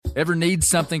Ever need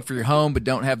something for your home but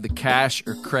don't have the cash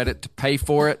or credit to pay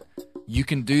for it? You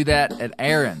can do that at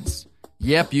Aaron's.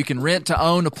 Yep, you can rent to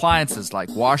own appliances like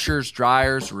washers,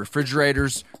 dryers,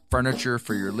 refrigerators, furniture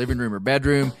for your living room or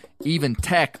bedroom, even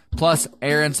tech. Plus,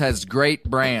 Aaron's has great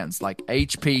brands like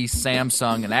HP,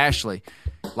 Samsung, and Ashley.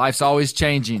 Life's always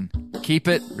changing. Keep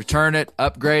it, return it,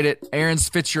 upgrade it. Aaron's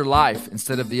fits your life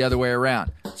instead of the other way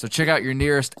around. So check out your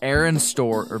nearest Aaron's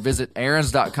store or visit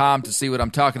Aaron's.com to see what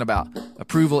I'm talking about.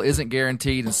 Approval isn't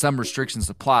guaranteed and some restrictions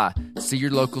apply. See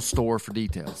your local store for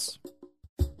details.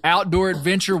 Outdoor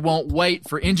adventure won't wait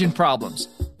for engine problems.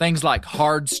 Things like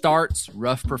hard starts,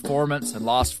 rough performance, and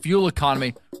lost fuel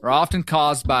economy are often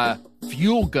caused by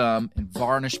fuel gum and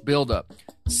varnish buildup.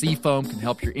 Seafoam can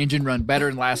help your engine run better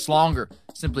and last longer.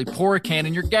 Simply pour a can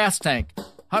in your gas tank.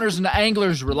 Hunters and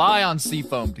anglers rely on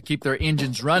Seafoam to keep their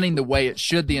engines running the way it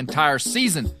should the entire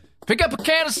season. Pick up a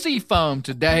can of Seafoam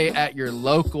today at your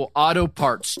local auto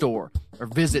parts store or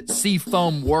visit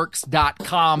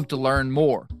SeafoamWorks.com to learn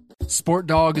more. Sport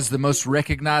Dog is the most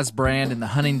recognized brand in the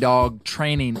hunting dog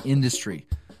training industry.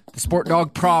 The Sport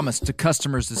Dog promise to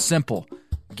customers is simple: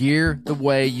 gear the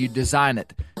way you design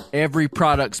it. Every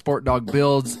product Sport Dog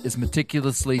builds is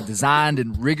meticulously designed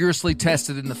and rigorously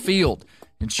tested in the field,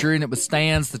 ensuring it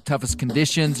withstands the toughest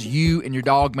conditions you and your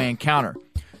dog may encounter.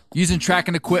 Using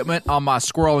tracking equipment on my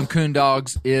squirrel and coon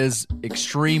dogs is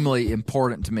extremely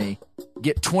important to me.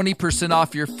 Get 20%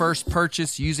 off your first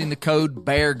purchase using the code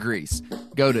BEARGREASE.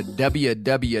 Go to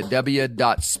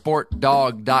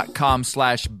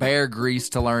www.sportdog.com/beargrease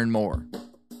to learn more.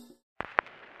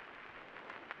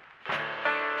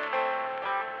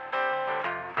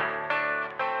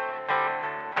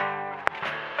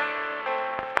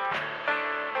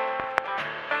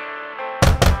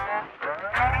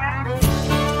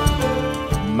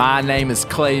 My name is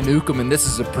Clay Newcomb, and this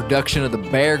is a production of the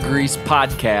Bear Grease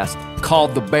podcast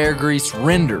called the Bear Grease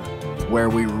Render, where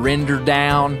we render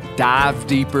down, dive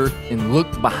deeper, and look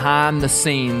behind the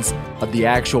scenes of the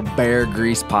actual Bear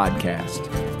Grease podcast.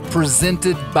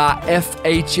 Presented by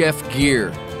FHF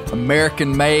Gear,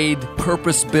 American-made,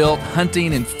 purpose-built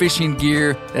hunting and fishing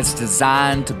gear that's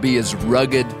designed to be as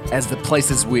rugged as the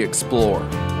places we explore.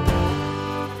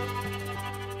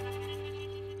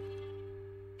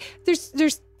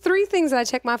 There's three things that I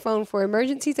check my phone for: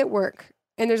 emergencies at work,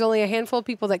 and there's only a handful of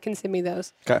people that can send me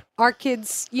those. Okay. Our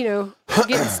kids, getting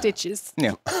stitches.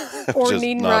 Yeah. Or Just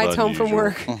needing not rides home from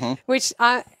unusual. work, which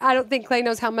I don't think Clay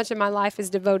knows how much of my life is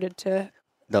devoted to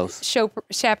Those.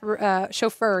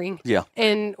 chauffeuring Yeah.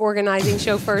 and organizing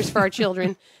chauffeurs for our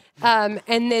children. And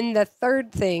then the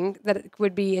third thing that it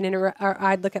would be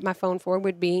I'd look at my phone for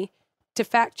would be to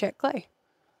fact check Clay.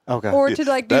 Okay. Or to do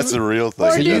That's the real thing.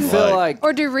 or So do- you feel like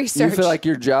or do research. You feel like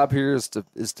your job here is to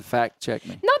fact check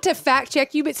me. Not to fact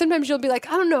check you, but sometimes you'll be like,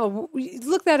 I don't know,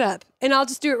 look that up, and I'll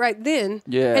just do it right then.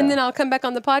 Yeah. And then I'll come back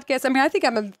on the podcast. I mean, I think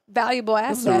I'm a valuable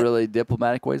That's asset a really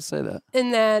diplomatic way to say that. in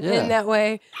that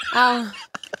way.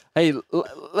 Hey,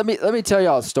 let me tell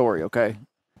y'all a story, okay?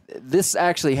 This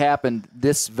actually happened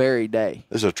this very day.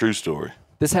 It's a true story.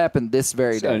 This happened this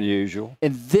very It's day. unusual.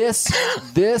 And this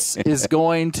is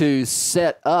going to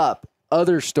set up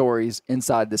other stories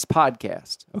inside this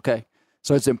podcast, okay?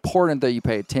 So it's important that you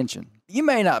pay attention. You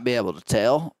may not be able to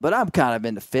tell, but I'm kind of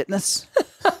into fitness.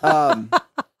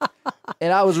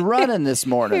 And I was running this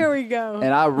morning. Here we go.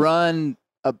 And I run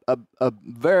a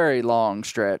very long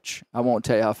stretch. I won't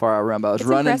tell you how far I run, but I was It's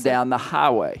running impressive. down the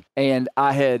highway. And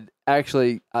I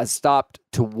stopped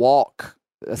to walk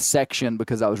a section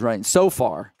because I was running so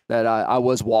far that I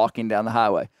was walking down the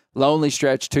highway. Lonely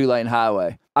stretch, 2-lane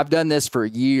highway. I've done this for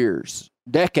years,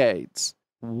 decades.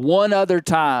 One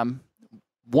time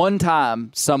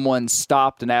someone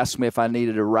stopped and asked me if I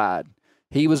needed a ride.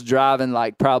 He was driving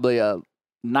like probably a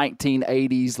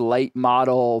 1980s late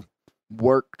model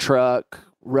work truck,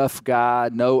 rough guy,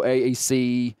 no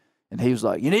AAC. And he was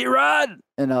like, "You need a ride?"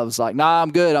 And I was like, "Nah,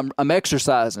 I'm good. I'm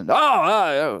exercising."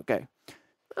 Oh, okay.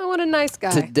 Oh, what a nice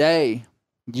guy. Today,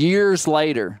 years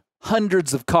later,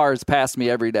 hundreds of cars pass me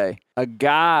every day. A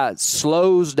guy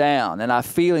slows down, and I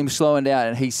feel him slowing down,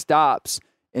 and he stops,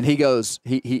 and he goes,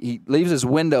 he leaves his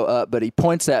window up, but he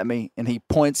points at me, and he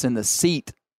points in the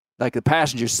seat, like the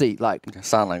passenger seat, like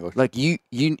Sign language. like you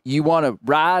want to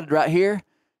ride right here?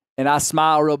 And I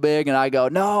smile real big, and I go,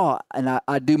 "No," and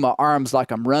I do my arms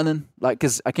like I'm running, like,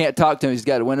 because I can't talk to him. He's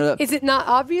got a window up. Is it not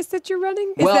obvious that you're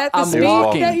running? Is Well, that the I'm speed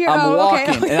walking. that you're I'm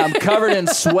walking, okay. and I'm covered in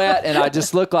sweat, and I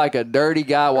just look like a dirty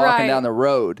guy walking Right. down the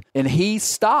road. And he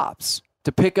stops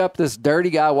to pick up this dirty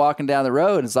guy walking down the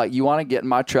road, and it's like, "You want to get in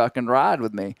my truck and ride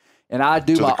with me?" And I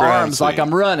do To the my crime arms like scene.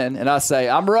 I'm running, and I say,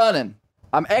 "I'm running.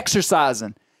 I'm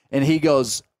exercising." And he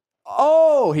goes,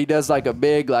 oh, he does like a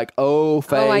big like oh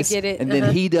face. I get it. And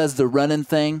then he does the running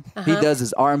thing. He does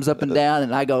his arms up and down,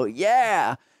 and I go,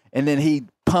 yeah. And then he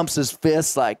pumps his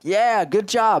fists like, yeah, good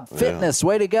job, fitness,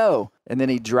 way to go. And then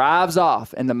he drives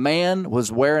off, and the man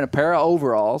was wearing a pair of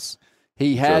overalls.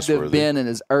 He had to have been in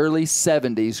his early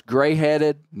 70s,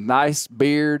 gray-headed, nice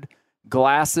beard,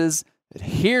 glasses.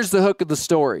 Here's the hook of the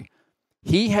story.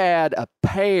 He had a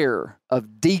pair of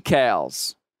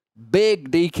decals, big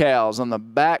decals on the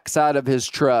back side of his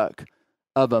truck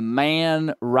of a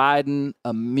man riding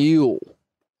a mule.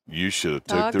 You should have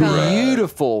took the ride.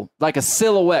 Beautiful, like a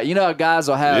silhouette. You know how guys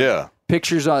will have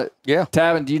pictures on it? Yeah.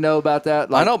 Tavin, do you know about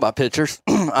that? I know about pictures.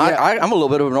 I'm a little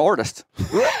bit of an artist.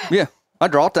 Yeah. I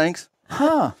draw things.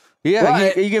 Huh. Yeah.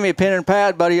 Well, you give me a pen and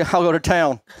pad, buddy, I'll go to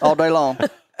town all day long.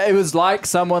 It was like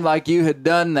someone like you had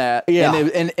done that. Yeah.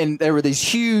 And there were these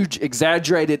huge,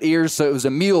 exaggerated ears, so it was a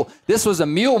mule. This was a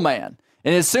mule man.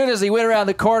 And as soon as he went around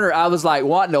the corner, I was like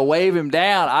wanting to wave him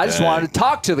down. I just wanted to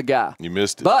talk to the guy. You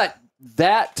missed it. But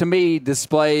that, to me,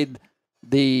 displayed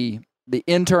the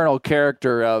internal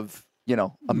character of,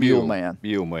 a mule man.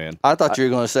 Mule man. I thought you were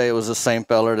going to say it was the same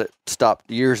feller that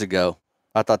stopped years ago.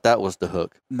 I thought that was the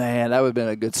hook. Man, that would have been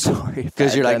a good story.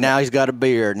 Because you're like, now he's got a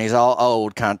beard and he's all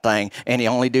old kind of thing. And he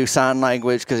only do sign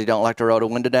language because he don't like to roll the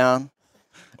window down.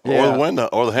 Or the window,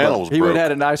 or the handle was broke. He would have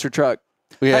had a nicer truck.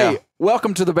 Yeah. Hey,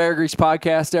 welcome to the Bear Grease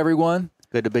Podcast, everyone.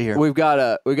 Good to be here. We've got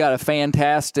a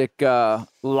fantastic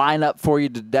lineup for you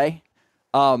today.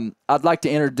 I'd like to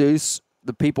introduce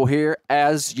the people here.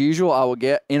 As usual, I will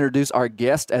introduce our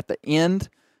guest at the end.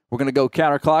 We're going to go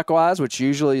counterclockwise, which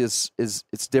usually is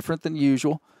it's different than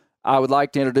usual. I would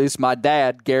like to introduce my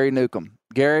dad, Gary Newcomb.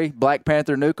 Gary, Black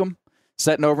Panther Newcomb,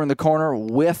 sitting over in the corner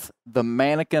with the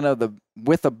mannequin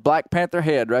with the Black Panther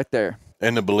head right there.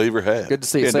 And the believer hat. Good to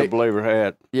see you. And the believer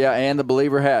hat. Yeah, and the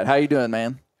believer hat. How you doing,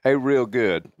 man? Hey, real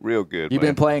good. Real good. You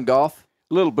been playing golf?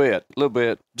 A little bit.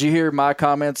 Did you hear my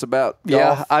comments about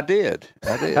golf? Yeah, I did.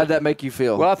 How'd that make you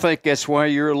feel? Well, I think that's why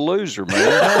you're a loser, man.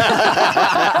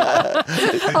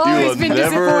 Always been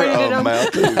disappointed in him.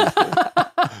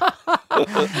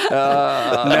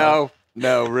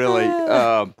 No, really.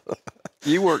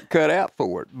 You weren't cut out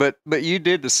for it, but you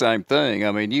did the same thing.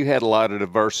 I mean, you had a lot of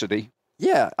diversity.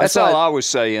 Yeah, That's all I was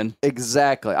saying.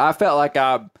 Exactly. I felt like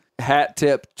I hat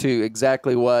tipped to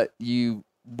exactly what you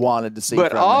wanted to see.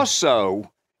 But from me. also,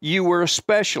 you were a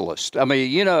specialist. I mean,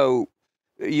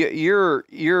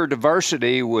 your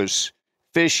diversity was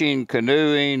fishing,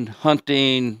 canoeing,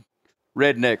 hunting,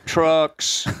 redneck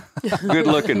trucks,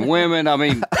 good-looking women. I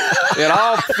mean, it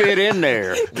all fit in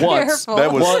there. Once. Careful.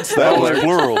 That was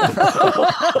plural.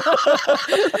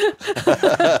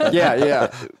 Yeah.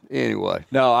 Anyway.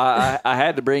 No, I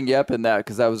had to bring you up in that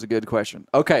because that was a good question.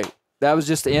 Okay, that was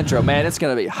just the intro. Man, it's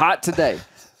going to be hot today.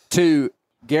 To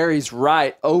Gary's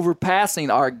right,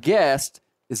 overpassing our guest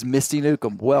is Misty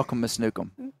Newcomb. Welcome, Miss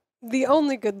Newcomb. The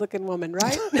only good-looking woman,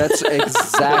 right? That's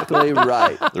exactly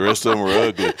right. The rest of them were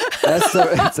ugly.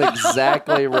 That's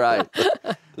exactly right.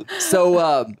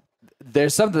 So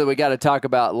there's something that we got to talk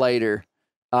about later.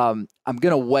 I'm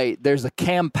going to wait. There's a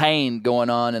campaign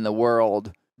going on in the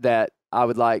world that I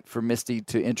would like for Misty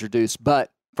to introduce.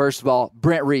 But first of all,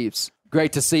 Brent Reeves,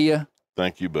 great to see you.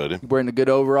 Thank you, buddy. You're wearing the good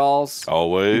overalls.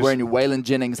 Always. You're wearing your Waylon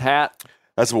Jennings hat.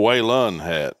 That's a Waylon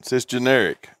hat. It's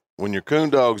generic. When your coon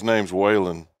dog's name's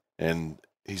Waylon, and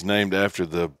he's named after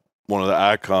one of the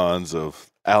icons of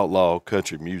outlaw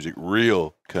country music,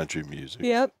 real country music.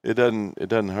 Yep. It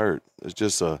doesn't hurt. It's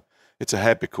just it's a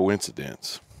happy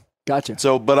coincidence. Gotcha.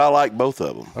 So, but I like both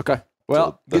of them. Okay. Well,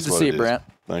 So good that's to what see it you, is. Brent.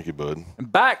 Thank you, bud.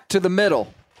 And back to the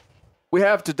middle. We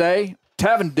have today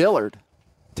Tavin Dillard.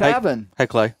 Tavin, Hey,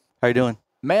 Clay. How you doing?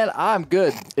 man, I'm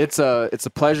good. It's a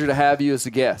pleasure to have you as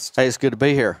a guest. Hey, it's good to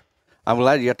be here. I'm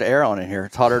glad you got the air on in here.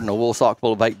 It's hotter than a wool sock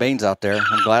full of baked beans out there.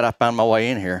 I'm glad I found my way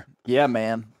in here. Yeah,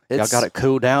 man. Y'all got it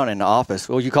cooled down in the office.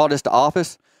 Well, you call this the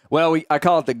office? Well, I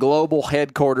call it the global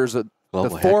headquarters of the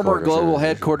former global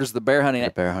headquarters of the Bear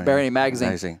Hunting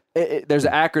Magazine. There's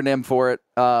an acronym for it.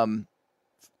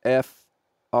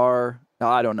 FR. No,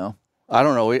 I don't know. I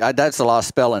don't know. That's a lot of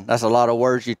spelling. That's a lot of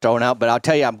words you're throwing out. But I'll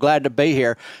tell you, I'm glad to be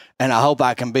here, and I hope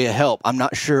I can be a help. I'm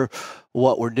not sure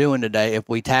what we're doing today, if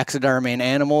we taxidermying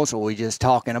animals or we just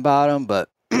talking about them, but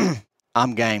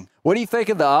I'm game. What do you think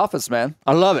of The Office, man?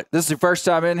 I love it. This is your first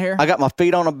time in here? I got my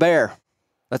feet on a bear.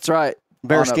 That's right.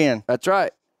 Bear skin. That's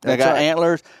right. I got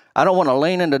antlers. I don't want to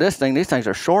lean into this thing. These things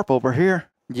are sharp over here.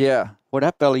 Yeah. Well,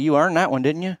 that fella, you earned that one,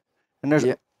 didn't you? And there's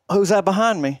who's that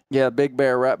behind me? Yeah, big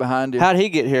bear right behind you. How'd he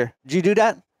get here? Did you do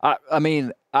that? I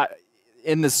mean,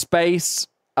 in the space,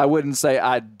 I wouldn't say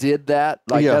I did that.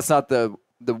 Like, that's not the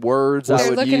the words I They're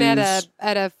would looking use.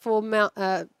 at a full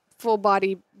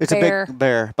body It's bear. a big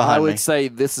bear I behind would me. say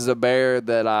this is a bear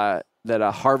that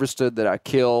I harvested, that I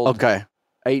killed, Okay.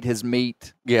 ate his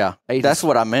meat. Yeah. Ate That's his-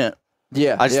 what I meant.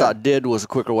 Yeah, I just yeah. thought did was a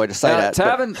quicker way to say Now, that.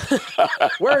 but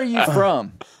Tavin, where are you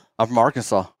from? I'm from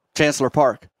Arkansas, Chancellor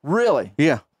Park. Really?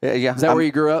 Yeah. Yeah. Is that where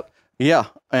you grew up? Yeah.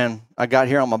 And I got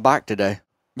here on my bike today.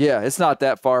 Yeah, it's not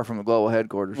that far from the global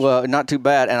headquarters. Well, not too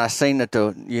bad. And I seen that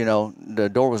the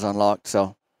door was unlocked.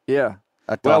 So yeah.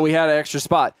 I thought, Well, we had an extra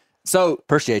spot. So,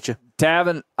 appreciate you.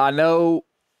 Tavin, I know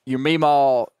your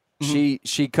Meemaw,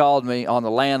 she called me on the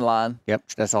landline, Yep.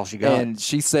 That's all she got. and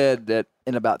she said that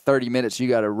in about 30 minutes you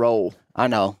got to roll. I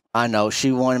know.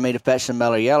 She wanted me to fetch some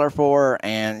Mellow Yeller for her,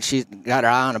 and she's got her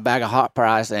eye on a bag of hot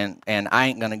fries, and I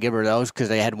ain't going to give her those because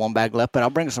they had one bag left, but I'll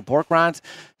bring her some pork rinds.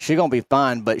 She's going to be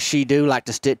fine, but she do like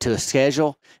to stick to a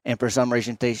schedule, and for some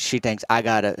reason she thinks I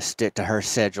got to stick to her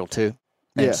schedule too.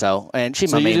 And Yeah. and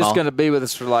she's So my you're just Meemaw. going to be with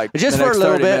us for like Just the for a next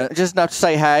little 30 bit, minutes? just enough to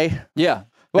say hey. Yeah.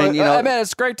 Well, And, man,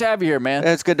 it's great to have you here, man.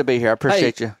 It's good to be here. I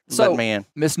appreciate Hey, you so, letting me in.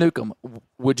 Miss Newcomb,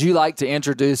 would you like to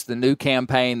introduce the new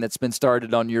campaign that's been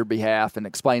started on your behalf and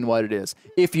explain what it is?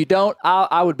 If you don't,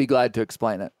 I would be glad to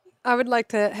explain it. I would like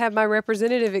to have my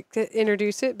representative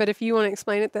introduce it, but if you want to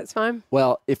explain it, that's fine.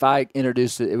 Well, if I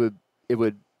introduced it, it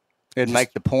would It'd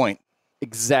make the point.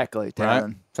 exactly, Right?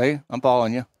 Taryn. See, I'm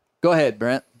following you. Go ahead,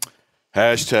 Brent.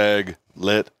 Hashtag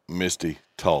let Misty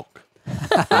talk.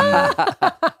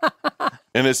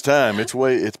 And it's time.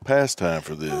 It's past time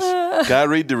for this. Can I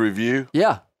read the review?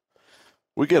 Yeah.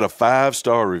 We get a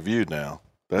 5-star review now.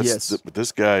 Yes. But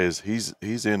this guy he's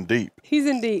in deep. He's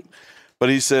in deep. But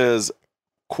he says,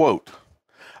 quote,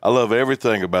 I love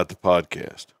everything about the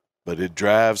podcast, but it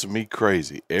drives me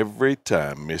crazy every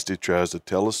time Misty tries to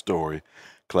tell a story.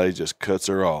 Clay just cuts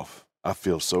her off. I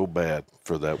feel so bad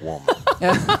for that woman.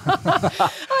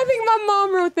 I think my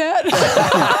mom wrote that.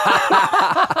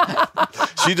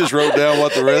 She just wrote down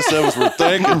what the rest of us were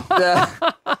thinking.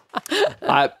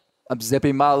 I'm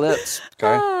zipping my lips.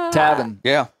 Okay. Tavin,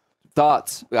 Yeah.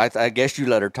 thoughts? I guess you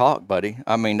let her talk, buddy.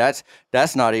 I mean, that's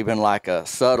not even like a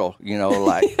subtle,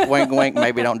 like wink, wink.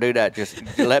 Maybe don't do that. Just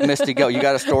let Misty go. You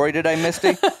got a story today, Misty?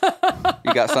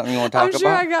 You got something you want to talk I'm sure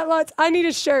about? I got lots. I need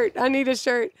a shirt.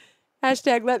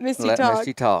 Hashtag let Misty Let talk.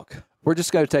 Misty talk. We're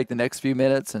just going to take the next few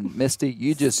minutes, and Misty,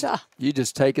 you just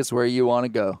take us where you want to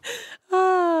go.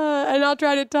 And I'll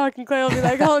try to talk, and Clay will be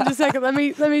like, "Hold on just a second. Let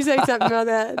me say something about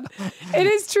that." It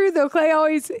is true though. Clay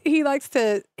always he likes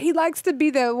to be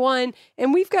the one,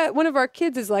 and we've got one of our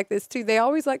kids is like this too. They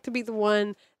always like to be the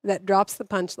one that drops the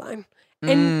punchline,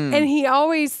 and he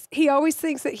always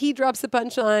thinks that he drops the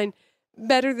punchline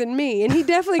better than me, and he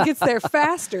definitely gets there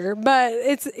faster, but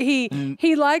he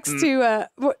likes to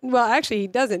well actually he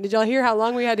doesn't. Did y'all hear how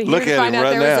long we had to hear Look to at find him out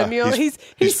right there was now. a mule?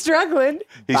 He's struggling.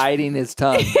 Biting his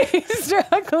tongue. He's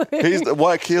struggling.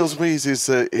 What kills me is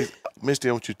Misty,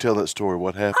 I want you to tell that story.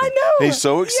 What happened? I know. He's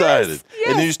so excited. Yes.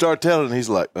 And then you start telling, and he's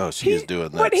like, oh, she's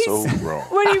doing what that so wrong.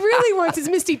 What he really wants is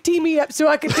Misty tee me up so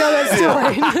I can tell that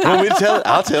story. You want me to tell it?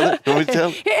 I'll tell it. You want me to tell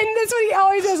it? And that's what he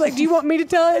always says. Like, do you want me to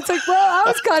tell it? It's like, well, I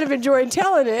was kind of enjoying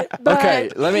telling it, but Okay,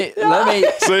 let me.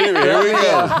 See, here we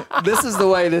go. This is the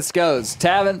way this goes.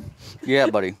 Tavin, Yeah,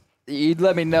 buddy. you'd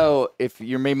let me know if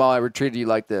your Meemaw ever treated you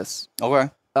like this. Okay.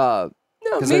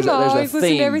 no, 'Cause Meemaw there's a always listened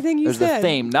theme. to everything you there's said. a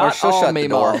theme. Or Not she'll all shut the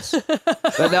door.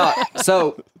 Meemaws. But no,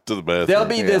 so To the bathroom. there'll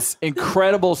be this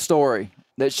incredible story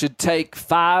that should take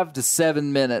 5 to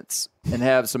 7 minutes and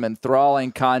have some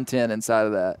enthralling content inside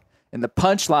of that. And the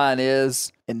punchline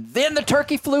is, and then the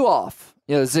turkey flew off.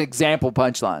 It's an example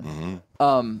punchline.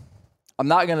 I'm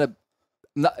not going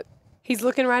to. He's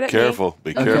looking right at Careful.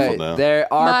 Be careful now.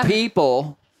 There are My-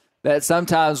 people that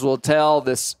sometimes will tell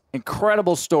this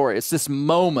incredible story. It's this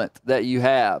moment that you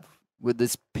have with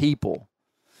this people.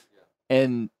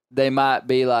 And they might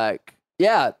be like,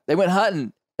 yeah, they went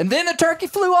hunting. And then the turkey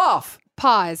flew off. me.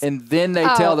 Pause. And then they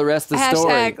tell the rest of the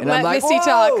story. Hashtag And let I'm like, Misty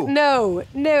whoa!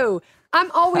 talk. No. I'm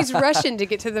always rushing to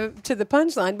get to the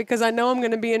punchline because I know I'm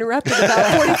going to be interrupted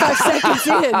about 45 seconds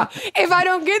in. If I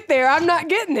don't get there, I'm not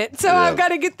getting it. So I've got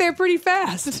to get there pretty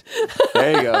fast.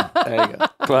 There you go. There you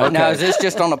go. Now, is this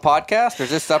just on a podcast, or is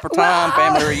this supper time,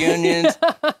 family reunions,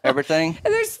 everything?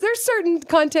 And there's certain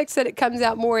contexts that it comes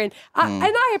out more in. And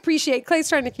I appreciate Clay's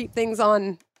trying to keep things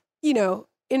on, in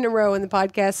a row in the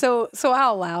podcast. So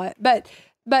I'll allow it.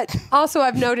 But also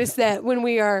I've noticed that when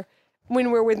we're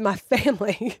with my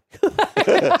family,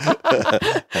 Clay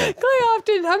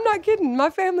often, I'm not kidding. My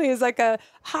family is like a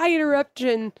high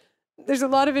interruption. There's a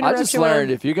lot of I interruption. just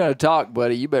learned if you're going to talk,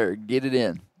 buddy, you better get it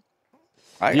in.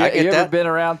 I You get ever that. been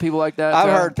around people like that? I've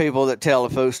Tom? heard people that tell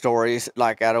the food stories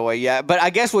like that away. Yeah, but I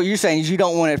guess what you're saying is you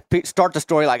don't want to start the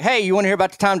story like, "Hey, you want to hear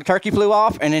about the time the turkey flew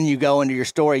off?" and then you go into your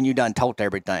story and you done told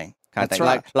everything kind of That's thing.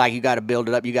 right. Like you got to build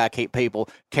it up. You got to keep people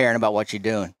caring about what you're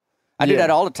doing. I do Yeah. that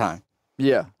all the time.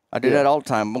 Yeah. I do that all the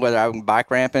time. Whether I'm bike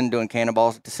ramping, doing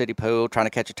cannonballs at the city pool, trying to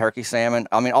catch a turkey salmon.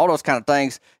 I mean, all those kind of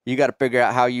things. You got to figure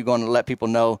out how you're going to let people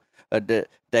know that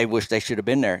they wish they should have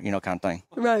been there. Kind of thing.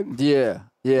 Right. Yeah.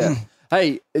 Yeah.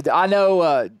 Hey, I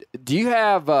know. Do you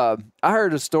have? I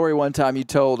heard a story one time you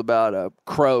told about a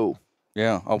crow.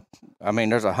 Yeah. Oh, I mean,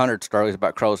 there's 100 stories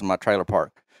about crows in my trailer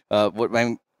park.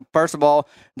 First of all,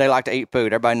 they like to eat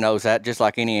food. Everybody knows that. Just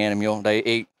like any animal, they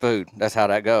eat food. That's how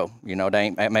that go. They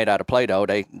ain't made out of Play-Doh.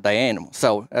 They animals.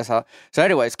 So that's how. So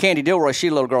anyways, Candy Dilroy, she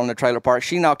a little girl in the trailer park.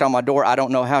 She knocked on my door. I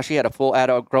don't know how. She had a full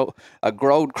adult a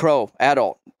growed crow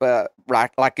adult. Right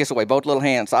like this way, both little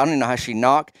hands. So I don't even know how she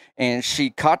knocked, and she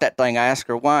caught that thing. I asked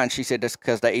her why, and she said that's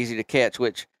because they're easy to catch,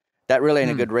 which that really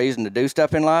ain't a good reason to do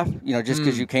stuff in life, just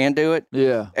because you can do it.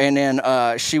 Yeah. And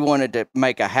then she wanted to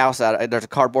make a house out of it. There's a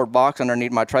cardboard box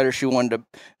underneath my trailer. She wanted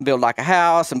to build like a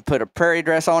house and put a prairie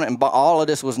dress on it, and all of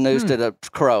this was news to the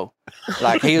crow.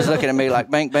 Like, he was looking at me like,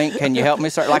 Bink, can you help me,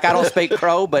 sir? Like, I don't speak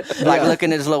crow, but like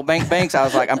looking at his little binks, I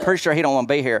was like, I'm pretty sure he don't want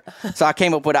to be here. So I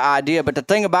came up with an idea. But the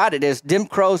thing about it is, them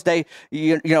crows, they,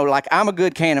 like, I'm a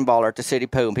good cannonballer at the city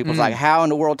pool. And people's like, how in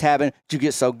the world, Tavin, did you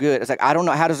get so good? It's like, I don't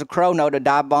know. How does a crow know to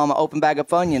dive bomb an open bag of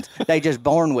Funyuns? They just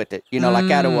born with it, like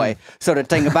that away. So the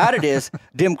thing about it is,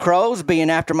 them crows being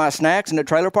after my snacks in the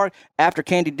trailer park, after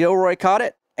Candy Dilroy caught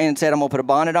it, and said, I'm going to put a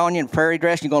bonnet on you and prairie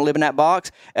dress. You're going to live in that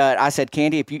box. I said,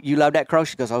 Candy, if you love that crow?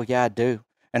 She goes, oh, yeah, I do.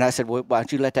 And I said, well, why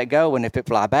don't you let that go? And if it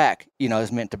fly back,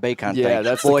 it's meant to be kind of thing. Yeah,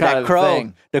 that's Boy, the kind that of crow,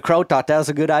 thing. The crow thought that was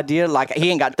a good idea. Like, he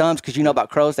ain't got thumbs because about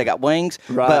crows, they got wings.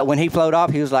 Right. But when he floated off,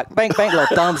 he was like, bang, little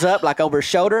thumbs up, like over his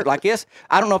shoulder, like this.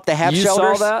 I don't know if they have You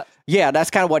shoulders. saw that? Yeah,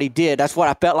 that's kind of what he did. That's what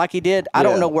I felt like he did. I Yeah.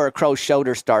 don't know where a crow's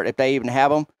shoulders start, if they even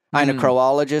have them. I ain't a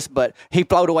crowologist, but he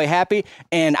floated away happy,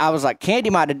 and I was like, Candy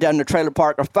might have done the trailer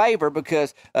park a favor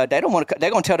because they don't want to. They're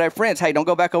gonna tell their friends, hey, don't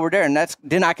go back over there, and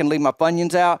then I can leave my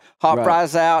Funyuns out, hot Right.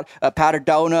 fries out, powdered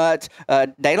donuts.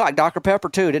 They like Dr. Pepper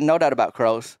too. Didn't know that about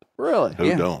crows. Really?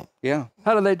 Who don't? Yeah,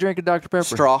 How do they drink a Dr. Pepper?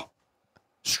 straw.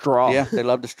 Straw. Yeah, they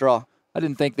love the straw. I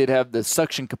didn't think they'd have the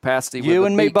suction capacity. You with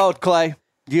and a me beak. both, Clay.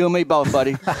 You and me both,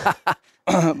 buddy.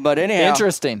 But anyhow,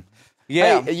 Interesting.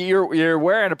 yeah. Hey, you're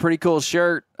wearing a pretty cool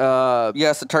shirt.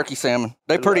 Yes, the turkey salmon.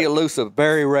 They're pretty elusive,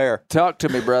 very rare. Talk to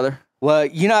me, brother. Well,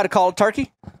 you know how to call a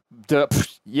turkey?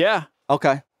 Yeah.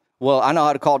 Okay. Well, I know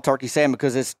how to call turkey salmon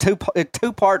because it's two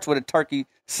parts with a turkey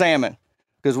salmon.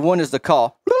 Because one is the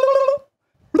call,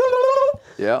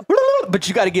 Yeah. but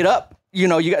you got to get up. You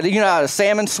know how a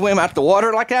salmon swim out the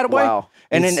water like that away. Wow.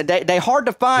 And then they hard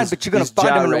to find, but you're gonna he's find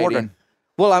them in the gyrating. water.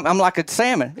 Well, I'm like a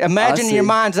salmon. Imagine in your see.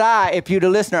 mind's eye if you'd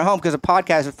have listened at home, because a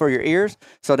podcast is for your ears,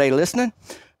 so they listening.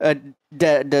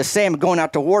 The salmon going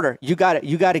out the water, you got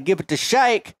to give it the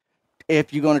shake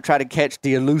if you're going to try to catch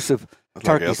the elusive Like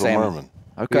turkey Ethel salmon. Merman.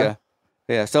 Okay.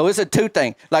 Yeah. So it's a two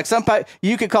thing. Like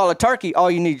you could call a turkey, all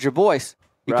you need is your voice.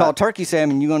 You call Right. turkey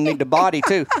salmon, you're gonna need the body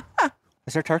too.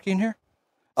 Is there turkey in here?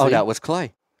 Oh, See? that was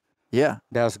Clay. Yeah.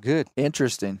 That was good.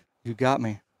 Interesting. You got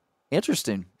me.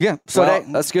 Interesting. Yeah. So Well,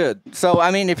 that's good. So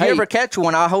I mean, if you Hey. ever catch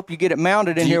one, I hope you get it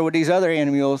mounted in Do you- here with these other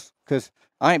animals, because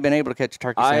I ain't been able to catch a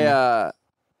turkey salmon.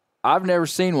 I've never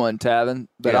seen one, Tavin,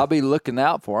 but Yeah. I'll be looking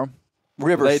out for them.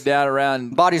 Rivers, Laid down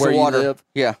around bodies where of you water. live.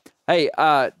 Yeah. Hey,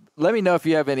 let me know if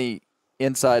you have any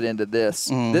insight into this.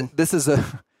 Mhm. This is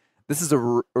a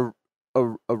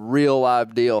real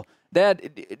live deal.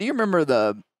 Dad, do you remember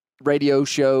the radio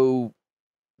show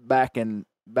back in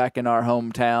our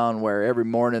hometown where every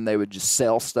morning they would just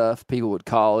sell stuff? People would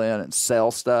call in and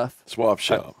sell stuff. Swap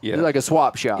shop. Yeah. It's like a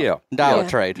swap shop. Yeah. Dollar Yeah.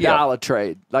 trade. Dollar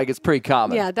trade. Like it's pretty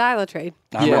common. Yeah, dial a trade.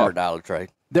 I Yeah. remember dollar trade.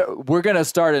 We're going to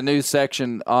start a new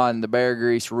section on the Bear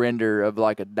Grease render of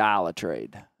like a dial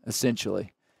trade,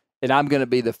 essentially. And I'm going to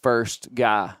be the first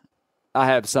guy. I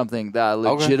have something that I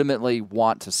legitimately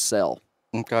want to sell.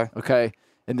 Okay. Okay.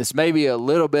 And this may be a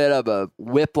little bit of a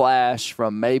whiplash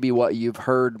from maybe what you've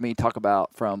heard me talk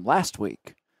about from last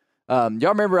week. Y'all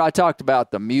remember I talked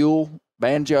about the mule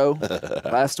banjo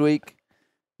last week?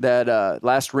 That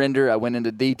last render, I went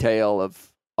into detail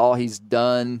of all he's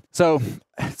done. So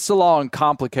it's a long,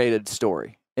 complicated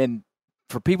story. And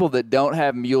for people that don't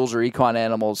have mules or equine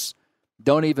animals,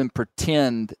 don't even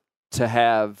pretend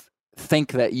to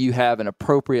think that you have an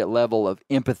appropriate level of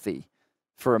empathy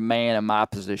for a man in my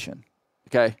position.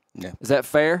 Okay? Yeah. Is that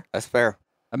fair? That's fair.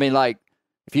 I mean, like,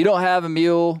 if you don't have a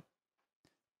mule,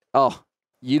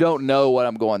 you don't know what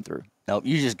I'm going through. Nope,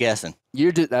 you just guessing.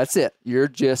 That's it. You're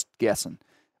just guessing.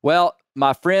 Well,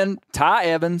 my friend Ty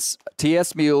Evans,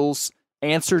 TS Mules,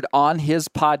 answered on his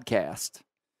podcast,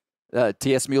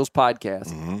 TS Mules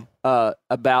podcast,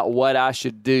 about what I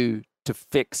should do to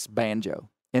fix Banjo.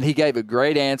 And he gave a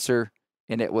great answer,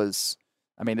 and it was,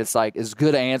 I mean, it's like as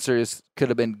good an answer as could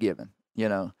have been given, you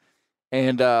know.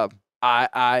 And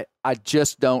I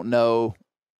just don't know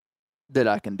that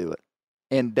I can do it.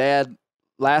 And Dad,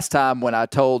 last time when I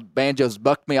told Banjo's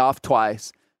bucked me off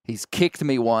twice, he's kicked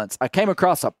me once. I came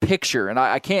across a picture, and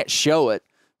I can't show it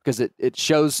because it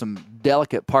shows some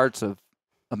delicate parts of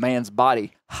a man's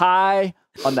body. High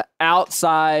on the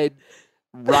outside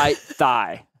right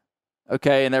thigh.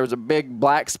 Okay, and there was a big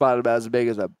black spot about as big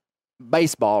as a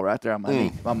baseball right there on my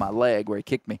knee, on my leg where he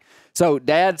kicked me. So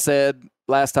Dad said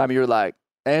last time, you were like,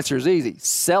 answer is easy,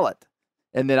 sell it.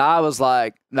 And then I was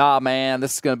like, nah, man,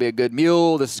 this is going to be a good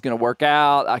mule. This is going to work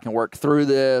out. I can work through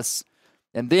this.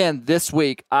 And then this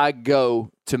week, I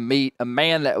go to meet a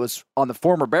man that was on the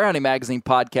former Bear Hunting Magazine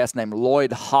podcast named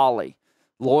Lloyd Hawley.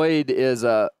 Lloyd is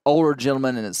an older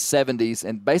gentleman in his 70s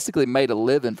and basically made a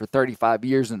living for 35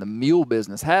 years in the mule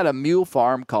business. Had a mule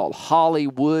farm called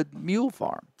Hollywood Mule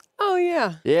Farm. Oh,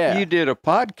 yeah. Yeah. You did a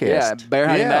podcast. Yeah, Bear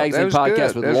Hunting Magazine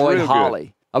podcast with Lloyd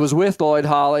Hawley. I was with Lloyd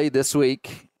Hawley this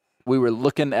week. We were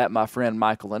looking at my friend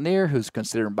Michael Lanier, who's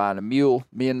considering buying a mule.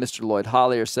 Me and Mr. Lloyd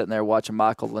Hawley are sitting there watching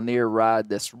Michael Lanier ride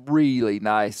this really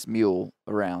nice mule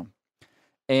around.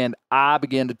 And I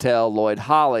began to tell Lloyd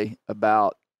Hawley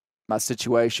about my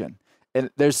situation. And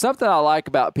there's something I like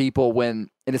about people and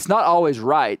it's not always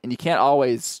right, and you can't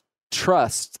always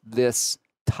trust this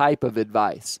type of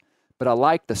advice, but I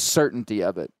like the certainty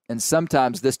of it. And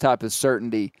sometimes this type of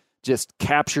certainty just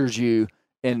captures you,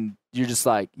 and you're just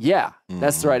like, yeah,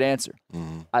 that's the right answer.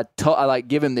 I like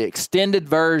give him the extended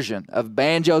version of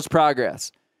Banjo's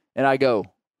progress. And I go,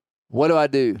 what do I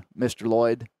do, Mr.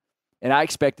 Lloyd? And I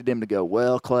expected him to go,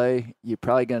 well, Clay, you're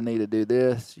probably going to need to do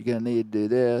this. You're going to need to do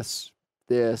this,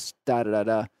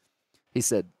 da-da-da-da. He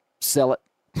said, sell it.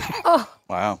 Oh,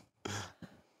 Wow.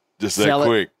 Just Sell that it.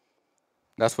 quick.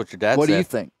 That's what your dad What said. do you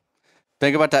think?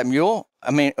 Think about that mule.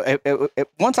 I mean,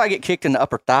 once I get kicked in the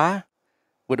upper thigh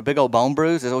with a big old bone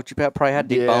bruise, is what you probably had,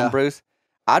 deep bone bruise,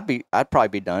 I'd probably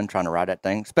be done trying to ride that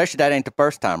thing, especially that ain't the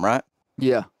first time, right?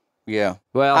 Yeah. Yeah.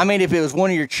 Well, I mean, if it was one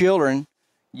of your children,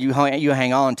 you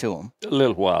hang on to them. A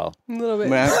little while. a little bit.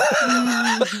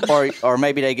 or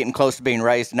maybe they getting close to being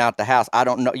raised and out the house. I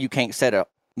don't know. You can't set a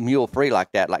mule free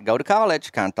like that, like go to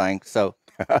college kind of thing. So.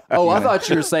 I thought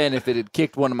you were saying if it had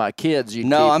kicked one of my kids, you'd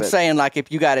No, keep I'm it. saying like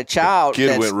if you got a child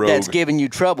Kid went rogue. that's giving you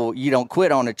trouble, you don't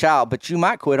quit on a child, but you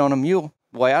might quit on a mule.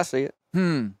 The way I see it.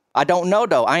 I don't know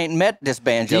though. I ain't met this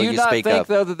Banjo Do you not speak think of.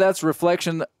 though that that's a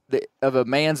reflection of a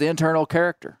man's internal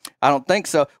character? I don't think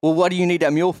so. Well, what do you need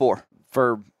that mule for?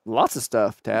 For lots of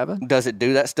stuff, Tavin. Does it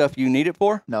do that stuff you need it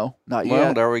for? No, not Well,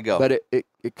 yet. there we go. But it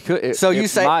could. So you it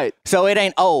say might. so it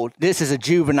ain't old. This is a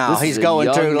juvenile. This He's is a going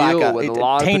young through like mule with a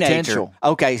lot of teenager. potential.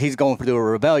 Okay, he's going through a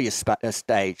rebellious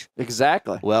stage.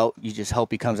 Exactly. Well, you just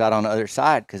hope he comes out on the other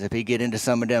side, because if he get into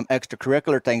some of them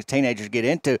extracurricular things teenagers get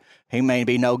into, he may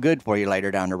be no good for you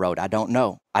later down the road. I don't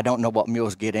know. I don't know what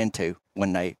mules get into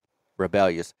when they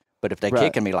rebellious. But if they Right.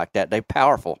 kicking me like that, they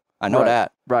powerful. I know Right.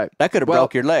 that. Right. That could have Well,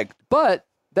 broke your leg. But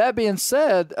that being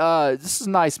said, this is a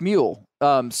nice mule.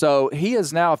 So he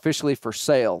is now officially for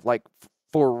sale, like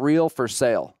for real for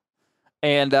sale.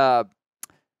 And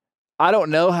I don't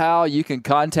know how you can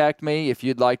contact me if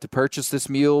you'd like to purchase this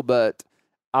mule, but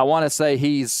I want to say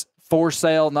he's for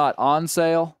sale, not on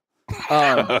sale.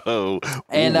 Oh,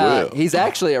 And well. he's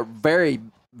actually a very,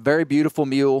 very beautiful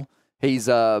mule. He's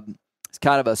kind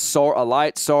of a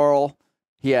light sorrel.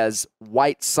 He has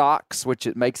white socks, which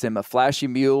it makes him a flashy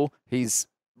mule. He's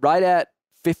right at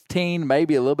 15,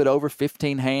 maybe a little bit over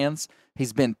 15 hands.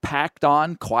 He's been packed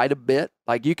on quite a bit.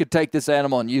 Like you could take this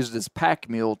animal and use it as pack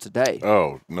mule today.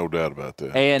 Oh, no doubt about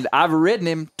that. And I've ridden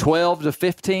him 12 to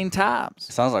 15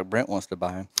 times. Sounds like Brent wants to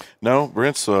buy him. No,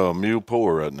 Brent's mule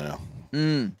poor right now.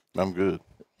 I'm good.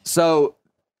 So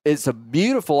it's a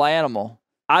beautiful animal.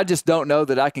 I just don't know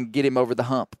that I can get him over the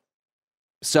hump.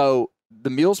 So the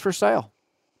mule's for sale.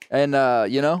 And,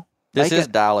 This is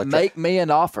Dollar Trade. make me an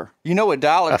offer. You know, with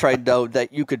Dollar Trade, though,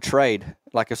 that you could trade.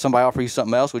 Like if somebody offered you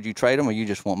something else, would you trade them, or you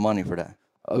just want money for that?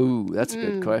 Oh, that's a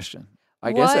good question.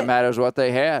 I guess it What? matters what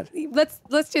they had.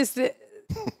 Let's just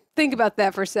think about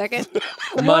that for a second.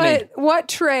 Money. What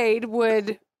trade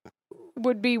would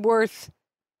be worth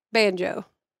Banjo?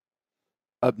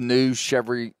 A new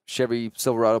Chevy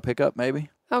Silverado pickup, maybe.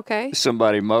 Okay,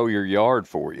 Somebody mow your yard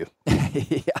for you.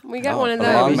 Yeah. we got one of A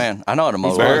lawn those. man. I know what a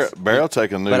mower Barrel, is. barrel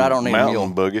take a new But I don't need a mountain mule.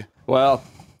 buggy. Well,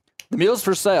 The mule's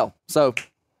for sale. So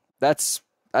that's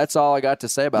all I got to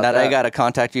say about Now that. they got to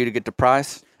contact you to get the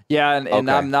price. Yeah, and Okay. I'm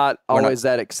not We're not- always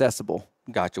that accessible.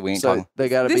 Gotcha. We ain't So talking. they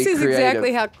got to be This creative. is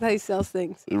exactly how Clay sells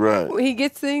things. Right. He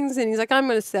gets things and he's like, I'm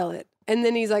going to sell it. And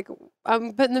then he's like,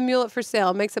 I'm putting the mule up for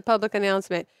sale, makes a public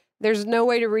announcement. There's no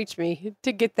way to reach me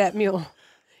to get that mule.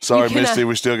 Sorry, cannot- Misty.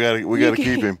 We still got to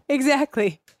keep him.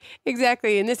 Exactly.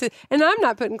 And I'm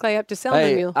not putting Clay up to sell the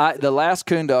Hey, mule. the last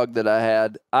coon dog that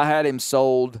I had him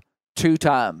sold 2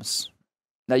 times.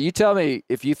 Now, you tell me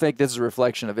if you think this is a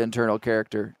reflection of internal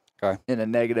character Okay. in a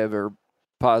negative or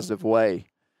positive way.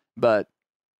 But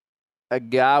a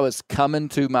guy was coming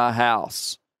to my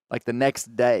house like the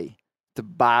next day to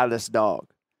buy this dog.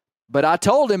 But I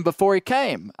told him before he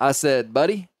came, I said,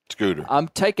 buddy, Scooter. I'm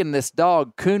taking this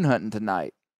dog coon hunting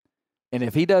tonight. And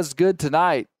if he does good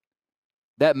tonight,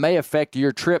 that may affect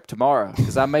your trip tomorrow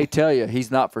because I may tell you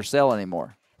he's not for sale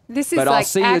anymore. This is But I'll like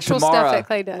see you actual tomorrow. stuff that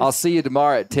Clay does. I'll see you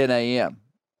tomorrow at 10 a.m.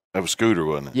 That was Scooter,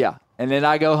 wasn't it? Yeah. And then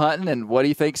I go hunting, and what do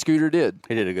you think Scooter did?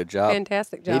 He did a good job.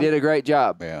 Fantastic job. He did a great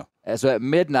job. Yeah. And so at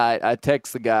midnight, I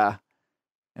text the guy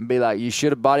and be like, you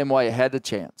should have bought him while you had the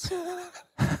chance.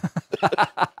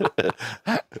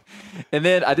 And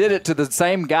then I did it to the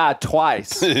same guy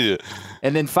twice. Yeah.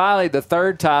 And then finally, the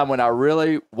third time when I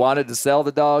really wanted to sell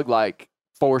the dog, like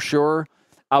for sure,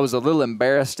 I was a little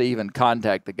embarrassed to even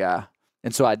contact the guy.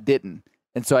 And so I didn't.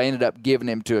 And so I ended up giving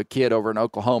him to a kid over in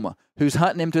Oklahoma who's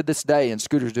hunting him to this day, and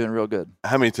Scooter's doing real good.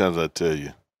 How many times I tell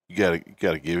you, you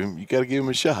gotta give him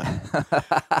a shot.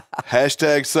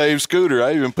 Hashtag save Scooter.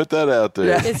 I even put that out there.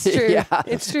 Yeah. It's true. Yeah.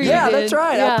 It's true. Yeah, you that's did.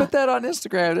 right. Yeah. I put that on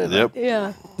Instagram, didn't Yep.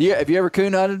 Yeah. I? Have you ever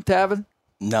coon hunted, Tavin?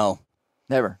 No.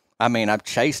 Never. I mean, I've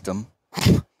chased them,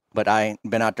 but I ain't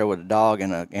been out there with a dog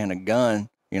and a gun,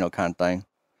 kind of thing.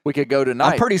 We could go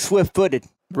tonight. I'm pretty swift-footed.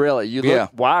 Really? You Yeah.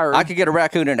 look wired. I could get a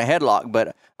raccoon in a headlock, but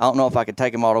I don't know if I could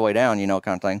take him all the way down, kind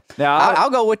of thing. Now, I'll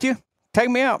go with you. Take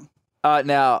me out.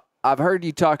 now, I've heard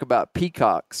you talk about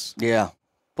peacocks. Yeah.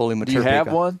 Fully Do mature you have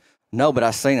peacock. one? No, but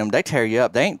I've seen them. They tear you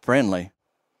up. They ain't friendly.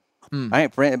 I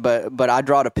ain't friendly, but I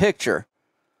drawed a picture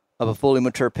of a fully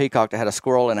mature peacock that had a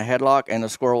squirrel in a headlock, and the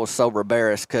squirrel was so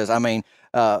embarrassed because,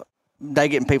 they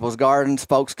get in people's gardens.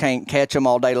 Folks can't catch them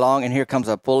all day long, and here comes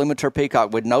a fully mature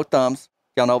peacock with no thumbs.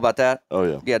 Y'all know about that? Oh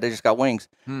yeah. Yeah, they just got wings.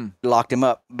 Locked him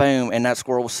up. Boom. And that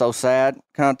squirrel was so sad,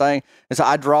 kind of thing. And so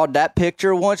I drawed that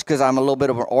picture once because I'm a little bit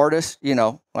of an artist,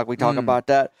 like we talk about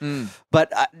that.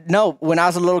 But no, when I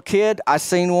was a little kid, I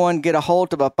seen one get a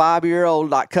hold of a 5-year-old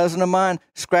like cousin of mine,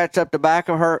 scratch up the back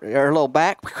of her little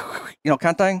back, kind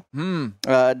of thing.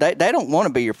 They don't want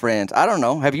to be your friends. I don't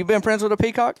know. Have you been friends with a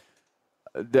peacock?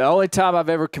 The only time I've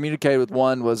ever communicated with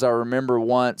one was I remember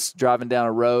once driving down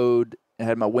a road and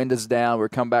had my windows down. We were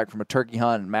coming back from a turkey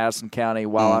hunt in Madison County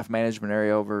Wildlife Management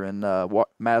Area over in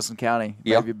Madison County.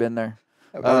 Yeah. Have you been there?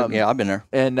 Yeah, I've been there.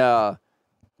 And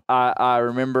I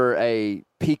remember a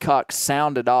peacock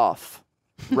sounded off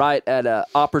right at an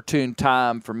opportune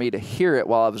time for me to hear it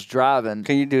while I was driving.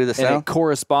 Can you do the And sound? it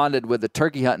corresponded with the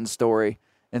turkey hunting story.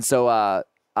 And so I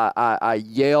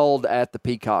yelled at the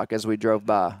peacock as we drove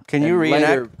by. Can you And reenact?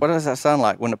 later- What does that sound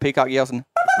like when the peacock yells?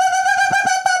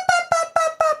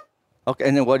 Okay,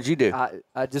 and then what did you do?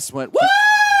 I just went,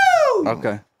 woo!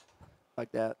 Okay.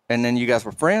 Like that. And then you guys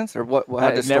were friends, or what? How I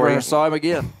did the story? never saw him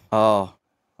again. Oh,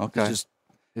 It okay. was just,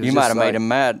 it was You just might have like- made him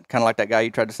mad, kind of like that guy you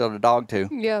tried to sell the dog to.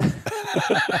 Yeah.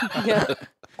 Yeah.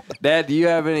 Dad, do you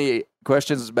have any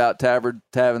questions about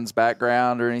Tavin's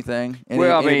background or anything?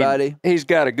 Anybody? Anybody? He's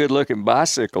got a good-looking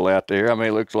bicycle out there. I mean,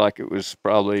 it looks like it was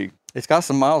probably It's got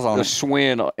some miles on a it.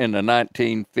 Swin in the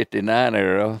 1959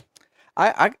 era.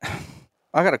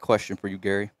 I got a question for you,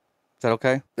 Gary. Is that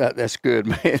okay? That's good,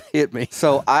 man. Hit me.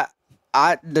 So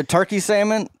the turkey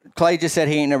salmon. Clay just said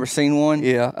he ain't never seen one.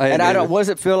 Yeah, And I don't. What does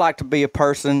it feel like to be a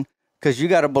person? Because you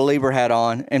got a believer hat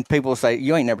on, and people say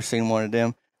you ain't never seen one of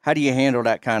them. How do you handle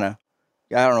that kind of,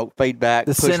 I don't know, feedback,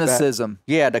 The pushback? cynicism.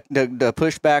 Yeah, the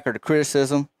pushback or the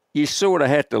criticism. You sort of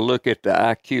have to look at the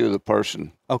IQ of the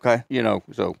person, Okay,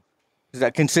 So does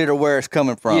that consider where it's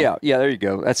coming from? yeah, there you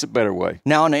go. That's a better way.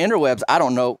 Now on the interwebs, I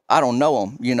don't know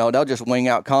them. They'll just wing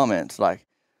out comments like,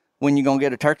 "When you gonna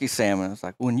get a turkey salmon?" It's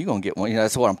like, "When you gonna get one?"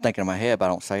 That's what I'm thinking in my head, but I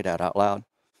don't say that out loud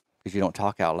because you don't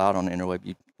talk out loud on the interweb.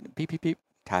 You beep beep beep,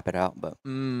 type it out. But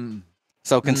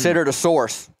so consider the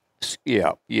source.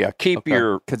 Yeah. Keep Okay.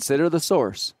 your, Consider the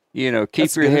source. keep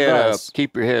That's your good head advice. up.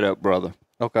 Keep your head up, brother.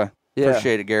 Okay, Yeah.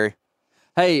 appreciate it, Gary.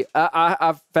 Hey,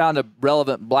 I found a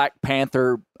relevant Black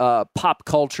Panther pop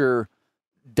culture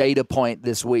data point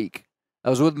this week. I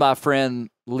was with my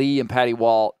friend Lee and Patty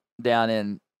Walt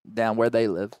down where they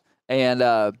live,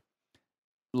 and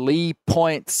Lee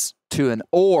points to an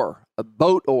oar a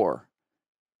boat oar.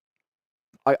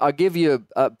 I'll give you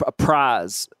a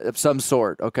prize of some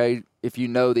sort, okay, if you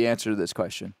know the answer to this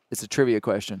question. It's a trivia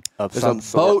question. Of There's some a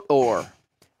sort. boat oar,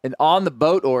 and on the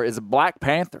boat oar is a Black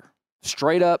Panther,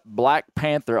 straight up Black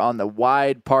Panther on the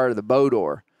wide part of the boat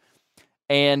oar.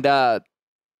 And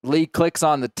Lee clicks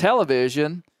on the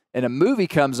television, and a movie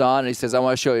comes on, and he says, I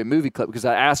want to show you a movie clip, because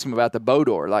I asked him about the boat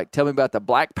oar. Like, tell me about the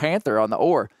Black Panther on the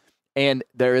oar. And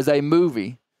there is a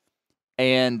movie.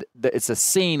 And it's a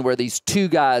scene where these two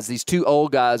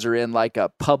old guys are in like a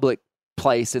public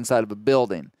place inside of a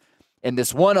building. And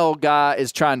this one old guy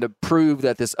is trying to prove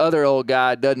that this other old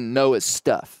guy doesn't know his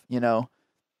stuff, you know?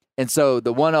 And so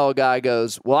the one old guy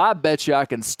goes, well, I bet you I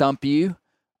can stump you.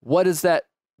 What does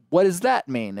that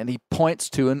mean? And he points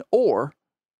to an oar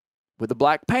with a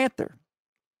Black Panther.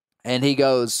 And he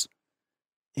goes,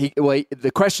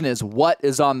 the question is, what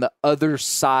is on the other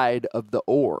side of the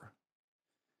oar?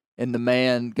 And the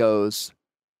man goes,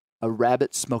 a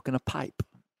rabbit smoking a pipe.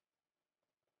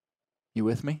 You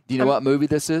with me? Do you know what movie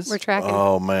this is? We're tracking.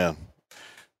 Oh, man.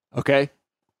 Okay.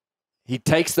 He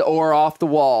takes the oar off the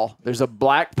wall. There's a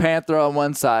Black Panther on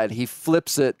one side. He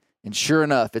flips it, and sure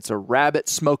enough, it's a rabbit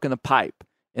smoking a pipe.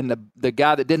 And the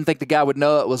guy that didn't think the guy would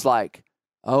know it was like,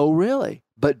 oh, really?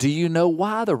 But do you know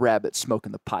why the rabbit's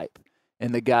smoking the pipe?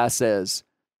 And the guy says,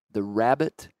 the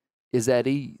rabbit is at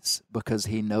ease because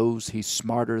he knows he's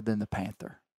smarter than the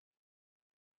panther.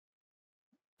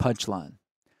 Punchline.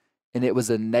 And it was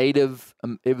a native,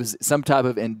 it was some type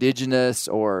of indigenous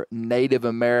or Native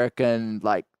American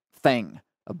like thing.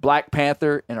 A Black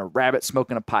Panther and a rabbit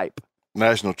smoking a pipe.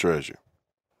 National treasure.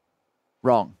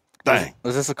 Wrong. Dang.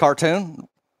 Was this a cartoon?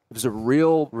 It was a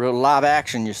real Live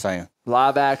action, you're saying?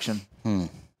 live action.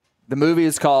 The movie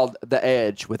is called The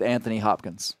Edge with Anthony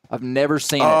Hopkins. I've never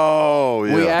seen it. Oh,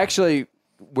 yeah. We actually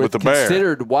With the bear.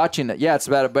 considered watching it. Yeah, it's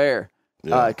about a bear.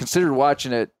 Yeah. Considered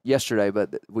watching it yesterday,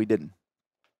 but we didn't.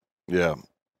 Yeah.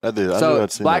 I did. I knew So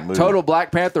I'd seen that movie. total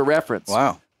Black Panther reference.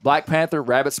 Wow. Black Panther,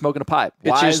 rabbit smoking a pipe.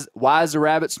 It's Why is the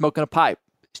rabbit smoking a pipe?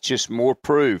 It's just more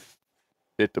proof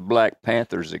that the Black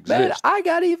Panthers Man, exist. I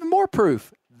got even more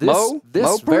proof. This Mo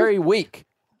proof? very week.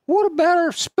 What about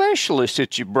our specialist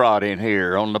that you brought in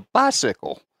here on the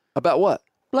bicycle? About what?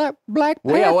 Black Well,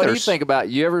 Panthers. yeah, what do you think about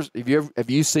have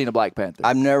you seen a Black Panther?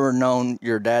 I've never known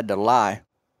your dad to lie.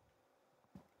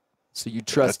 So you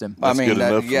trust him. That's I mean, good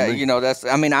enough for yeah, me. you know,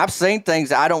 I've seen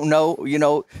things I don't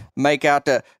know, make out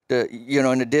the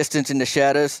in the distance in the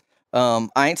shadows. I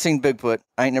ain't seen Bigfoot.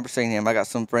 I ain't never seen him. I got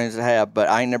some friends that have, but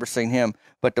I ain't never seen him.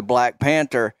 But the Black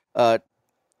Panther, I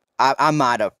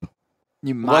might have.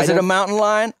 You might Was it a have. mountain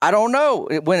lion? I don't know.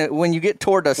 When you get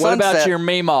toward the What sunset. about your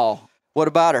Meemaw? What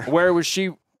about her? Where was she?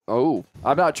 Oh,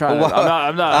 I'm not trying to. Well,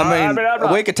 I'm not. I mean, I'm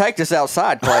not. we could take this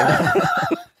outside, Clay.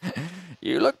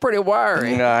 You look pretty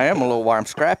wiry. I am a little warm,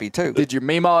 scrappy too. Did your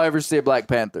Meemaw ever see a Black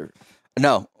Panther?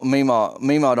 No,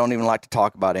 Meemaw don't even like to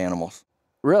talk about animals.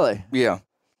 Really? Yeah.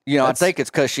 I That's- think it's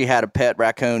because she had a pet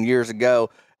raccoon years ago,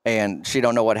 and she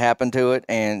don't know what happened to it,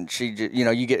 and she,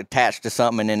 you get attached to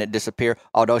something and then it disappear.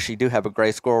 Although she do have a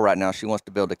gray squirrel right now, she wants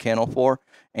to build a kennel for,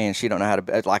 and she don't know how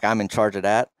to. Like I'm in charge of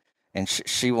that, and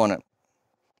she wanna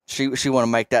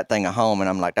make that thing a home, and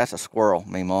I'm like, that's a squirrel,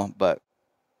 Meemaw, but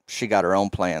she got her own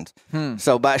plans.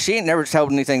 So, but she ain't never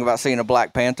told anything about seeing a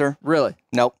Black Panther. Really?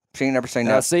 Nope, she ain't never seen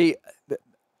Now, that. see,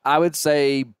 I would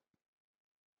say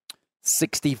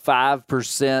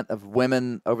 65% of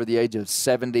women over the age of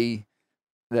 70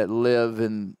 that live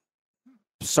in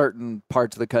certain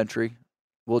parts of the country,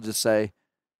 we'll just say,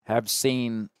 have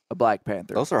seen a Black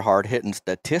Panther. Those are hard hitting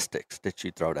statistics that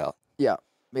you throwed out. Yeah.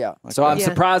 So I'm Yeah.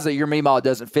 surprised that your Meemaw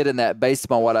doesn't fit in that based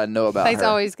upon what I know about Clay's her.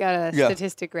 always got a Yeah.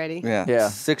 statistic ready. Yeah. Yeah.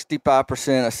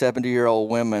 65% of 70-year-old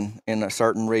women in a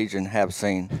certain region have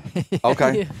seen.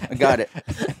 Okay. I got it.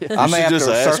 I may should have just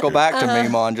to ask circle her. back to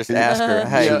Meemaw and just ask her,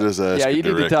 hey, should just ask Yeah, her you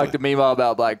need to talk directly. to Meemaw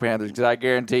about Black Panthers because I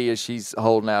guarantee you she's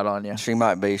holding out on you. she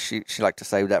might be. She like to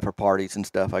save that for parties and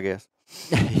stuff, I guess.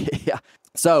 Yeah.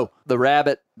 So the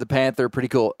rabbit, the panther, pretty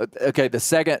cool. Okay, the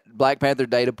second Black Panther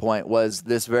data point was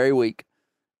this very week.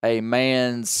 A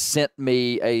man sent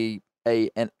me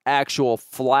an actual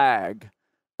flag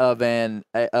of a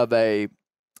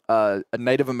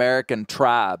Native American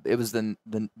tribe. It was the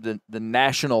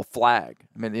national flag.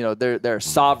 I mean, there are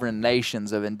sovereign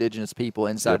nations of indigenous people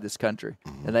inside this country,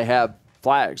 and they have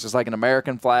flags. It's like an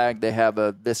American flag. They have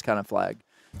this kind of flag,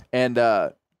 and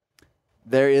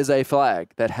there is a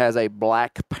flag that has a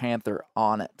Black Panther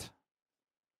on it.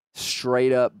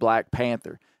 Straight up Black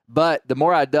Panther. But the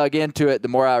more I dug into it, the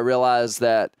more I realized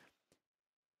that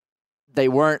they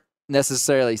weren't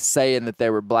necessarily saying that they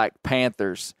were Black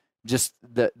Panthers. just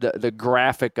the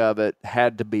graphic of it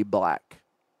had to be black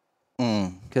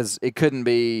because it couldn't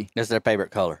be. That's their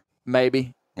favorite color.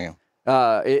 Maybe. Yeah.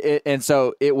 And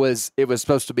so it was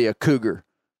supposed to be a cougar,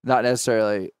 not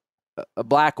necessarily a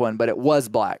black one, but it was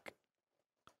black.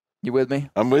 You with me?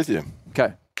 I'm with you.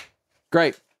 Okay.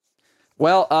 Great.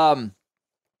 Well,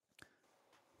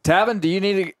 Tavin, do you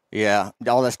need to? Yeah,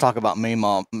 all this talk about me,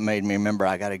 Mom, made me remember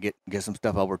I got to get some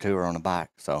stuff over to her on the bike.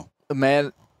 So,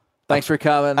 Man, thanks for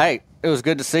coming. hey, it was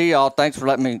good to see y'all. Thanks for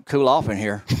letting me cool off in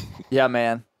here. Yeah,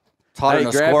 man. It's hotter Hey,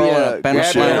 than a grab squirrel you, in a grab you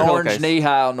an share. orange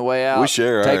knee-high on the way out. We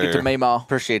share Take our it to air. Meemaw.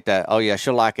 Appreciate that. Oh, yeah,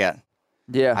 she'll like that.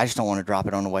 Yeah. I just don't want to drop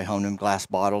it on the way home. Them glass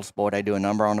bottles, boy, they do a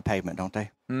number on the pavement, don't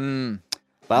they? Mm.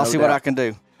 But I'll No see what doubt. I can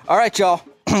do. All right, y'all.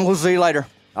 We'll see you later.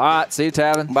 All right. See you,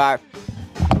 Tavin. Bye.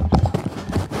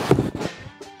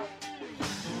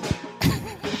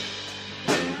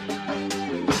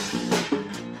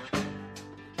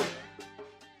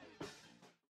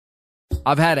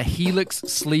 I've had a Helix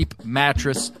Sleep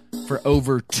mattress for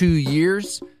over 2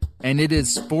 years, and it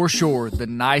is for sure the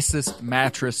nicest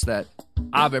mattress that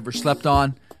I've ever slept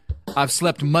on. I've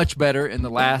slept much better in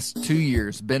the last 2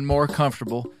 years, been more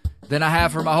comfortable than I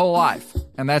have for my whole life,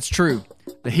 and that's true.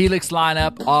 The Helix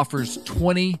lineup offers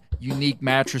 20 unique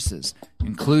mattresses,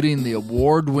 including the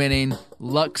award-winning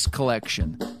Luxe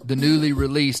Collection, the newly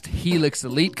released Helix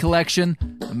Elite Collection,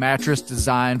 a mattress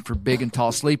designed for big and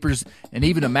tall sleepers, and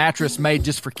even a mattress made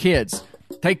just for kids.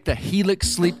 Take the Helix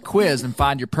Sleep Quiz and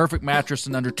find your perfect mattress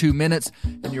in under 2 minutes,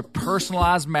 and your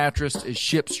personalized mattress is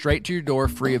shipped straight to your door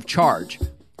free of charge.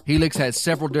 Helix has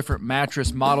several different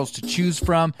mattress models to choose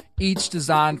from, each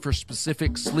designed for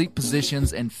specific sleep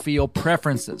positions and feel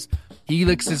preferences.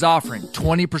 Helix is offering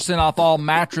 20% off all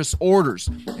mattress orders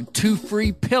and 2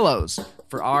 free pillows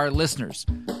for our listeners.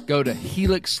 Go to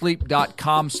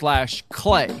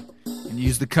helixsleep.com/clay and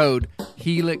use the code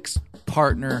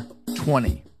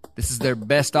HelixPartner20. This is their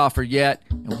best offer yet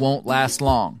and won't last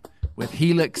long. With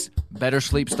Helix, better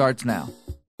sleep starts now.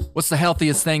 What's the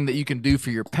healthiest thing that you can do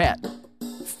for your pet?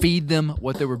 Feed them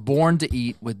what they were born to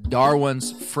eat with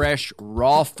Darwin's fresh,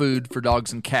 raw food for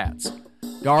dogs and cats.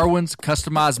 Darwin's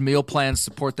customized meal plans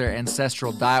support their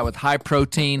ancestral diet with high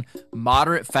protein,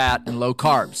 moderate fat, and low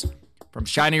carbs. From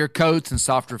shinier coats and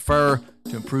softer fur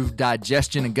to improved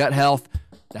digestion and gut health,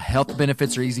 the health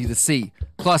benefits are easy to see.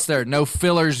 Plus, there are no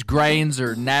fillers, grains,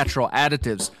 or natural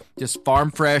additives, just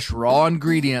farm-fresh, raw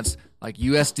ingredients like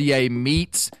USDA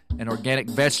meats and organic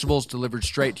vegetables delivered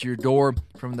straight to your door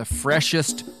from the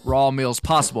freshest raw meals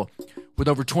possible. With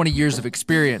over 20 years of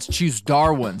experience, choose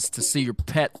Darwin's to see your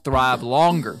pet thrive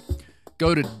longer.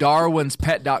 Go to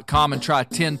darwinspet.com and try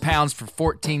 10 pounds for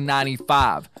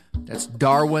 $14.95. That's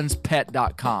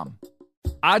darwinspet.com.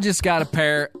 I just got a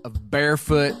pair of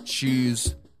barefoot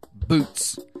shoes,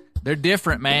 boots. They're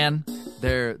different, man.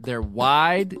 They're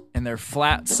wide and they're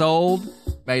flat soled,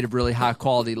 made of really high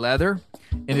quality leather,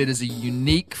 and it is a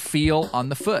unique feel on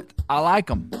the foot. I like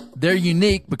them. They're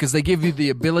unique because they give you the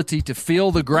ability to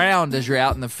feel the ground as you're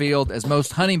out in the field, as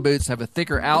most hunting boots have a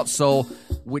thicker outsole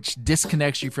which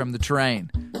disconnects you from the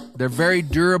terrain. They're very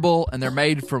durable and they're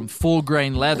made from full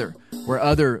grain leather, where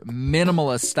other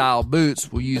minimalist style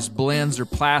boots will use blends or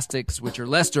plastics which are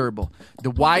less durable. The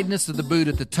wideness of the boot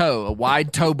at the toe, a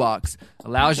wide toe box,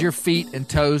 allows your feet and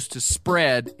toes to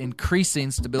spread,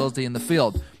 increasing stability in the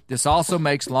field. This also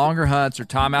makes longer hunts or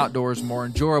time outdoors more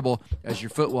enjoyable, as your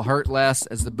foot will hurt less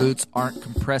as the boots aren't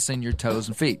compressing your toes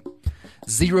and feet.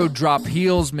 Zero drop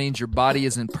heels means your body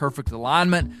is in perfect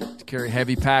alignment to carry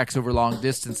heavy packs over long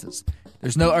distances.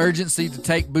 There's no urgency to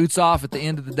take boots off at the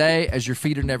end of the day, as your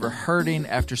feet are never hurting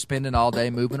after spending all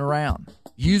day moving around.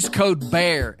 Use code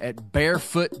BEAR at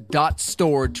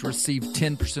barefoot.store to receive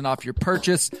 10% off your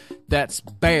purchase. That's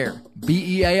BEAR,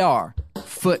 B-E-A-R,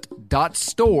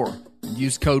 foot.store. And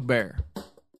use code BEAR.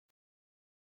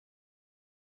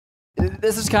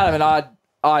 This is kind of an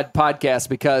odd podcast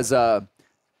because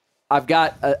I've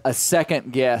got a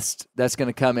second guest that's going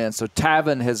to come in. So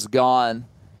Tavin has gone.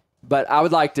 But I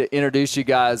would like to introduce you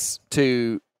guys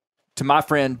to my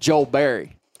friend Joel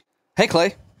Berry. Hey,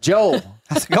 Clay. Joel,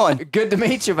 How's it going? good to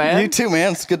meet you, man. You too,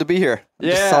 man. It's good to be here.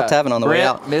 Yeah. Just saw Tavin on the way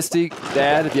Brent, out. Misty,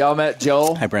 Dad, have y'all met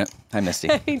Joel? Hi, Brent. Hi, Misty.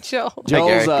 Hey, Joel. Joel's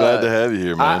Gary. Glad to have you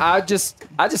here, man. I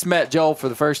just met Joel for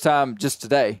the first time just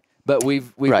today, but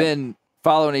we've Right. been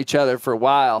following each other for a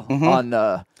while on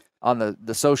the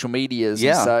social medias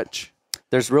and such.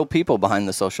 There's real people behind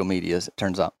the social medias, it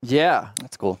turns out. Yeah,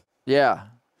 That's cool. yeah.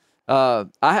 I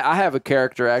have a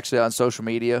character actually on social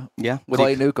media. Yeah. What do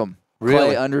Clay you- Newcomb.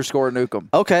 Really? Clay _Newcomb.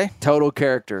 Okay. Total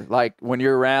character. Like when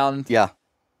you're around, Yeah.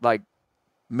 like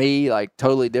me, like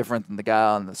totally different than the guy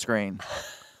on the screen.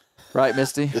 Right,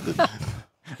 Misty?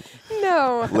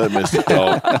 No. Let Mr.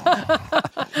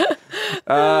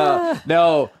 talk.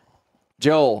 No,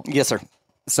 Joel. Yes, sir.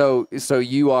 So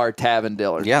you are Tavin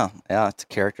Dillard. Yeah, it's a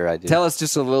character I do. Tell us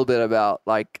just a little bit about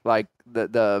like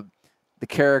the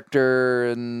character,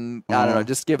 and I don't know.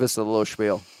 Just give us a little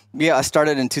spiel. Yeah, I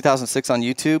started in 2006 on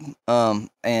YouTube,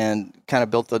 and kind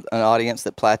of built an audience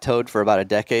that plateaued for about a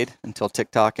decade until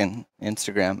TikTok and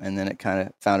Instagram, and then it kind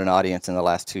of found an audience in the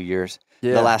last 2 years.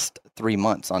 Yeah. The last 3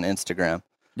 months on Instagram.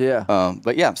 Yeah.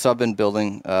 But yeah, so I've been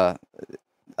building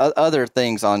other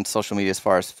things on social media as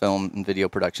far as film and video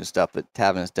production stuff, but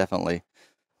Tavin is definitely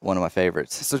one of my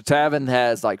favorites. So Tavin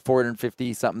has like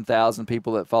 450 something thousand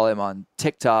people that follow him on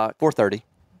TikTok. 430.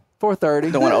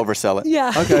 430. Don't want to oversell it.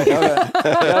 Yeah. Okay.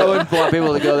 I wouldn't want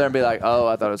people to go there and be like, "Oh,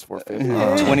 I thought it was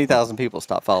 450." 20,000 people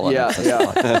stopped following. Yeah, him since the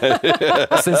podcast.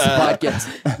 yeah. Since the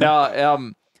podcast.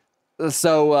 No,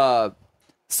 so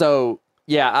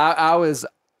yeah,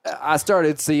 I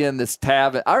started seeing this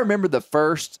Tavin. I remember the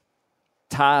first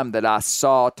time that I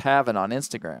saw Tavin on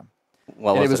Instagram.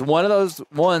 What And was it was one of those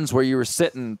ones where you were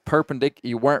sitting perpendicular.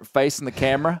 You weren't facing the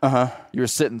camera. You were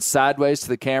sitting sideways to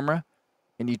the camera,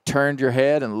 and you turned your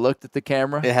head and looked at the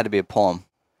camera. It had to be a poem.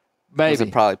 Maybe. Was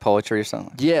it probably poetry or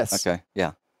something? Yes. Okay.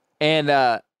 Yeah. And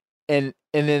then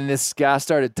this guy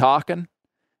started talking,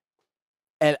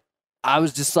 and I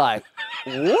was just like,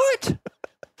 "What?"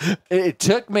 It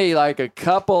took me like a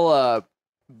couple of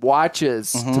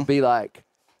watches to be like,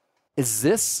 "Is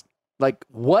this like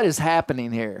what is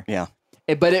happening here?" Yeah.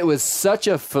 But it was such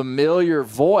a familiar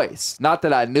voice. Not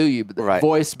that I knew you, but the Right.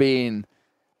 voice being,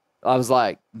 I was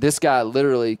like, "This guy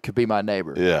literally could be my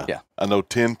neighbor." Yeah. Yeah. I know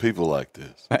 10 people like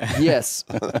this. Yes.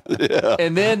 Yeah.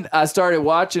 And then I started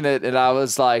watching it, and I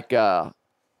was like, I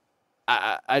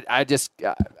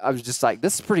was just like,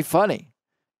 this is pretty funny.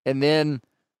 And then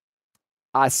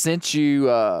I sent you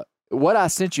what I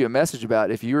sent you a message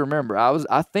about, if you remember.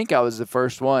 I think I was the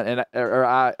first one, and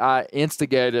I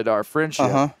instigated our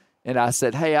friendship, and I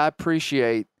said, "Hey, I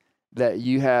appreciate that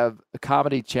you have a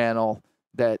comedy channel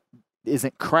that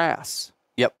isn't crass."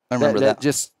 Yep. I remember that.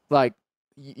 Just like,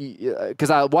 because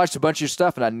I watched a bunch of your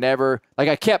stuff, and I never, like,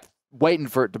 I kept waiting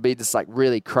for it to be just like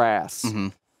really crass.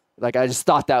 Like, I just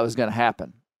thought that was going to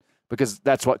happen because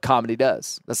that's what comedy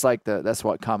does. That's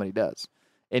what comedy does.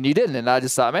 And you didn't. And I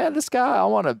just thought, man, this guy, I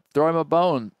want to throw him a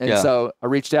bone. And Yeah. so I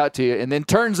reached out to you. And then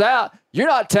turns out you're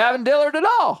not Tavin Dillard at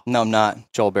all. No, I'm not.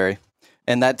 Joel Berry.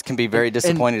 And that can be very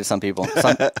disappointing to some people.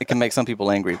 It can make some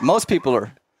people angry. Most people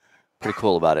are pretty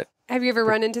cool about it. Have you ever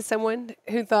run into someone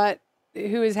who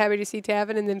was happy to see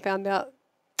Tavin and then found out?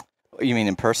 You mean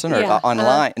in person or Yeah,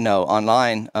 online? No,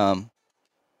 online.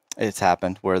 It's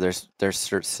happened where there's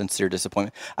sincere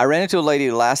disappointment. I ran into a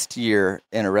lady last year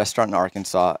in a restaurant in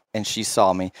Arkansas, and she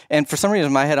saw me. And for some reason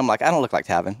in my head, I'm like, I don't look like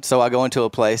Tavin. So I go into a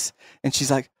place, and she's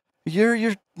like, "You're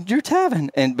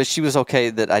Tavin." But she was okay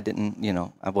that I didn't.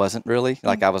 I wasn't really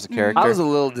like I was a character. I was a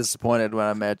little disappointed when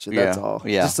I met you. That's all.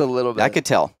 Yeah, Just a little bit. I could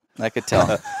tell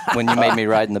when you made me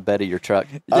ride in the bed of your truck.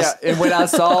 Yeah, and when I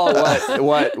saw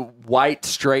what white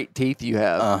straight teeth you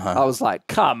have, I was like,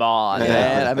 "Come on,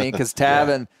 man!" I mean, because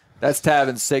Tavin, that's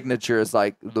Tavin's signature is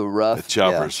like the rough,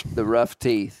 Choppers. the rough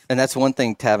teeth. And that's one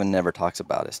thing Tavin never talks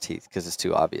about is teeth because it's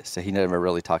too obvious. So he never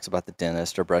really talks about the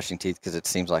dentist or brushing teeth because it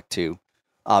seems like too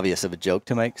obvious of a joke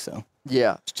to make. So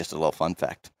Yeah, it's just a little fun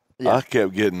fact. Yeah.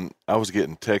 I was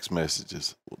getting text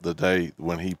messages the day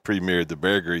when he premiered the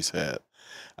Bear Grease hat.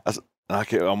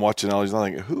 I'm watching all these, and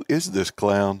I'm thinking, who is this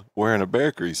clown wearing a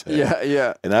Bear Grease hat?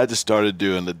 yeah. And I just started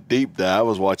doing the deep dive. I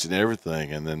was watching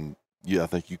everything, and then I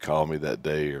think you called me that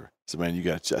day, or said, "Man, you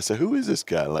got." I said, "Who is this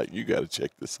guy? Like, you got to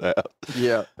check this out."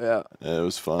 Yeah. And it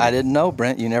was fun. I didn't know,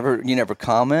 Brent. You never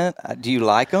comment. Do you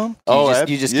like them?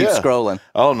 You just keep yeah. scrolling.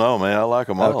 Oh no, man, I like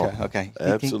them all. Okay.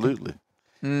 Absolutely.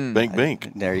 Bink,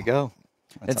 bink. There you go.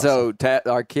 And so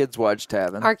our kids watch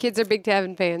Tavin. Our kids are big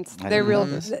Tavin fans. I They're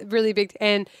didn't know this. really big.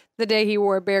 And the day he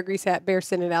wore a Bear Grease hat, Bear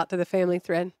sent it out to the family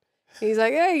thread. He's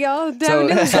like, "Hey, y'all, Tavin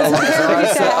Dillard has a Bear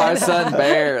Grease our hat." son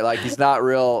Bear, like, he's not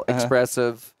real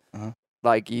expressive.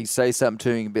 Like, you say something to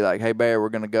him, you can be like, "Hey, Bear, we're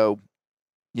gonna go,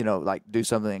 like, do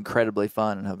something incredibly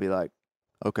fun," and he'll be like,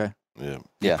 "Okay." Yeah.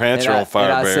 Yeah. Pants are on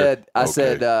fire, and Bear. I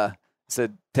Okay.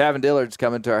 said, Tavin Dillard's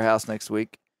coming to our house next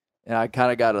week. And I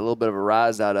kind of got a little bit of a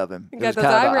rise out of him. You It got was those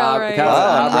kind of eyebrow an raise. kind of an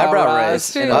Oh, an eyebrow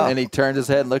rise. raise. True. And he turned his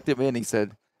head and looked at me and he said,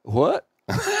 "What?"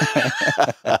 And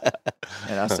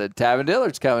I said, "Tavin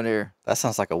Dillard's coming here." That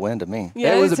sounds like a win to me.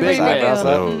 Yeah, It was it's a big deal. win.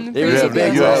 So, Mhm. It was a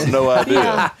big you win. have no idea.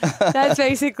 Yeah, that's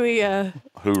basically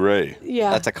Hooray.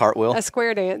 That's a cartwheel. a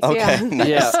square dance. Okay. Yeah.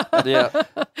 Nice. Yeah.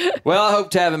 Well, I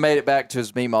hope Tavin made it back to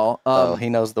his Meemaw. He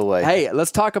knows the way. Hey,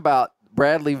 let's talk about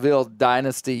Bradleyville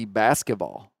Dynasty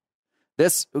basketball.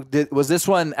 Was this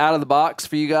one out of the box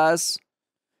for you guys?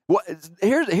 Well,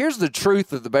 here's the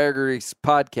truth of the Bear Grease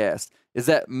podcast is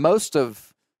that most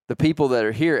of the people that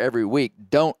are here every week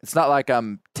don't. It's not like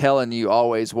I'm telling you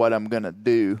always what I'm gonna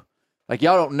do. Like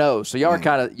y'all don't know, so y'all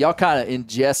kind of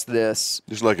ingest this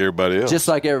Just like everybody else. just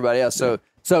like everybody else.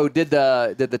 So did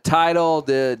the title,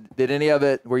 did any of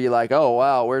it, were you like, oh,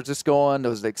 wow, where's this going?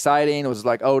 Was it exciting? Was it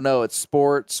like, oh, no, it's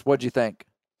sports? What'd you think?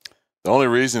 The only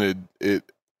reason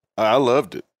I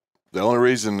loved it. The only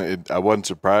reason I wasn't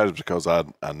surprised because I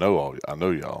know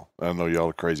y'all. I know y'all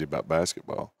are crazy about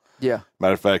basketball. Yeah.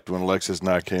 Matter of fact, when Alexis and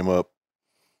I came up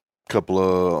a couple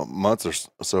of months or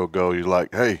so ago, you're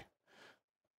like, hey,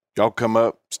 y'all come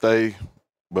up, stay,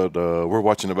 but we're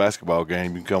watching a basketball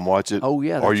game. You can come watch it. Oh,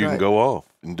 yeah, or that's you right. can go off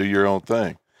and do your own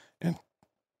thing. And,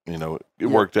 it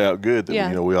worked out good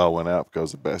that, we all went out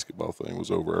because the basketball thing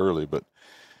was over early. But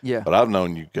I've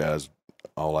known you guys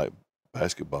all like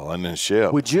basketball. And then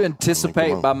Shep. Would you anticipate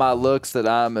come on. by my looks that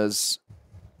I'm as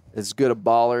good a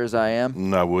baller as I am?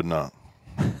 No, I would not.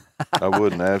 I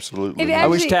wouldn't, absolutely. It not. I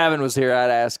wish Actually- Tavin was here. I'd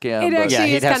ask him. It but- actually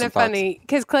he'd is have kind some of thoughts. funny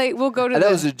because Clay, we'll go to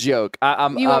that was a joke.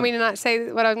 You want me to not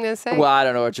say what I'm going to say? Well, I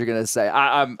don't know what you're going to say.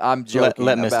 I'm joking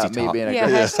let Misty about me talk. being a Yeah,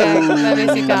 great. hashtag let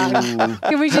Missy talk.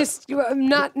 Can we just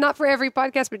not for every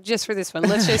podcast, but just for this one?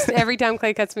 Let's just every time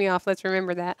Clay cuts me off, let's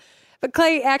remember that. But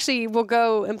Clay actually will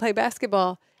go and play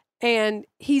basketball, and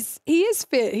he is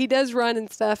fit. He does run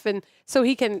and stuff, and so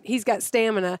he's got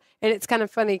stamina, and it's kind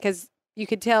of funny because you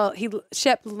could tell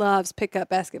Shep loves pickup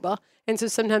basketball, and so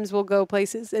sometimes we'll go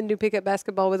places and do pickup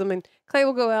basketball with him, and Clay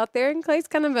will go out there, and Clay's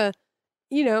kind of a,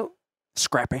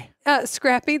 Scrappy.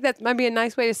 scrappy. That might be a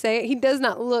nice way to say it. He does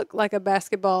not look like a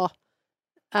basketball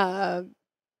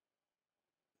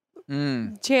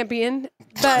champion,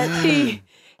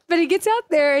 but he gets out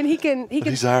there and he can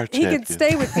He's our he can champion.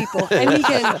 stay with people and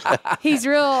he's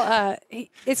real.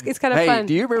 It's kind of Hey, fun.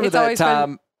 do you remember It's that always fun.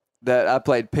 time that I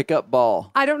played pickup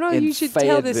ball? I don't know. in You should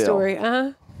tell this Fayetteville?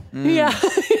 story. Yeah.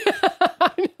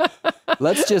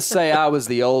 Let's just say I was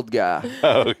the old guy,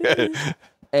 Okay.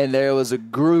 and there was a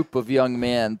group of young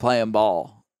men playing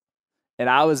ball, and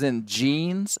I was in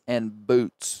jeans and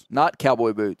boots, not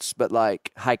cowboy boots, but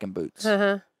like hiking boots,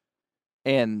 Uh-huh.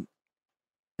 and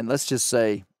let's just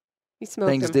say You smoked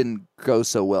things him. didn't go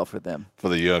so well for them, For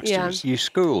the youngsters. You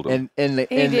schooled them. and did.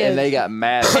 they got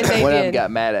mad. And they One of them did. got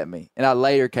mad at me, and I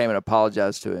later came and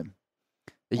apologized to him.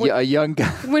 A young guy.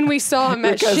 When we saw him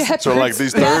at Because- Shepherd's So, like,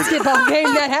 these 30 basketball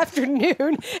game that afternoon, and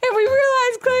we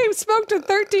realized Clay smoked a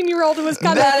 13-year-old and was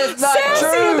kind of That is not sassy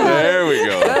true. about it. There we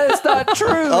go. That is not true.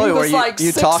 Oh, he were was you- like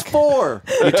you talk- 6'4".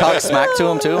 You talk smack to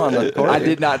him too on the court? I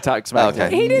did not talk smack. to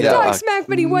Okay. him. He didn't Yeah. talk smack,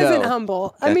 but he wasn't No.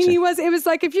 humble. I mean, Gotcha. it was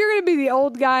like if you're going to be the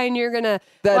old guy and you're going to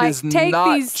That like is take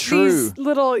not these true.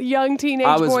 little young teenage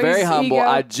I was boys' very humble. ego.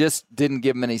 I just didn't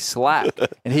give him any slack,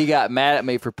 and he got mad at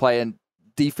me for playing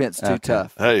defense too Okay.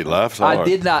 tough. Hey, life's hard. I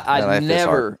did not. Yeah, I life is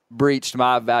never hard. breached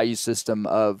my value system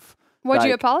of. What'd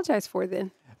you like- apologize for then?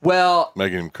 Well,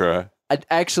 Making him cry.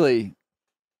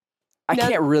 I No.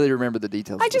 can't really remember the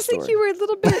details. I of the just think story. you were a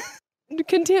little bit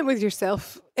content with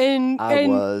yourself, and I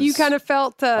was. you kind of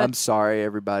felt I'm sorry,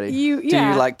 everybody. Do you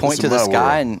like point It's to the my sky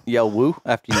world. and yell "woo"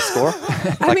 after you score?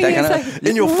 I mean, that it's kinda- like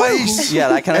In your face. Yeah,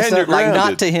 that kind of And stuff. you're Like not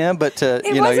grounded. to him, but to It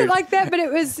you know. wasn't you're- like that, but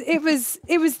it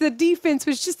was the defense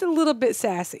was just a little bit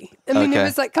sassy. I mean, it Okay.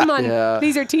 was like, come on, Yeah.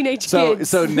 these are teenage So kids.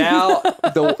 so now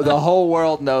the whole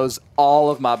world knows all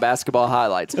of my basketball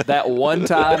highlights. That one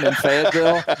time in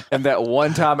Fayetteville and that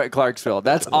one time at Clarksville.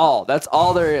 That's all. That's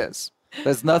all there is.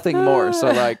 There's nothing more.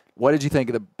 So like, what did you think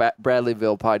of the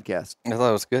Bradleyville podcast? I thought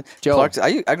it was good. Joel.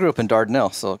 I grew up in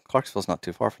Dardanelle, so Clarksville's not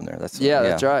too far from there. That's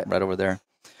right. right over there.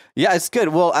 Yeah, it's good.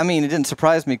 Well, I mean, it didn't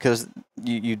surprise me because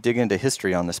you dig into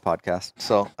history on this podcast,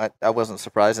 so I wasn't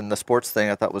surprised. And the sports thing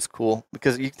I thought was cool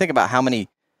because you think about how many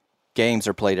games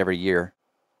are played every year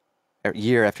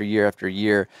after year after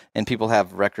year, and people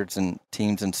have records and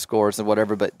teams and scores and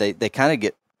whatever, but they kind of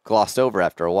get glossed over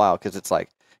after a while because it's like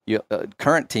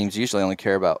current teams usually only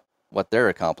care about what they're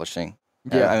accomplishing.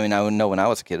 Yeah. I mean, I know when I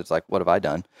was a kid, it's like, what have I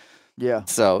done? Yeah.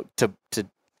 So to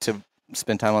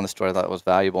spend time on the story, I thought it was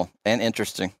valuable and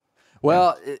interesting.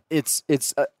 Well, it's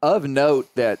of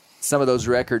note that some of those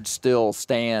records still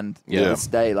stand to Yeah. this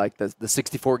day, like the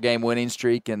 64 game winning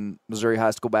streak in Missouri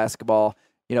high school basketball.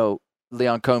 You know,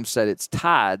 Leon Combs said it's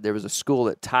tied. There was a school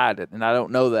that tied it, and I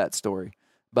don't know that story,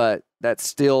 but that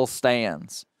still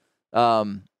stands.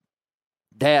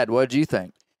 Dad, what did you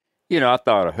think? I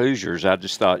thought of Hoosiers. I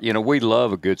just thought, we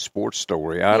love a good sports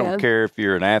story. I Yeah. don't care if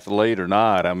you're an athlete or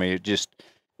not. I mean,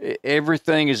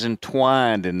 everything is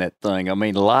entwined in that thing. I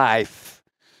mean, life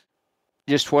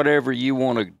just whatever you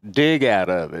want to dig out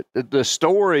of it. The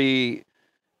story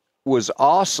was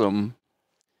awesome,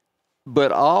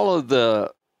 but all of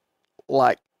the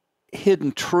like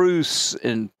hidden truths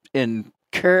and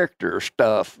character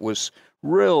stuff was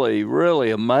really, really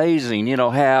amazing. You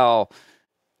know, how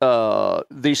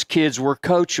these kids were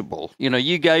coachable. You know,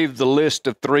 you gave the list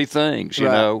of 3 things, you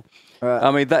Right. know. Right.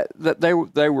 I mean, that they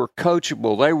were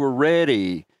coachable. They were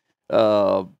ready.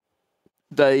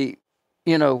 They,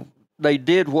 you know, they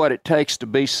did what it takes to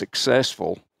be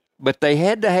successful, but they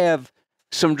had to have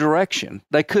some direction.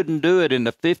 They couldn't do it in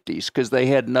the 50s because they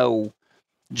had no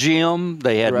gym.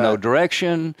 They had no Right.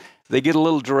 direction. They get a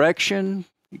little direction,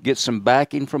 get some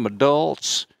backing from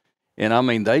adults, and I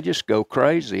mean, they just go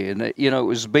crazy. And, you know, it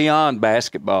was beyond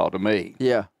basketball to me.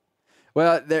 Yeah.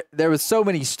 Well, there was so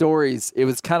many stories. It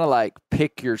was kind of like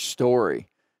pick your story.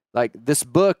 Like this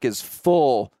book is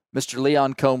full. Mr.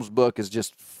 Leon Combs' book is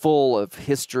just full of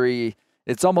history.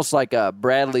 It's almost like a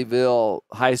Bradleyville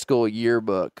high school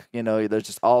yearbook. You know, there's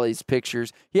just all these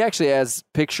pictures. He actually has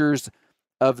pictures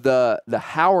of the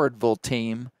Howardville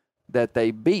team that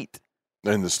they beat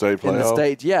In the state playoff? in the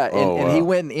state. Yeah, Oh, and he wow.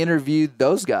 went and interviewed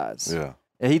those guys. Yeah.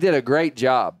 And he did a great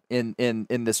job in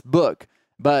this book.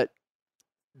 But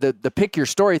the pick your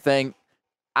story thing,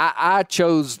 I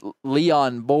chose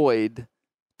Leon Boyd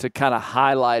to kind of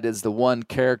highlight as the one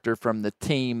character from the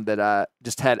team that I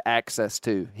just had access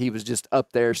to. He was just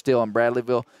up there still in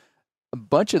Bradleyville. A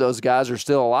bunch of those guys are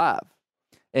still alive.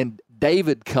 And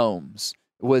David Combs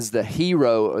was the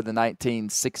hero of the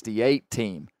 1968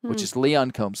 team, which is Leon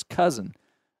Combs' cousin.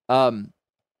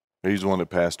 He's the one that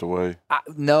passed away.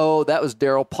 No, that was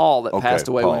Daryl Paul that Okay, passed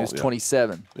away when he Paul, was yeah.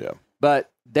 27. Yeah.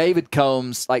 But David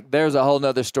Combs, like, there's a whole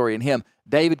nother story in him.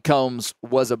 David Combs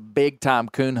was a big-time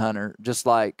coon hunter, just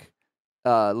like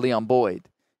Leon Boyd.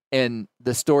 And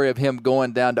the story of him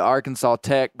going down to Arkansas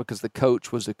Tech because the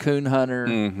coach was a coon hunter.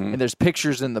 Mhm. And there's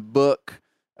pictures in the book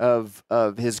of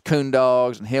his coon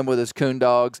dogs and him with his coon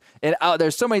dogs. And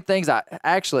there's so many things. I'm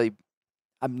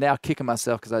now kicking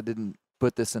myself because I didn't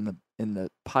put this in the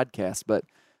podcast, but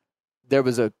there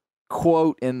was a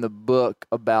quote in the book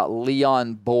about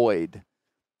Leon Boyd.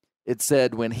 It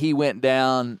said when he went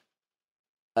down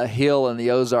a hill in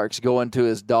the Ozarks going to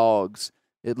his dogs,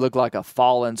 it looked like a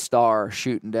fallen star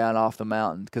shooting down off the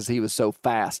mountain because he was so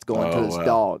fast going to Oh, his wow.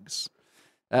 dogs.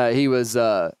 He was,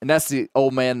 and that's the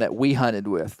old man that we hunted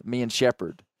with, me and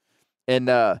Shepherd. And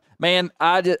man,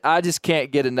 I just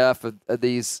can't get enough of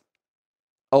these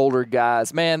older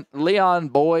guys. Man, Leon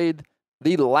Boyd,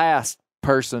 the last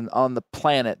person on the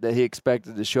planet that he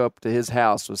expected to show up to his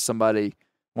house was somebody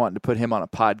wanting to put him on a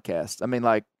podcast. I mean,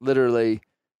 like, literally,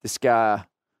 this guy,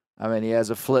 I mean, he has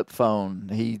a flip phone.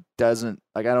 He doesn't,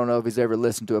 like, I don't know if he's ever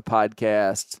listened to a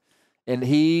podcast. And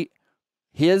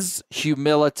his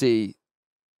humility,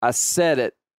 I said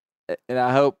it, and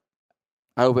I hope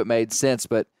it made sense,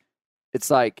 but it's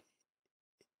like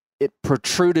it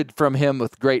protruded from him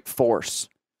with great force.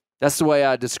 That's the way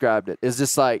I described it. It's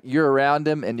just like you're around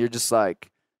him and you're just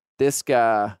like, this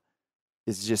guy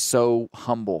is just so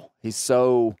humble. He's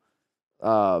so,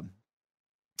 I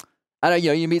don't,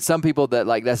 you meet some people that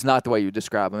like, that's not the way you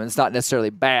describe him. It's not necessarily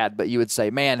bad, but you would say,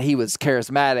 man, he was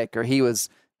charismatic or he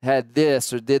had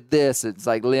this or did this. It's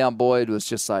like Leon Boyd was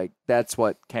just like, that's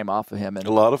what came off of him. And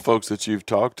A lot of folks that you've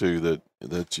talked to that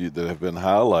have been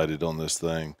highlighted on this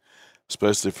thing,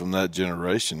 especially from that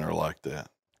generation, are like that.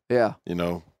 yeah, You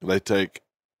know, they take,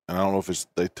 and I don't know if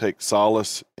they take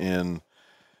solace in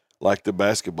like the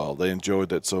basketball. They enjoyed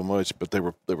that so much, but they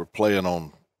were playing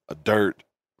on a dirt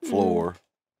floor,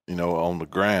 you know, on the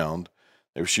ground.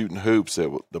 They were shooting hoops that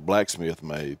the blacksmith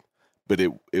made, but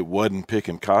it wasn't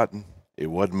picking cotton. It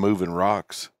wasn't moving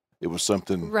rocks. It was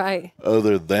something Right.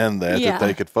 other than that Yeah. that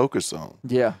they could focus on.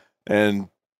 yeah. And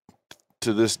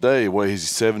to this day, he's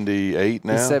 78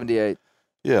 now. He's 78.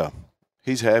 Yeah,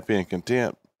 he's happy and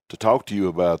content to talk to you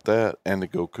about that and to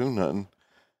go coon hunting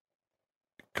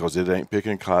because it ain't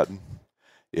picking cotton,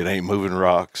 it ain't moving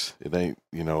rocks, it ain't,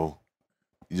 you know,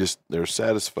 they're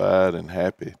satisfied and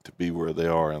happy to be where they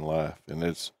are in life. And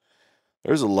there's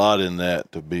a lot in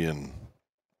that to be in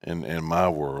my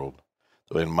world,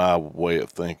 in my way of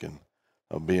thinking,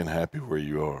 of being happy where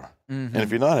you are. Mm-hmm. And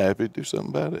if you're not happy, do something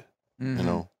about it. You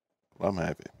know, I'm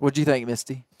happy. What'd you think,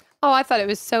 Misty? Oh, I thought it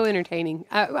was so entertaining.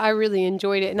 I really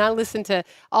enjoyed it, and I listened to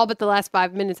all but the last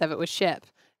 5 minutes of it with Shep,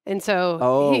 and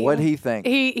so What'd he think?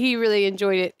 he really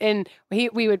enjoyed it, and we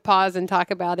would pause and talk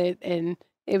about it, and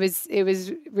it was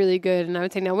really good. And I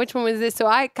would say, now which one was this? So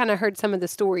I kind of heard some of the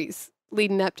stories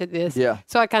leading up to this, Yeah.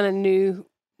 so I kind of knew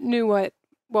what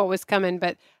was coming,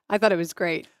 but I thought it was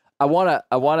great. I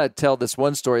want to tell this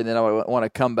one story, and then I want to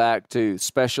come back to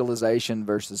specialization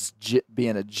versus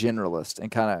being a generalist and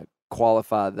kind of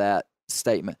qualify that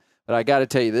statement. But I got to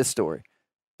tell you this story,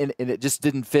 and it just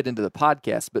didn't fit into the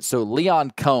podcast. But so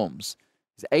Leon Combs,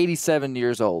 he's 87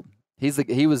 years old.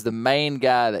 He was the main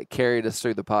guy that carried us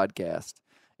through the podcast,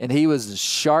 and he was as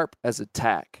sharp as a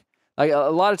tack. Like a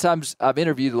lot of times, I've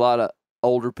interviewed a lot of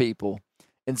older people,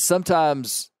 and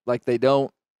sometimes like they've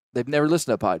never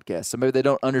listened to a podcast, so maybe they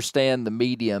don't understand the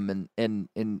medium. And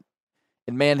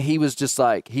man, he was just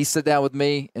like, he sat down with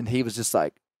me and he was just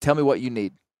like, tell me what you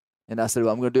need. And I said,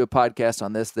 well, I'm going to do a podcast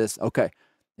on this. Okay.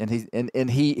 And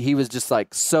he was just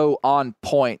like so on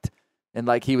point. And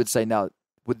like he would say, now,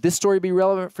 would this story be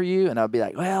relevant for you? And I'd be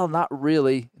like, well, not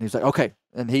really. And he was like, okay.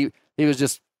 And he was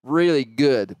just really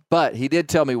good. But he did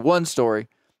tell me one story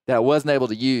that I wasn't able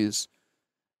to use.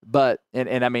 But,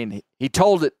 and I mean, he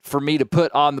told it for me to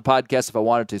put on the podcast if I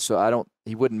wanted to, so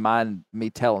he wouldn't mind me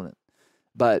telling it.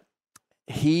 But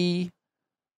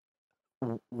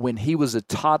when he was a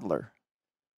toddler,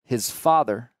 his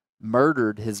father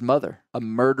murdered his mother, a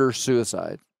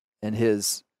murder-suicide, and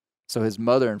his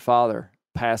mother and father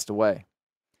passed away.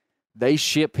 They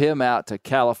ship him out to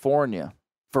California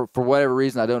for whatever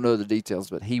reason. I don't know the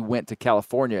details, but he went to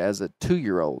California as a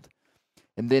 2-year-old.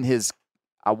 And then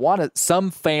some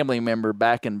family member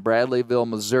back in Bradleyville,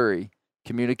 Missouri,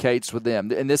 communicates with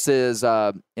them. And this is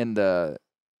would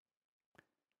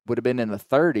have been in the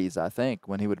 30s, I think,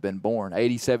 when he would have been born,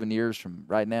 87 years from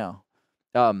right now.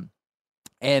 And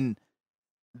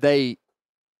the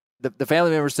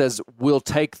family member says, we'll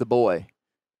take the boy.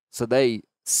 So they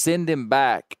send him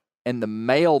back, and the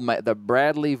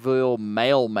Bradleyville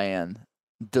mailman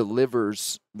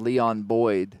delivers Leon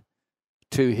Boyd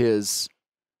to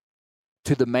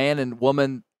the man and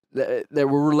woman that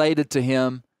were related to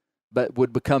him, but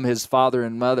would become his father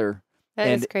and mother. That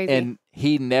is crazy. And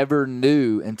he never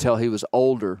knew until he was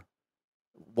older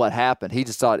what happened. He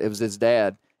just thought it was his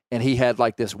dad. And he had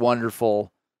like this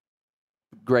wonderful,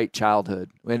 great childhood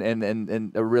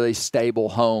and a really stable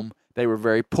home. They were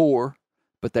very poor,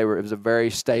 but it was a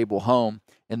very stable home.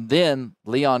 And then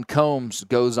Leon Combs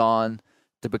goes on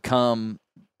to become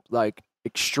like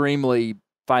extremely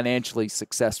financially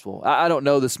successful. I don't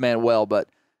know this man well, but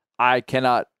I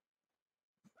cannot.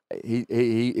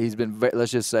 He's been,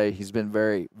 let's just say, he's been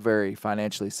very, very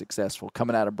financially successful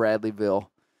coming out of Bradleyville,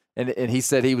 and he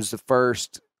said he was the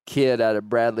first kid out of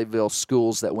Bradleyville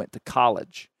schools that went to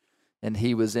college, and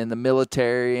he was in the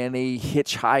military, and he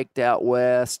hitchhiked out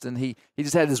west, and he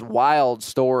just had this wild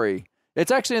story.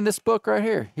 It's actually in this book right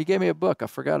here. He gave me a book. I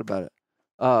forgot about it.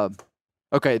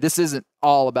 Okay, this isn't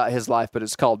all about his life, but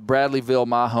it's called Bradleyville,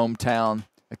 My Hometown,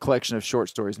 a collection of short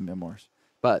stories and memoirs.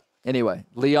 But anyway,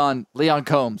 Leon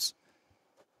Combs,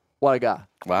 what a guy.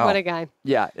 Wow. What a guy.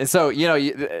 Yeah, and so,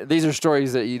 these are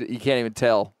stories that you can't even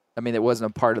tell. I mean, it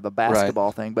wasn't a part of the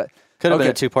basketball thing, but could have been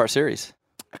a 2-part series.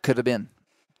 Could have been.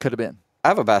 I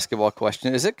have a basketball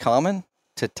question. Is it common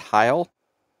to tile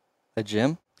a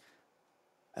gym?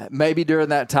 Maybe during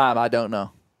that time, I don't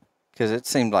know. Because it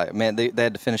seemed like, man, they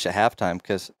had to finish at halftime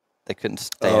because they couldn't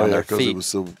stay on their feet. It was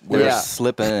so They were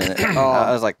slipping. And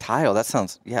I was like, tile, that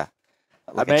sounds, like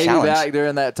a maybe challenge. back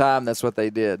during that time, that's what they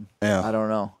did. Yeah. I don't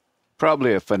know.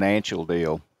 Probably a financial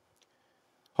deal.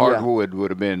 Hardwood would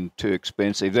have been too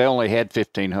expensive. They only had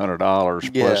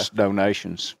 $1,500 plus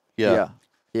donations. Yeah.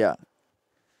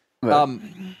 But,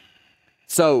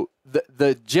 So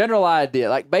the general idea,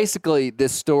 like basically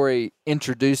this story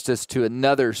introduced us to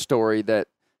another story that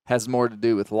has more to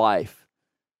do with life,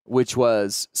 which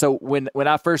was, so when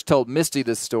I first told Misty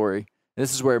this story,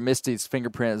 this is where Misty's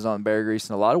fingerprint is on Bear Grease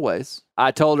in a lot of ways.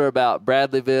 I told her about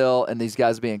Bradleyville and these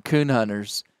guys being coon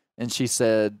hunters, and she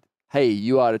said, hey,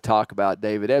 you ought to talk about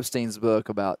David Epstein's book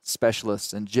about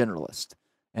specialists and generalists.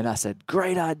 And I said,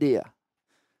 great idea.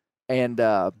 And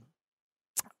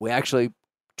we actually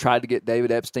tried to get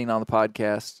David Epstein on the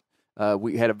podcast.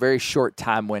 We had a very short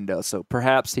time window, so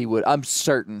perhaps I'm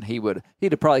certain he'd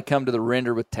have probably come to the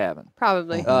render with Tavin.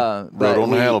 Probably. Rode on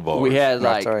the handlebars. We had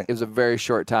That's right. It was a very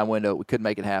short time window. We couldn't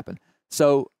make it happen.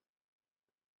 So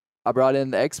I brought in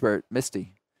the expert,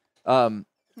 Misty.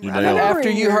 You nailed it.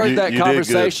 After you heard that You did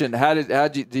conversation,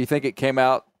 do you think it came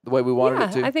out the way we wanted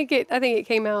it to? I think it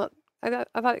came out. I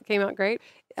thought it came out great.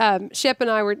 Shep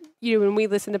and I were, when we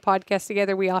listen to podcasts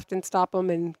together, we often stop them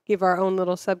and give our own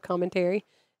little sub commentary.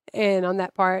 And on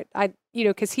that part,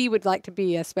 because he would like to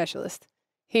be a specialist.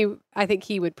 I think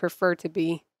he would prefer to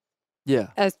be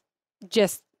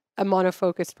just a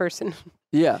monofocused person.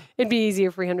 Yeah. It'd be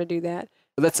easier for him to do that.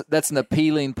 That's an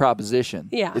appealing proposition.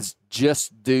 Yeah. It's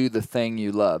just do the thing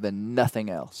you love and nothing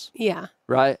else. Yeah.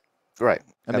 Right? Right.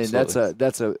 I mean, that's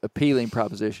a appealing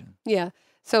proposition. Yeah.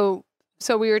 So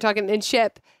we were talking, and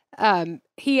Shep,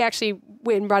 he actually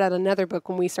went and brought out another book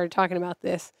when we started talking about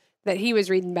this that he was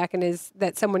reading back in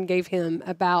that someone gave him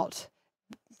about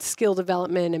skill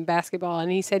development and basketball.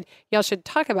 And he said, y'all should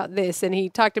talk about this. And he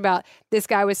talked about this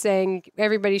guy was saying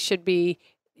everybody should be,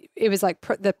 it was like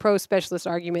the pro specialist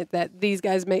argument that these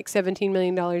guys make $17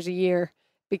 million a year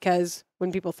because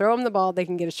when people throw them the ball, they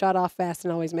can get a shot off fast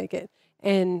and always make it.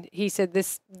 And he said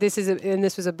this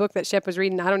was a book that Shep was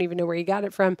reading. I don't even know where he got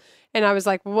it from. And I was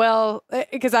like, well,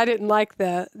 because I didn't like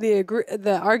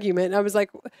the argument. I was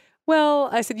like, well,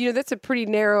 I said, that's a pretty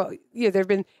narrow, there've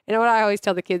been, and what I always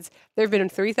tell the kids, there've been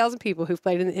 3,000 people who've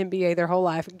played in the NBA their whole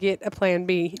life. Get a plan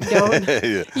B.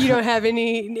 You don't have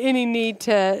any need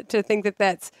to think that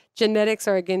that's genetics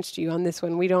are against you on this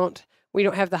one. We don't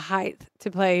have the height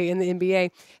to play in the NBA.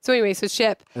 So anyway, so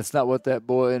Shep. That's not what that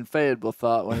boy in Fayetteville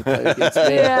thought when he played against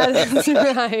me. Yeah, that's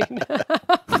right.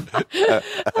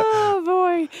 Oh,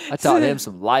 boy. I taught him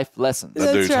some life lessons.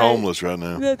 That dude's right. homeless right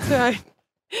now. That's right.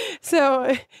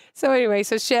 So anyway,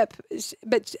 so Shep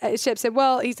said,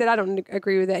 well, he said, I don't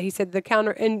agree with that. He said the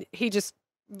counter, and he just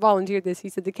volunteered this. He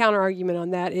said the counter argument on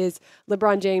that is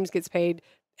LeBron James gets paid,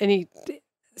 and he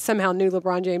somehow knew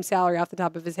LeBron James' salary off the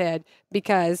top of his head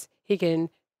because he can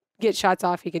get shots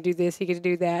off, he can do this, he can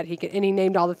do that, and he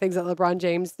named all the things that LeBron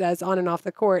James does on and off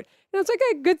the court. And it's like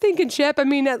a good thinking, Shep. I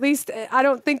mean, at least I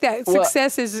don't think that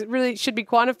success is really should be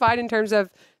quantified in terms of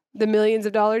the millions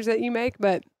of dollars that you make,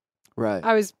 but right.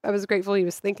 I was grateful he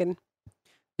was thinking.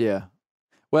 Yeah.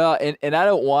 Well, and I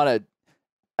don't want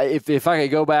to, if I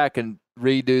could go back and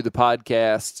redo the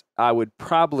podcast, I would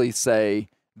probably say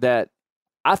that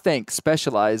I think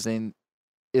specializing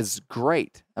is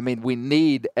great. I mean, we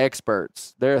need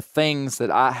experts. There are things that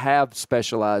I have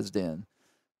specialized in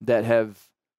that have,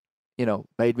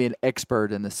 made me an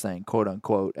expert in this thing, quote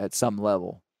unquote, at some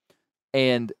level.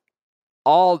 And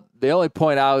the only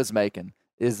point I was making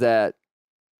is that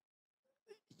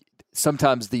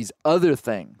sometimes these other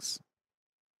things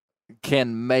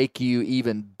can make you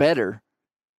even better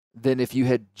than if you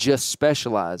had just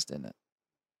specialized in it.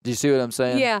 Do you see what I'm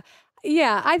saying? Yeah.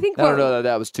 Yeah, I think. I don't know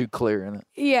that was too clear in it.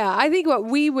 Yeah, I think what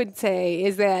we would say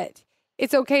is that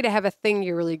it's okay to have a thing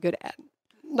you're really good at.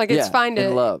 Like it's fine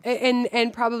to love,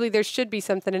 and probably there should be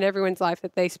something in everyone's life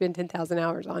that they spend 10,000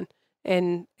 hours on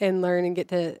and learn and get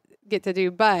to do.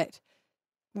 But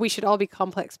we should all be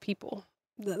complex people.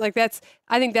 Like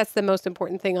I think that's the most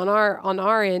important thing on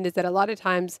our end is that a lot of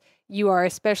times you are a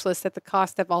specialist at the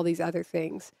cost of all these other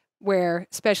things. Where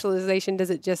specialization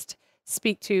doesn't just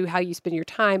speak to how you spend your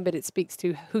time, but it speaks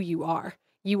to who you are.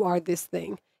 You are this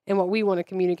thing. And what we want to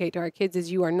communicate to our kids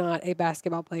is you are not a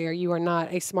basketball player. You are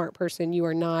not a smart person. You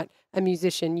are not a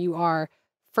musician. You are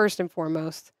first and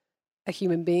foremost a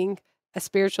human being, a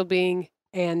spiritual being,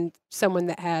 and someone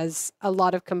that has a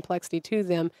lot of complexity to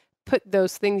them. Put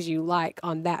those things you like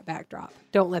on that backdrop.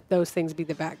 Don't let those things be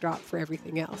the backdrop for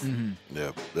everything else. Mm-hmm.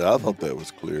 Yeah, I thought that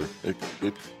was clear. It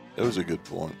was a good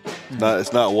point.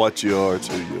 It's not what you are, it's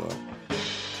who you are.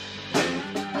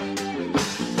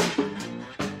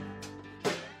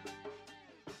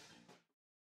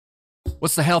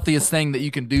 What's the healthiest thing that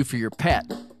you can do for your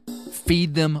pet?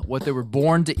 Feed them what they were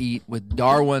born to eat with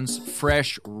Darwin's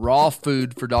fresh, raw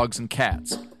food for dogs and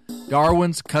cats.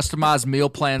 Darwin's customized meal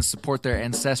plans support their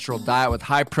ancestral diet with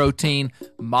high protein,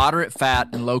 moderate fat,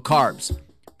 and low carbs.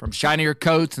 From shinier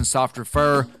coats and softer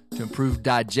fur to improved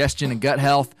digestion and gut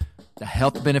health, the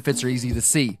health benefits are easy to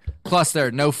see. Plus, there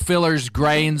are no fillers,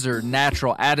 grains, or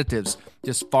natural additives,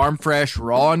 just farm-fresh,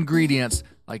 raw ingredients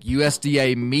like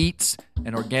USDA meats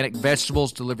and organic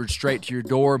vegetables delivered straight to your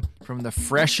door from the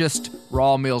freshest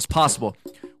raw meals possible.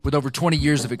 With over 20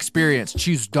 years of experience,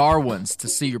 choose Darwin's to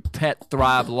see your pet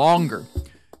thrive longer.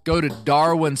 Go to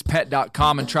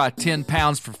darwinspet.com and try 10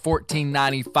 pounds for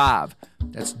 $14.95.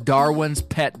 That's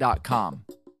darwinspet.com.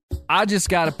 I just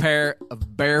got a pair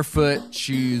of barefoot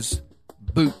shoes,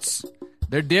 boots.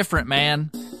 They're different,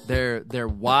 man. They're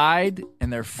wide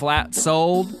and they're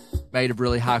flat-soled, made of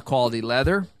really high-quality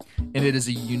leather, and it is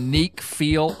a unique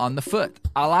feel on the foot.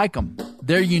 I like them.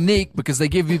 They're unique because they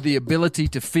give you the ability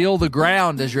to feel the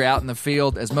ground as you're out in the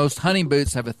field, as most hunting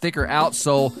boots have a thicker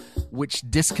outsole which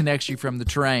disconnects you from the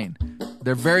terrain.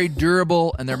 They're very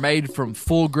durable and they're made from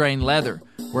full-grain leather,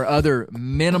 where other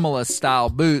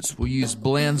minimalist-style boots will use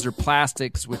blends or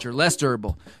plastics which are less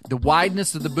durable. The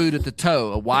wideness of the boot at the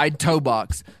toe, a wide toe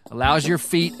box, allows your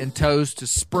feet and toes to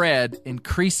spread,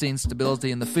 increasing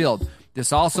stability in the field.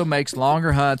 This also makes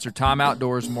longer hunts or time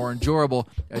outdoors more enjoyable,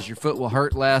 as your foot will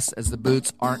hurt less as the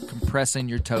boots aren't compressing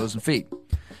your toes and feet.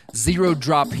 Zero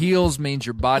drop heels means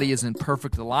your body is in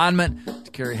perfect alignment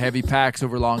to carry heavy packs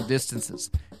over long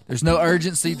distances. There's no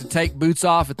urgency to take boots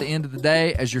off at the end of the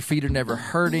day, as your feet are never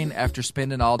hurting after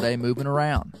spending all day moving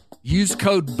around. Use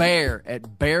code BEAR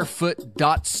at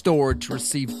barefoot.store to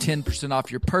receive 10% off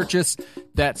your purchase.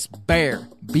 That's BEAR,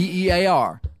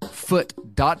 B-E-A-R,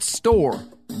 foot.store.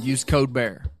 And use code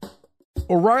BEAR.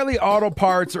 O'Reilly Auto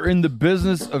Parts are in the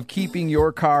business of keeping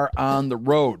your car on the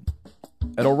road.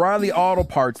 At O'Reilly Auto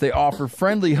Parts, they offer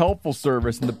friendly, helpful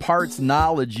service and the parts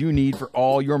knowledge you need for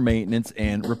all your maintenance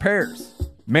and repairs.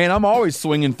 Man, I'm always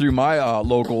swinging through my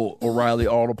local O'Reilly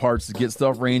Auto Parts to get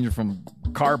stuff ranging from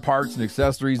car parts and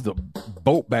accessories to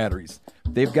boat batteries.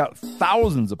 They've got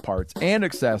thousands of parts and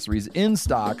accessories in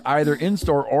stock, either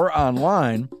in-store or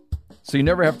online, so you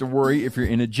never have to worry if you're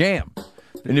in a jam.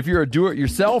 And if you're a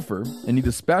do-it-yourselfer and need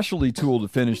a specialty tool to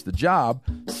finish the job,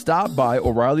 stop by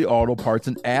O'Reilly Auto Parts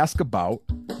and ask about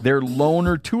their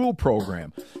loaner tool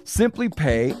program. Simply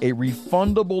pay a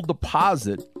refundable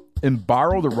deposit and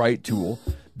borrow the right tool,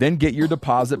 then get your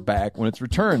deposit back when it's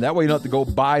returned. That way you don't have to go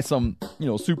buy some,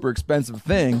 super expensive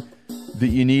thing that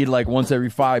you need like once every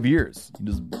 5 years. You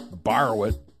just borrow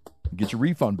it and get your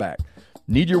refund back.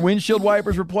 Need your windshield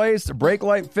wipers replaced, a brake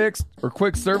light fixed, or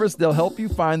quick service? They'll help you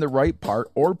find the right part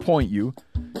or point you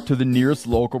to the nearest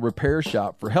local repair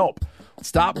shop for help.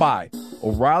 Stop by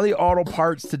O'Reilly Auto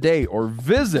Parts today or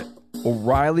visit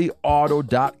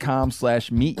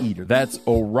O'ReillyAuto.com/meateater. That's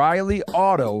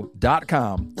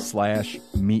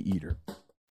O'ReillyAuto.com/meateater.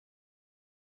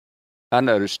 I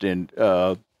noticed in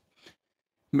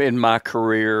my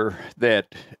career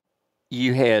that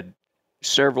you had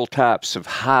several types of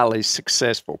highly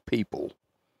successful people,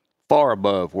 far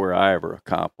above where I ever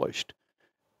accomplished.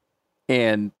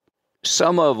 And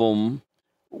some of them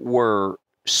were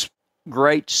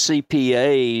great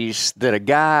CPAs that a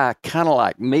guy kind of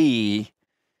like me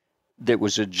that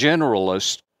was a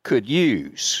generalist could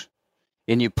use.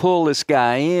 And you pull this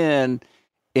guy in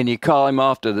and you call him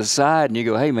off to the side and you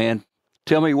go, hey, man,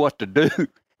 tell me what to do.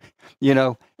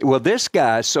 Well, this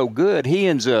guy's so good, he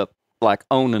ends up like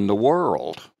owning the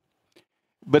world.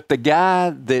 But the guy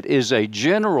that is a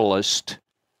generalist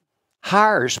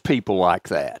hires people like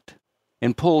that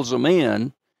and pulls them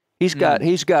in. He's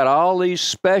got all these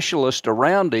specialists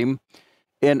around him,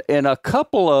 and a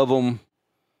couple of them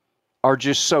are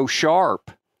just so sharp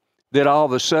that all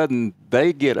of a sudden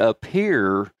they get up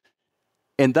here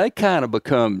and they kind of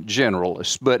become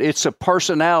generalists. But it's a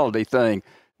personality thing.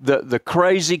 The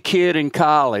crazy kid in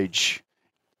college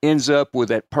ends up with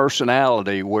that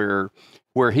personality where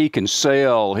he can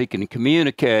sell, he can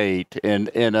communicate, and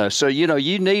so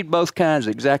you need both kinds.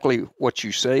 Exactly what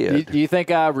you said. Do you think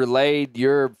I relayed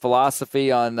your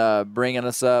philosophy on bringing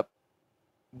us up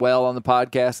well on the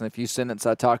podcast in a few sentences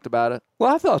I talked about it?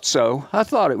 Well, I thought so. I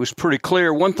thought it was pretty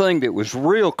clear. One thing that was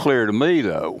real clear to me,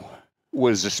 though,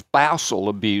 was the spousal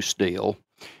abuse deal.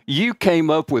 You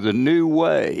came up with a new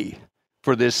way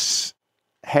for this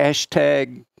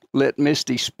hashtag Let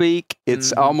Misty Speak.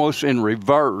 It's almost in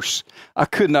reverse. I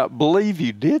could not believe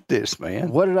you did this, man.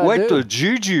 What did I do? Wait till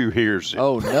Juju hears it.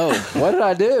 Oh, no. What did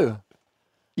I do?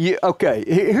 Okay,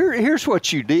 here's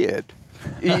what you did.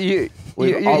 You're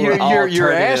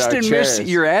asking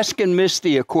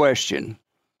Misty a question.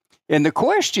 And the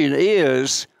question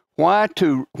is, why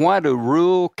do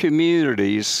rural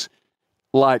communities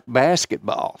like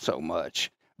basketball so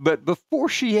much? But before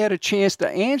she had a chance to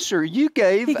answer, you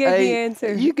gave the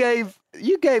answer. You gave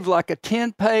like a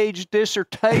 10-page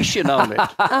dissertation on it.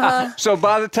 Uh-huh. So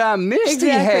by the time Misty Exactly.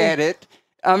 had it,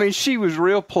 I mean, she was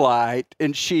real polite,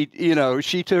 and she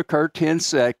took her 10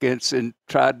 seconds and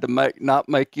tried to not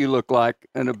make you look like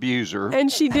an abuser.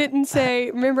 And she didn't say,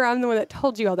 remember, I'm the one that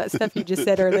told you all that stuff you just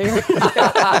said earlier.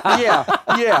 Yeah.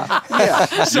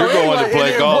 So You're going to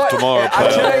play golf tomorrow, I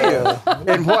pal. tell you,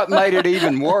 and what made it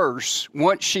even worse,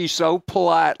 once she so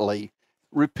politely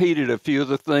repeated a few of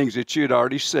the things that you'd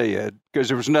already said, because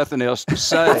there was nothing else to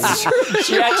say.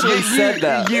 She actually said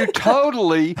that. You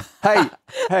totally,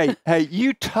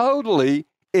 you totally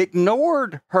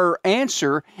ignored her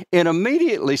answer and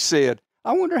immediately said,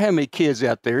 I wonder how many kids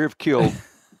out there have killed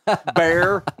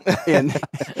bear and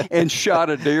shot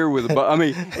a deer with a bow. I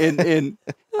mean,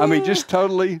 just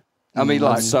totally. I mean,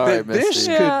 like, sorry, this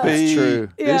Misty. could be It's true.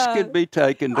 this Yeah. could be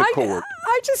taken to court.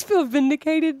 I just feel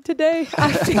vindicated today.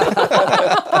 I feel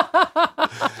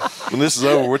When this is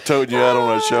over, we're toting you out on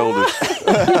our shoulders.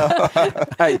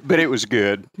 Hey, but it was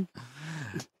good.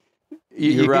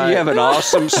 You're right. You have an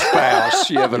awesome spouse.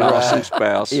 You have an awesome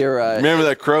spouse. You're right. Remember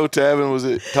that Crow Tavin was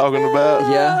it talking about?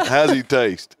 Yeah. How's he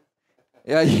taste?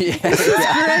 Yeah.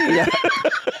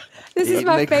 This is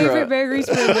my Nick favorite Crow. Bear Grease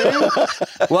memory.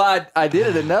 Well, I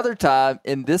did it another time,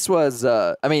 and this was,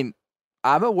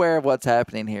 I'm aware of what's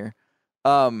happening here.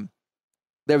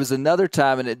 There was another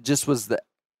time, and it just was the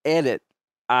edit.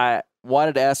 I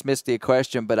wanted to ask Misty a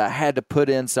question, but I had to put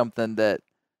in something that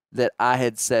I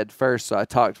had said first, so I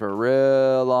talked for a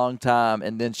real long time,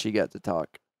 and then she got to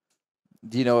talk.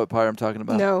 Do you know what part I'm talking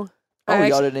about? No. Oh,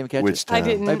 y'all didn't even catch Which it? time? I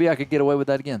didn't. Maybe I could get away with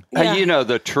that again. Yeah. Hey, you know,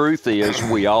 the truth is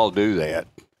we all do that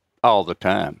all the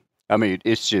time. I mean,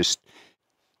 it's just,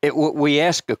 we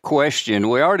ask a question,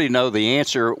 we already know the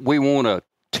answer. We want to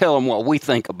tell them what we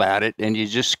think about it, and you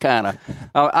just kind of,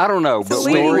 I don't know, but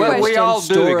we all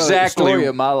do Story exactly.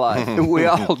 of my life. We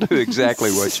all do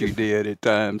exactly what you did at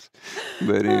times.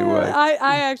 But anyway.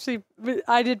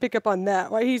 I did pick up on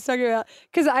that. What he's talking about,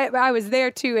 because I was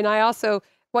there too, and I also,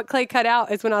 what Clay cut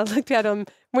out is when I looked at him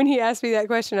when he asked me that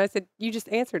question. I said, "You just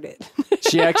answered it."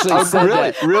 She actually said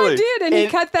that. Really? I did, and he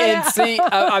cut that out. And see,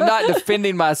 I'm not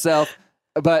defending myself,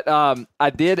 but I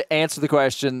did answer the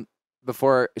question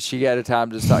before she got a time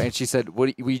to start, and she said,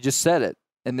 we just said it,"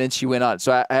 and then she went on.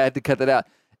 So I had to cut that out.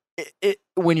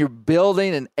 When you're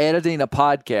building and editing a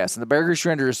podcast, and the Bear Grease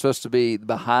Render is supposed to be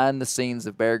behind the scenes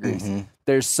of Bear Grease,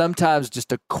 there's sometimes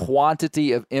just a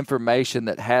quantity of information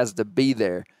that has to be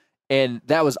there. And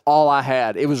that was all I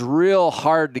had. It was real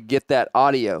hard to get that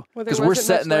audio because we're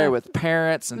sitting there with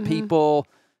parents and people,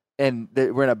 and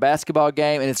we're in a basketball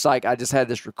game, and it's like I just had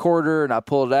this recorder, and I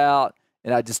pulled it out,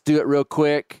 and I just do it real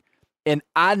quick. And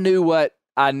I knew what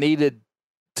I needed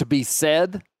to be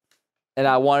said, and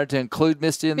I wanted to include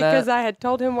Misty in that. Because I had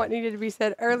told him what needed to be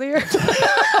said earlier.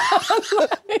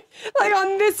 like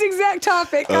on this exact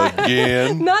topic.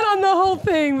 Again. Not on the whole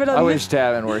thing, but on I this. wish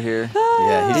Tavin were here.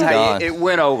 Yeah, he's Hey, gone. it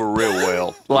went over real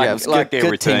well. Like, Yeah, it was like good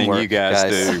everything teamwork, you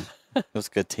guys do. It was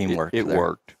good teamwork. It there.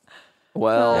 worked.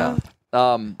 Well,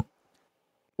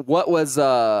 what was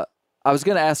I was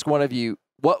going to ask one of you,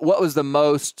 what was the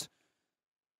most,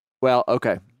 well,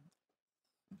 okay.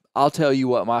 I'll tell you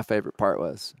what my favorite part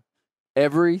was.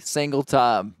 Every single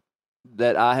time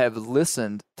that I have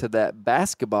listened to that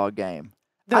basketball game,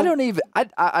 I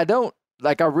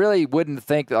really wouldn't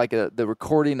think that like the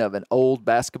recording of an old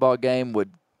basketball game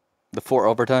would, The 4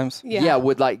 overtimes?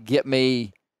 would like get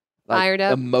me like Fired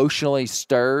up. emotionally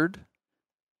stirred.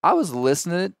 I was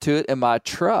listening to it in my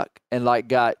truck and like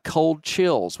got cold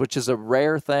chills, which is a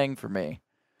rare thing for me.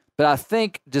 But I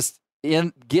think just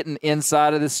in getting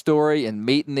inside of this story and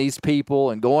meeting these people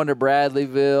and going to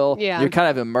Bradleyville, you're kind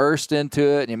of immersed into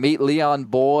it, and you meet Leon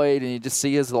Boyd and you just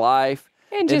see his life.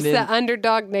 And just the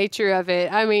underdog nature of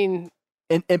it. I mean,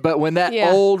 but when that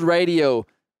old radio,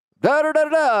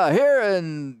 here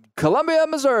in Columbia,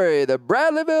 Missouri, the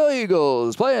Bradleyville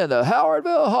Eagles playing the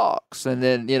Howardville Hawks, and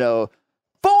then 4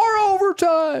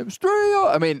 overtimes, 3.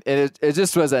 I mean, it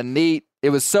just was it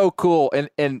was so cool,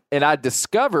 and I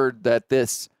discovered that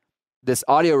this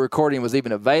audio recording was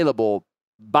even available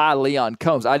by Leon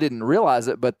Combs. I didn't realize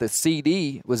it, but the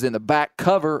CD was in the back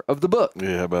cover of the book.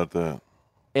 Yeah, how about that?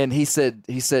 And he said,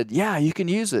 yeah, you can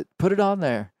use it. Put it on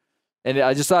there. And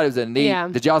I just thought it was a neat. Yeah.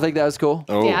 Did y'all think that was cool?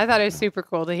 Oh, yeah, I thought it was super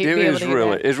cool to be able to hear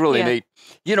that. It's really Yeah. neat.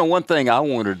 You know, one thing I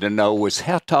wanted to know was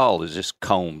how tall is this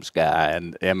Combs guy?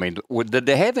 And I mean, did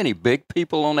they have any big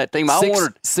people on that team? I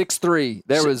wondered. 6'3".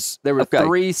 There were okay.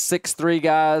 3 6'3"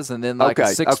 guys, and then like a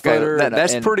 6-footer.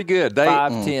 That's pretty good. They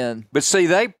 5'10". But see,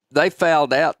 they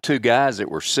fouled out 2 guys that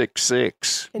were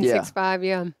 6'6", And Yeah. 6'5",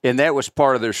 yeah. and that was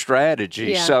part of their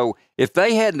strategy. Yeah. So if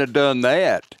they hadn't have done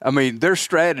that, I mean, their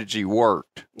strategy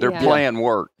worked. Their Yeah. plan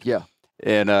worked. Yeah.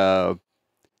 And I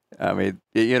mean,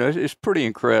 it's pretty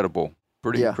incredible.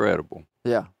 Pretty Yeah. incredible.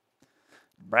 Yeah.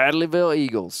 Bradleyville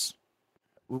Eagles.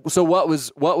 So what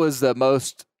was the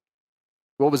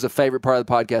favorite part of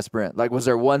the podcast, Brent? Like, was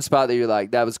there one spot that you're like,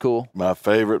 that was cool? My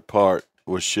favorite part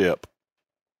was Shep.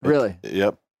 Really?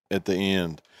 Yep, at the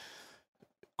end.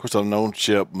 Of course, I've known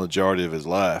Shep majority of his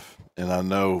life, and I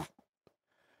know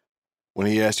when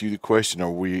he asked you the question, are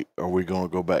we going to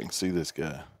go back and see this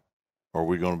guy? Are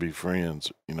we going to be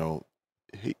friends?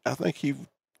 I think he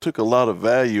took a lot of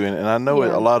value in it, and I know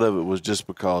a lot of it was just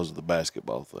because of the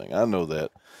basketball thing. I know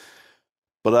that.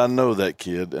 But I know that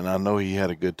kid, and I know he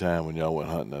had a good time when y'all went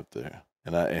hunting up there.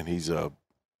 And he's a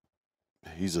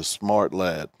smart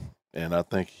lad, and I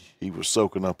think he was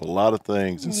soaking up a lot of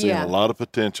things and seeing a lot of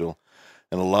potential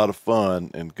and a lot of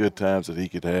fun and good times that he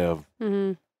could have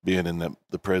being in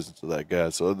the presence of that guy.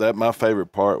 So that my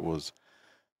favorite part was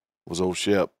old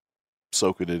Shep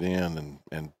soaking it in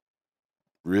and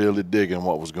really digging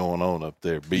what was going on up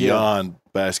there beyond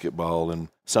basketball and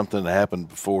something that happened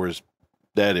before his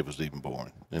daddy was even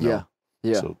born. Yeah.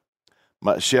 So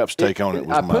my Shep's take on it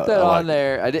was I put that on it.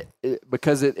 there. I did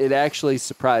because it actually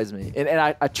surprised me, and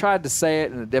I tried to say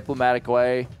it in a diplomatic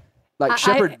way. Like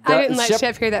Shepard, I didn't let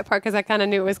Shep hear that part because I kind of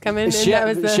knew it was coming. And that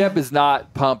was the... Shep is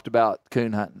not pumped about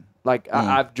coon hunting. Like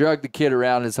I've drugged the kid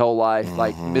around his whole life.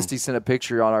 Like Misty sent a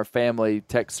picture on our family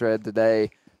text thread today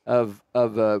of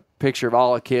a picture of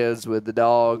all the kids with the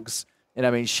dogs, and I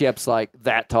mean Shep's like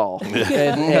that tall,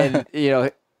 and you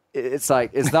know it's like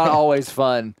it's not always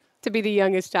fun to be the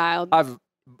youngest child.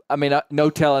 I mean no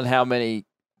telling how many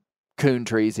coon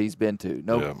trees he's been to.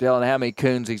 No telling how many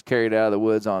coons he's carried out of the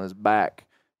woods on his back.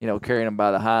 You know, carrying him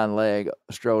by the hind leg,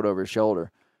 strode over his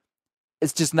shoulder.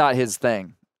 It's just not his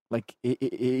thing. Like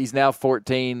he's now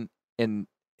 14, and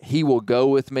he will go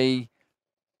with me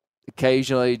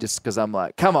occasionally, just because I'm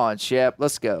like, "Come on, Shep,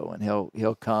 let's go," and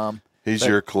he'll come. He's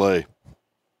your Clay.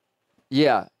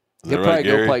 Yeah, he'll right, probably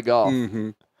Gary? go play golf. Mm-hmm.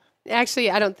 Actually,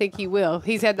 I don't think he will.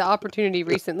 He's had the opportunity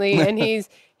recently, and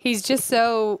he's just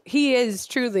so he is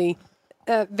truly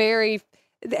very.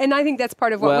 And I think that's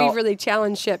part of what we've really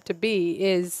challenged Shep to be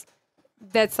is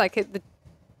that's like at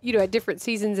different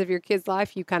seasons of your kid's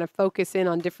life, you kind of focus in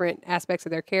on different aspects of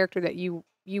their character that you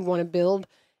want to build.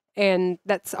 And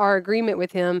that's our agreement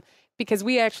with him because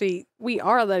we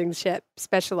are letting Shep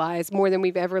specialize more than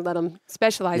we've ever let him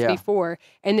specialize before.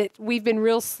 And we've been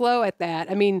real slow at that.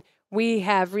 I mean,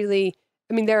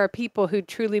 there are people who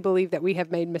truly believe that we have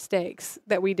made mistakes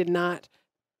that we did not.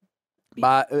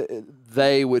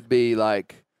 They would be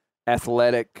like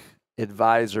athletic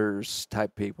advisors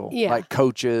type people, like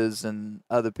coaches and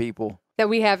other people that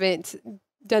we haven't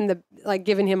done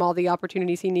given him all the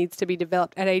opportunities he needs to be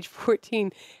developed at age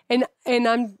 14. And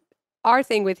our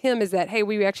thing with him is that, hey,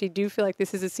 we actually do feel like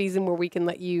this is a season where we can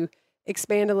let you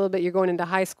expand a little bit. You're going into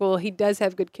high school. He does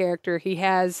have good character. He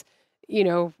has,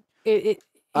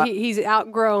 he's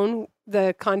outgrown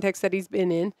the context that he's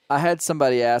been in. I had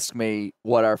somebody ask me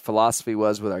what our philosophy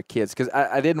was with our kids because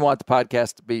I didn't want the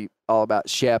podcast to be all about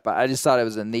Shep. I just thought it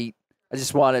was I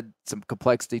just wanted some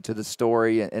complexity to the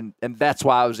story, and that's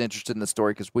why I was interested in the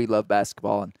story because we love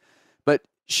basketball. But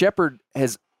Shepard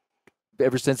has,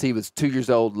 ever since he was 2 years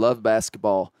old, loved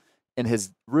basketball and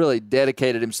has really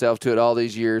dedicated himself to it all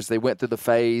these years. They went through the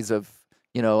phase of,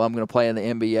 I'm going to play in the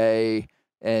NBA.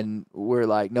 And we're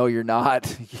like, no, you're not.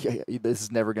 This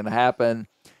is never going to happen.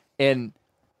 And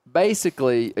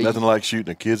basically, nothing like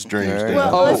shooting a kid's dreams.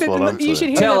 Well, listen, you should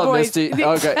hear tell the him, boys. Misty.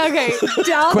 Okay,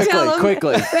 I'll tell him.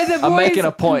 Quickly. I'm making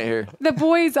a point here. The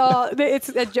boys it's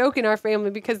a joke in our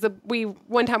family because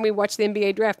one time we watched the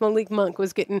NBA draft. Malik Monk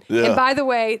was getting. Yeah. And by the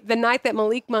way, the night that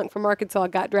Malik Monk from Arkansas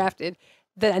got drafted,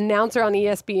 the announcer on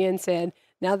ESPN said,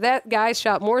 "Now that guy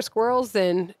shot more squirrels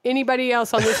than anybody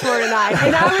else on this floor tonight."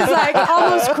 And I was like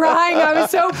almost crying. I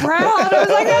was so proud. I was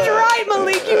like, "That's right,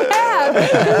 Malik, you have.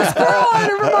 There's a squirrel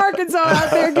hunter from Arkansas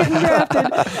out there getting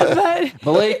drafted." But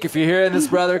Malik, if you're hearing this,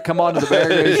 brother, come on to the Bear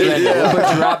Grylls Range. We'll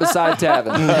put you right beside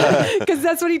Tavin. Because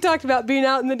that's what he talked about, being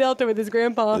out in the Delta with his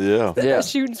grandpa,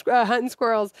 shooting, hunting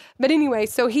squirrels. But anyway,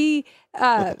 so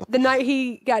the night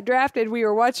he got drafted, we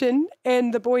were watching,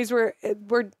 and the boys were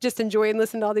just enjoying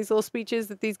listening to all these little speeches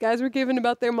that these guys were giving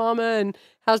about their mama and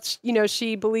how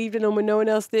she believed in them when no one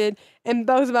else did. And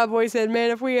both of my boys said,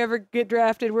 "Man, if we ever get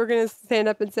drafted, we're gonna stand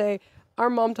up and say, our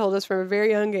mom told us from a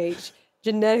very young age,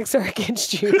 genetics are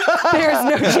against you. There's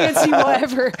no chance you will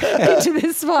ever get to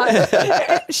this spot."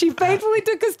 She faithfully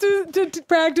took us to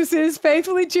practices,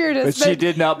 faithfully cheered us. But she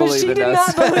did not believe in us. She did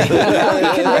not believe that we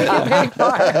could make it very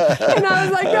far. And I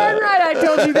was like, darn right, I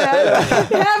told you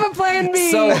that. Have a plan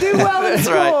B. Do well in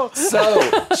school. Right.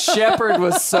 So Shepard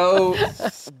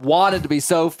wanted to be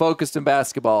so focused in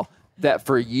basketball that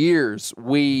for years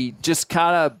we just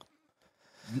kind of,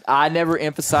 I never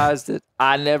emphasized it.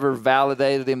 I never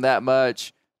validated him that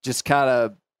much. Just kind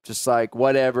of just like,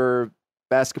 whatever,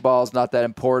 basketball is not that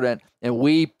important. And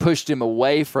we pushed him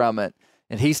away from it,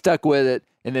 and he stuck with it.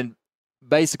 And then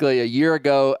basically a year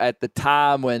ago, at the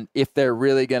time when, if they're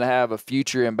really going to have a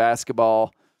future in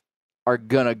basketball, are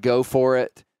going to go for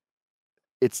it,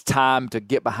 it's time to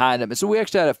get behind them. And so we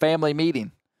actually had a family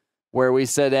meeting where we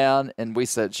sat down and we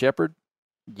said, Shepard,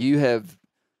 you have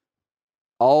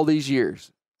all these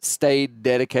years stayed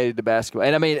dedicated to basketball.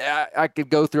 And I mean, I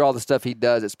could go through all the stuff he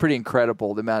does. It's pretty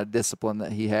incredible, the amount of discipline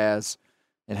that he has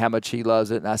and how much he loves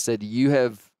it. And I said, you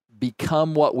have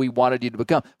become what we wanted you to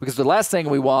become. Because the last thing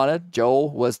we wanted,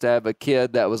 Joel, was to have a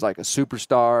kid that was like a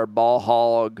superstar, ball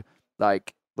hog,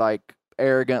 like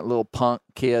arrogant little punk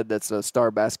kid that's a star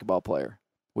basketball player.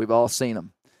 We've all seen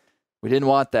him. We didn't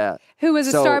want that. Who was a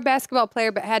star basketball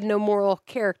player but had no moral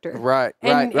character. Right.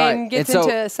 And gets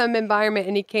into some environment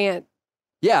and he can't.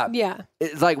 Yeah.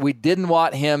 It's like we didn't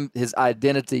want his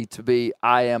identity to be,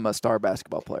 I am a star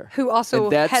basketball player. Who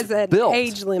also has an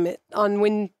age limit on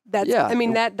when that's, I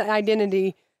mean, that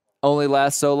identity only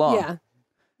lasts so long. Yeah.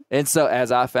 And so,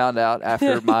 as I found out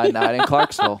after my night in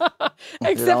Clarksville,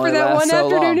 Except for that one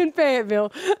afternoon in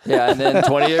Fayetteville. Yeah, and then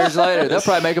 20 years later, they'll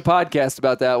probably make a podcast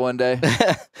about that one day.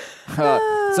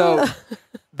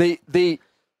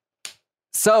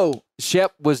 So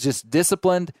Shep was just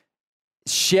disciplined.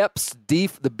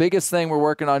 The biggest thing we're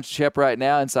working on Shep right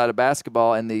now inside of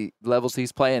basketball and the levels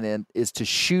he's playing in is to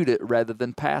shoot it rather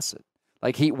than pass it.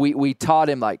 Like we taught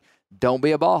him, like, don't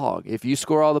be a ball hog. If you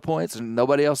score all the points and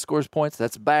nobody else scores points,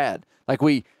 that's bad. Like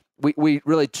we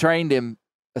really trained him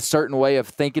a certain way of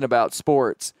thinking about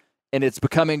sports, and it's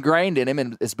become ingrained in him,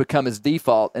 and it's become his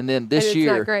default. And then this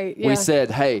year, we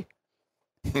said, hey,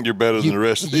 you're better than the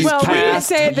rest of these kids. Well, we didn't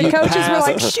say it. The coaches were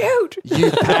like, shoot.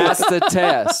 You passed the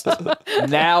test.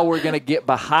 Now we're going to get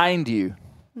behind you,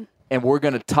 and we're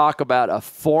going to talk about a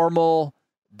formal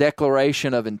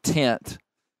declaration of intent.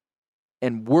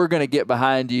 And we're going to get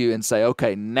behind you and say,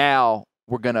 okay, now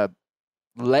we're going to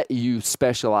let you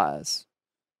specialize.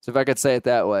 So if I could say it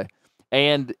that way.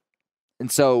 And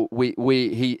so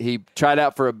he tried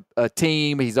out for a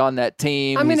team. He's on that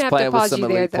team. I'm going to have to pause you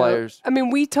there, players. I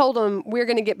mean, we told him we're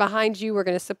going to get behind you. We're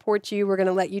going to support you. We're going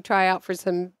to let you try out for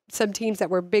some teams that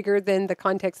were bigger than the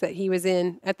context that he was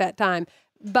in at that time.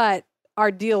 But our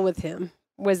deal with him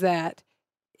was that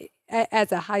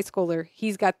as a high schooler,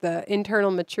 he's got the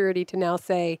internal maturity to now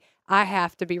say, I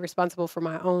have to be responsible for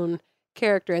my own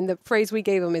character. And the phrase we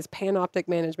gave him is panoptic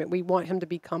management. We want him to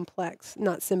be complex,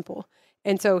 not simple.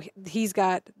 And so he's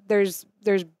got, there's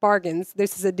bargains.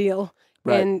 This is a deal.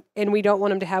 Right. And we don't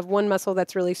want him to have one muscle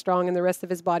that's really strong and the rest of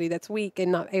his body that's weak and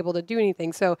not able to do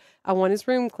anything. So I want his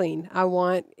room clean. I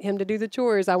want him to do the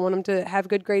chores. I want him to have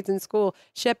good grades in school.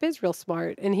 Shep is real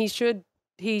smart, and he should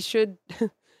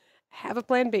have a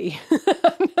plan B.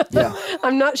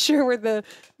 I'm not sure where the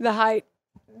height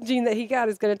gene that he got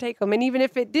is going to take him. And even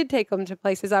if it did take him to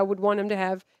places, I would want him to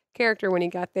have character when he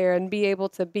got there and be able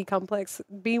to be complex,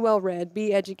 be well-read,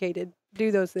 be educated,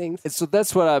 do those things. And so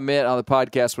that's what I meant on the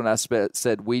podcast when I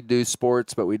said we do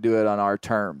sports, but we do it on our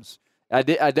terms. I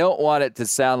don't want it to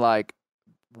sound like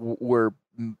we're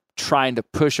trying to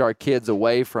push our kids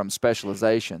away from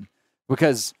specialization,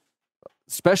 because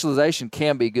specialization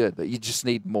can be good, but you just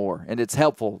need more, and it's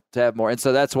helpful to have more. And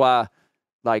so that's why,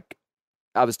 like,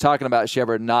 I was talking about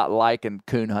Shepard not liking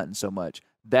coon hunting so much.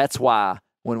 That's why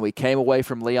when we came away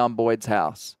from Leon Boyd's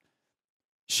house,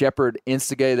 Shepard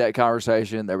instigated that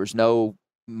conversation. There was no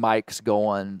mics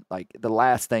going. Like, the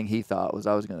last thing he thought was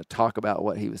I was going to talk about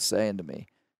what he was saying to me.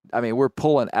 I mean, we're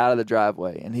pulling out of the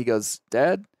driveway, and he goes,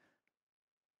 Dad,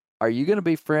 are you going to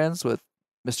be friends with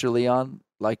Mr. Leon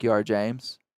like you are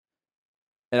James?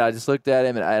 And I just looked at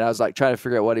him, and I was like trying to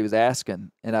figure out what he was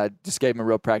asking. And I just gave him a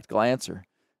real practical answer.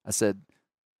 I said,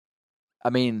 I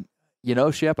mean,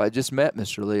 Shep, I just met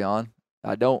Mr. Leon.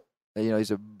 I don't,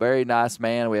 he's a very nice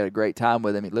man. We had a great time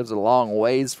with him. He lives a long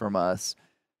ways from us.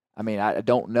 I mean, I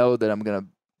don't know that I'm going to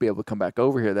be able to come back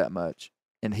over here that much.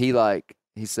 And he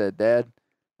said, Dad,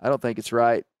 I don't think it's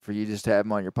right for you just to have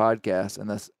him on your podcast and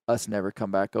us never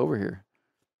come back over here.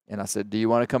 And I said, do you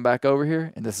want to come back over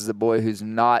here? And this is a boy who's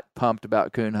not pumped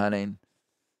about coon hunting.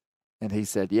 And he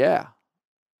said, yeah.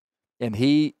 And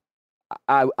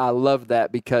I love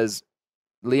that, because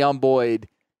Leon Boyd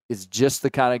is just the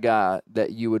kind of guy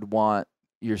that you would want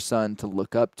your son to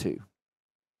look up to.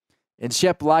 And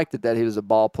Shep liked it that he was a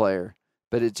ball player,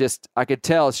 but I could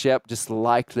tell Shep just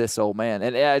liked this old man.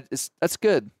 And that's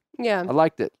good. Yeah. I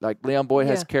liked it. Like, Leon Boyd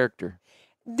has character.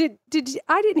 I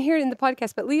didn't hear it in the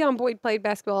podcast, but Leon Boyd played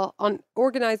basketball on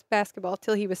organized basketball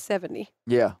till he was 70.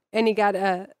 Yeah. And he got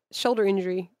a shoulder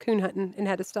injury coon hunting and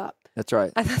had to stop. That's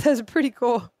right. I thought that was a pretty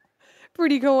cool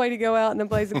way to go out in a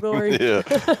blaze of glory. Yeah.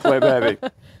 Wait, baby.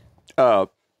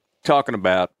 Talking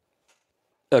about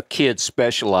a kid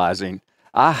specializing,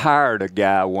 I hired a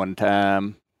guy one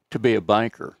time to be a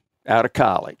banker out of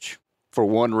college for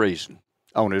one reason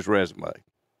on his resume.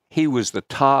 He was the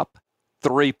top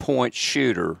 3-point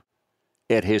shooter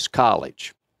at his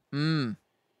college.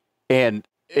 And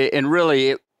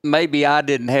really, maybe I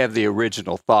didn't have the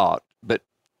original thought, but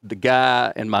the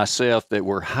guy and myself that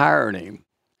were hiring him,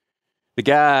 the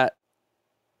guy,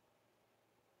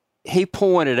 he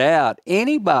pointed out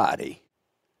anybody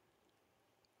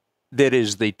that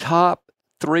is the top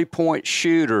 3-point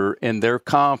shooter in their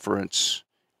conference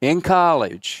in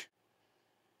college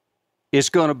is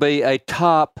going to be a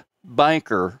top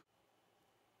banker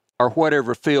or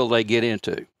whatever field they get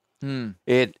into.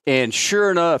 And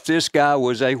sure enough, this guy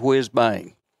was a whiz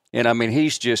bang. And I mean,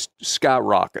 he's just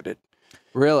skyrocketed.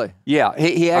 Really? Yeah.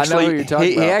 He actually I know what you're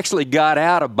talking about. He actually got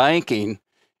out of banking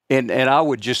And I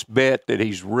would just bet that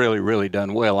he's really, really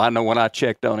done well. I know when I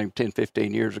checked on him 10,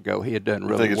 15 years ago, he had done You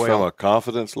really think it's well. from a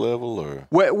confidence level, or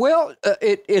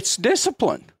It's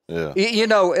discipline. yeah, You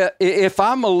know, if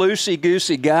I'm a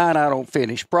loosey-goosey guy and I don't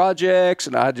finish projects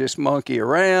and I just monkey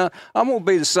around, I'm going to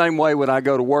be the same way when I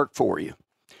go to work for you.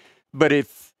 But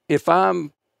if I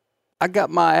got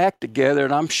my act together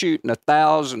and I'm shooting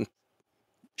 1,000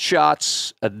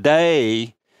 shots a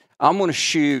day, I'm going to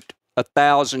shoot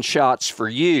 1,000 shots for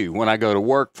you when I go to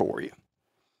work for you.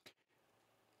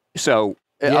 So,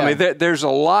 Yeah. I mean, there's a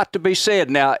lot to be said.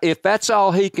 Now, if that's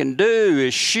all he can do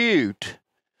is shoot,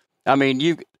 I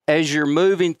mean, as you're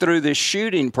moving through this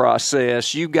shooting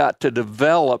process, you got to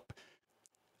develop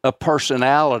a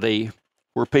personality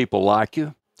where people like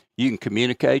you. You can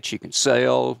communicate, you can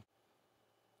sell.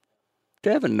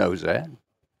 Devin knows that.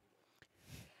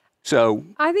 So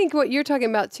I think what you're talking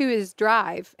about too is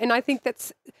drive. And I think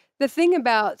that's the thing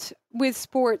about with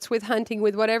sports, with hunting,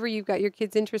 with whatever you've got your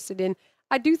kids interested in.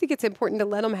 I do think it's important to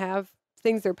let them have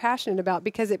things they're passionate about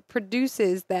because it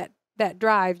produces that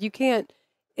drive. You can't,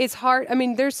 it's hard. I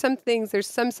mean, there's some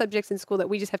subjects in school that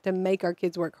we just have to make our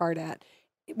kids work hard at.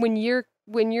 When your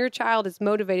child is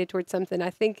motivated towards something, I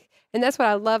think, and that's what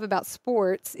I love about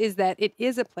sports, is that it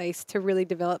is a place to really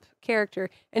develop character.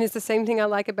 And it's the same thing I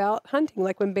like about hunting.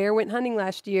 Like when Bear went hunting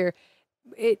last year,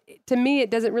 to me, it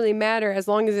doesn't really matter as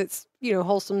long as it's,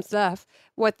 wholesome stuff,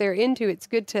 what they're into. It's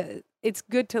good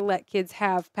to let kids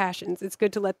have passions. It's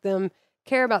good to let them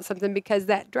care about something because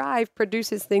that drive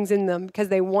produces things in them because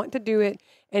they want to do it.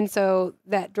 And so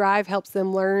that drive helps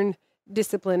them learn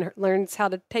discipline, learns how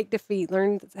to take defeat,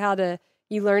 learn how to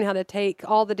take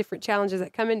all the different challenges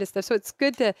that come into stuff. So it's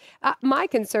good to, my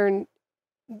concern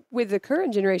with the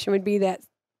current generation would be that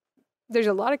there's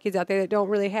a lot of kids out there that don't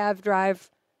really have drive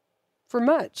for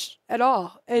much at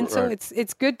all. And so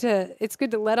it's good to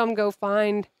let them go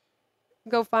find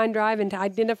drive and to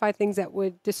identify things that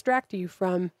would distract you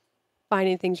from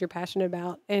finding things you're passionate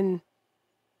about and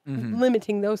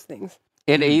limiting those things.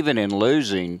 And even in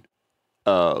losing,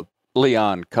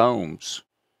 Leon Combs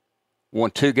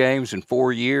won 2 games in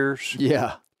 4 years.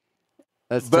 Yeah.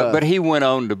 That's But he went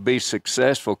on to be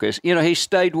successful because he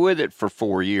stayed with it for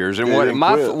 4 years. And He didn't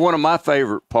quit. one of my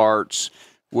favorite parts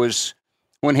was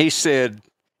when he said,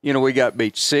 we got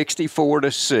beat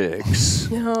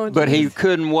 64-6, No, but he geez.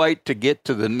 couldn't wait to get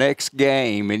to the next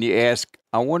game. And you ask,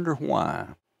 I wonder why?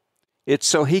 It's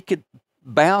so he could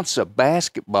bounce a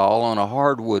basketball on a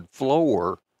hardwood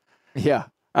floor. Yeah.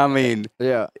 I mean,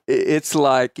 Yeah. it's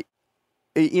like,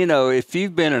 if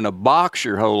you've been in a box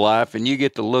your whole life and you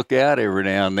get to look out every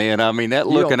now and then, I mean, that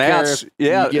You looking don't care out, if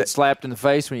you get slapped in the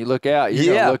face when you look out. You're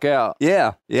Yeah. gonna look out.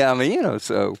 yeah. I mean,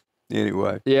 so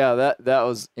anyway. Yeah, that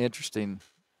was interesting.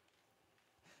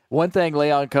 One thing,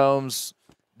 Leon Combs,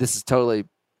 this is totally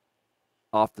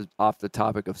off the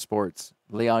topic of sports.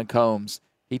 Leon Combs,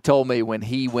 he told me when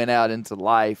he went out into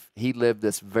life, he lived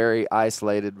this very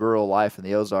isolated rural life in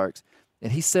the Ozarks,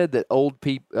 and he said that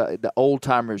the old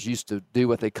timers used to do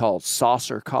what they called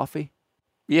saucer coffee.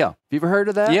 Yeah. Have you ever heard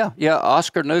of that? Yeah.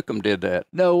 Oscar Newcomb did that.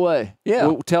 No way. Yeah.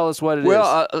 Well, tell us what it is.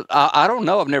 Well, I don't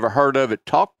know. I've never heard of it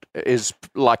talked as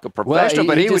like a professional,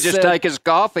 but he he would just just said- take his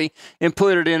coffee and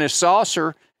put it in his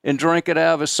saucer and drink it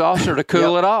out of his saucer to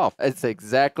cool it off. It's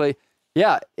exactly.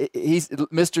 Yeah, he's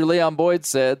Mr. Leon Boyd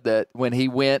said that when he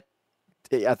went,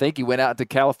 I think he went out to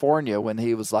California when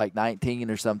he was like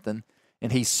 19 or something,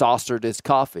 and he saucered his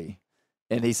coffee,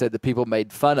 and he said the people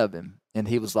made fun of him, and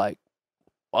he was like,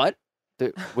 "What?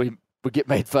 We get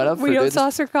made fun of? We for don't doing this?"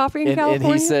 saucer coffee in And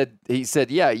California. he said,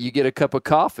 yeah, you get a cup of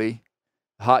coffee,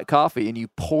 hot coffee, and you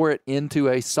pour it into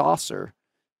a saucer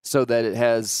so that it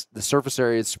has the surface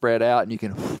area is spread out, and you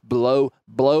can blow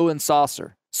and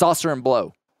saucer and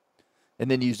blow. And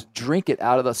then you drink it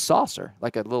out of the saucer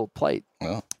like a little plate.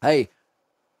 Well. Hey,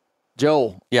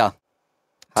 Joel. Yeah.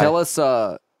 Tell us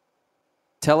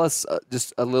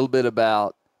just a little bit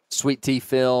about Sweet Tea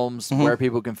Films, where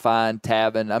people can find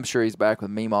Tavin. I'm sure he's back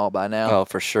with Meemaw by now. Oh,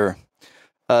 for sure.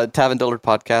 Tavin Dillard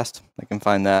podcast. They can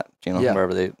find that, Yeah.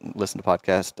 wherever they listen to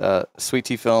podcasts. Sweet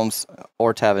Tea Films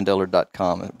or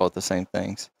TavinDillard.com, both the same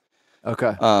things.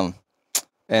 Okay.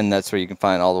 And that's where you can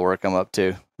find all the work I'm up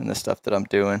to and the stuff that I'm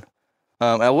doing.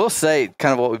 I will say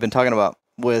kind of what we've been talking about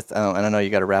with, and I know you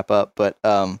got to wrap up, but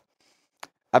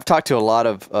I've talked to a lot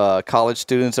of college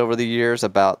students over the years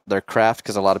about their craft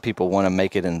because a lot of people want to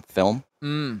make it in film.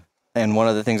 And one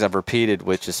of the things I've repeated,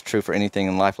 which is true for anything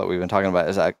in life like we've been talking about,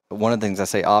 is one of the things I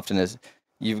say often is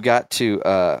you've got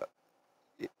to,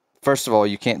 first of all,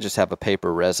 you can't just have a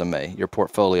paper resume. Your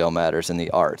portfolio matters in the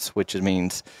arts, which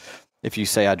means if you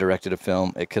say I directed a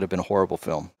film, it could have been a horrible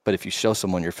film. But if you show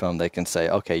someone your film, they can say,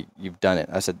 okay, you've done it.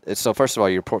 I said, so first of all,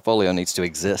 your portfolio needs to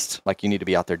exist. Like, you need to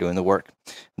be out there doing the work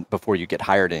before you get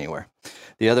hired anywhere.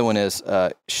 The other one is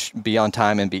be on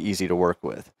time and be easy to work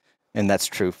with. And that's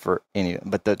true for any,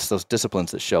 but that's those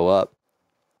disciplines that show up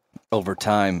over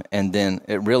time. And then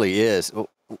it really is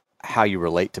how you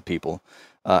relate to people.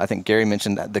 I think Gary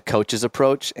mentioned the coach's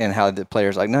approach and how the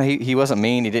players like, no, he wasn't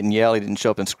mean. He didn't yell. He didn't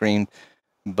show up and scream.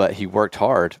 But he worked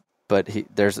hard. But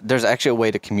there's actually a way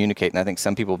to communicate, and I think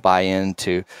some people buy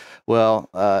into, well,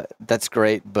 that's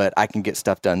great, but I can get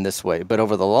stuff done this way. But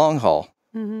over the long haul,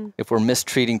 if we're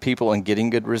mistreating people and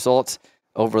getting good results,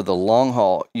 over the long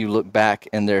haul, you look back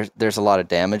and there's a lot of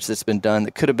damage that's been done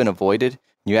that could have been avoided.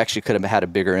 You actually could have had a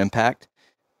bigger impact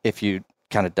if you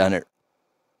kind of done it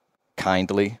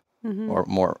kindly or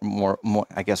more,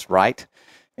 I guess, right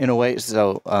in a way.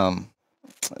 So,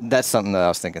 that's something that I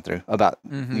was thinking through about,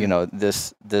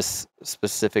 this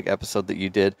specific episode that you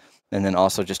did. And then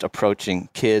also just approaching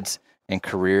kids and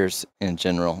careers in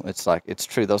general. It's like, it's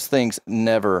true. Those things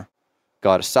never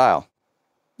go out of style.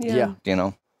 Yeah.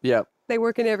 Yep. They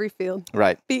work in every field.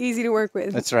 Right. Be easy to work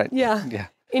with. That's right. Yeah. Yeah.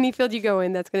 Any field you go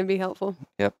in, that's going to be helpful.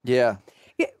 Yep. Yeah.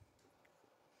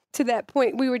 To that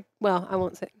point, I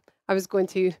won't say, I was going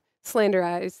to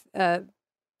slanderize an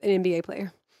NBA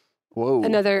player. Whoa.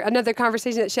 Another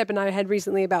conversation that Shep and I had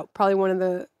recently about probably one of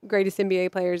the greatest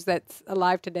NBA players that's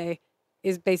alive today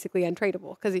is basically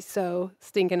untradeable because he's so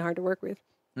stinking hard to work with.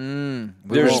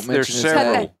 There's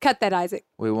several. Cut that, Isaac.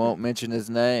 We won't mention his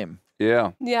name.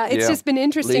 Yeah. Yeah, it's just been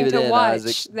interesting Leave it to in, watch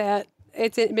Isaac. that.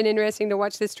 It's been interesting to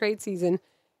watch this trade season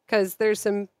because there's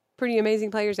some pretty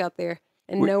amazing players out there,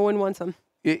 and no one wants them.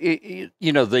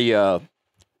 The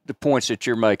points that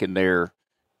you're making there.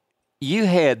 You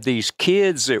had these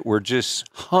kids that were just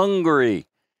hungry.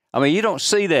 I mean, you don't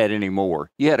see that anymore.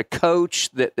 You had a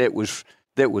coach that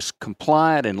was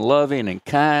compliant and loving and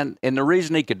kind, and the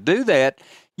reason he could do that,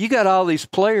 you got all these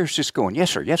players just going, yes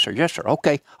sir, yes sir, yes sir,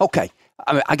 okay.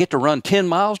 I mean, I get to run 10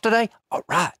 miles today. All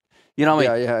right,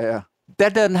 Yeah.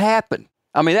 that doesn't happen.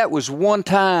 I mean, that was one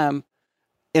time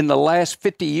in the last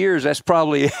 50 years that's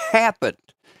probably happened,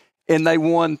 and they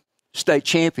won state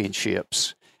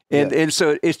championships. And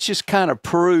so it's just kind of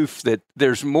proof that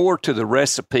there's more to the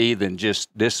recipe than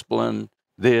just discipline,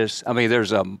 this. I mean,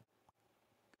 there's a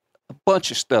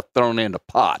bunch of stuff thrown in the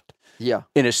pot. Yeah.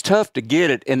 And it's tough to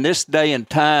get it. In this day and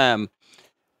time,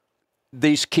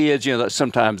 these kids,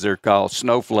 sometimes they're called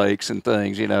snowflakes and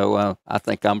things, I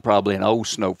think I'm probably an old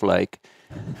snowflake.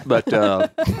 But, I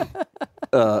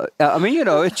mean,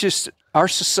 it's just our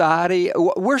society,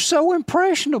 we're so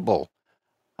impressionable.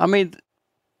 I mean,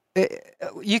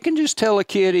 you can just tell a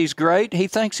kid he's great. He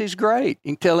thinks he's great.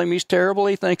 You can tell him he's terrible.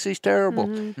 He thinks he's terrible.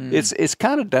 Mm-hmm. It's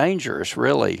kind of dangerous,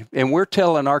 really. And we're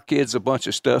telling our kids a bunch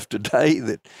of stuff today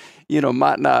that,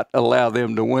 might not allow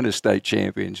them to win a state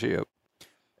championship.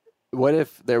 What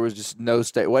if there was just no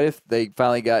state? What if they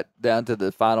finally got down to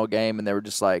the final game and they were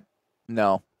just like,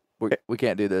 no, we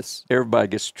can't do this. Everybody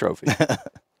gets a trophy.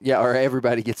 Yeah, or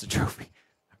everybody gets a trophy.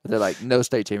 They're like, no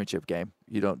state championship game.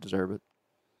 You don't deserve it.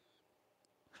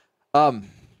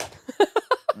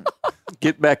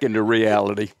 Get back into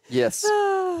reality. Yes.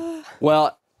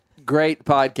 Well, great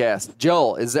podcast.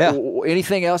 Joel, is there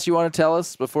anything else you want to tell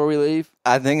us before we leave?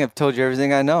 I think I've told you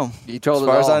everything I know. You told as it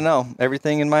far as all. I know,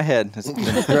 everything in my head. It's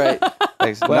Great.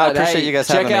 Thanks. Well, I appreciate you guys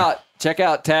having me. Check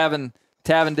out Tavin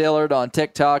Dillard on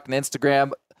TikTok and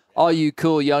Instagram. All you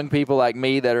cool young people like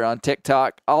me that are on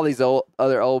TikTok, all these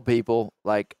other old people,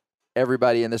 like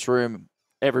everybody in this room,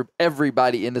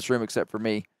 everybody in this room except for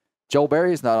me. Joel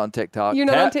Berry is not on TikTok. You're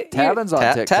not on Tavin's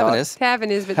on TikTok. Tavin is. Tavin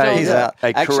is, but Hey, Joel's he's not. out.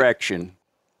 A Actually- correction.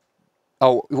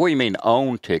 Oh, what do you mean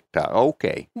on TikTok?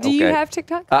 Okay. Do you have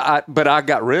TikTok? But I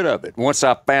got rid of it once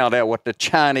I found out what the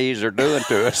Chinese are doing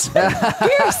to us. Here, so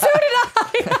did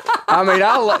I. I mean,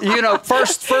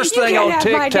 first You thing can't on have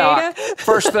my TikTok, data.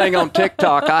 first thing on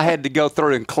TikTok, I had to go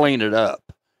through and clean it up.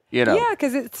 Yeah,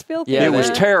 because it's filthy. Yeah, It was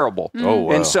man. terrible. Oh,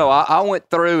 wow. And so I went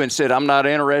through and said, I'm not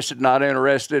interested.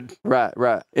 Right.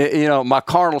 My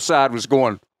carnal side was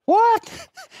going, what?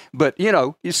 But,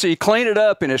 you see, clean it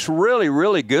up and it's really,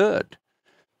 really good.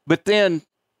 But then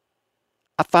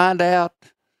I find out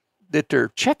that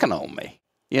they're checking on me,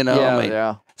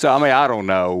 Yeah. So, I don't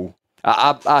know.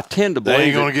 I tend to believe They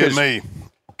ain't going to get it me.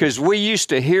 because we used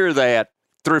to hear that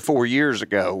 3 or 4 years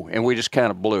ago and we just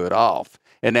kind of blew it off.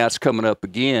 And now it's coming up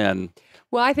again.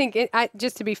 Well, I think,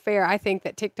 just to be fair, I think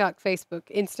that TikTok, Facebook,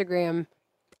 Instagram,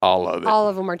 All of it. all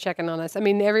of them are checking on us. I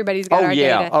mean, everybody's got Oh, our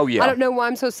yeah. data. Oh, yeah. I don't know why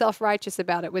I'm so self-righteous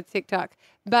about it with TikTok,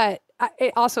 but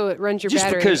It runs your Just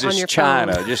battery because on it's your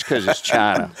China. phone. Just because it's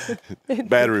China.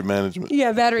 Battery management.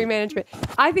 Yeah, battery management.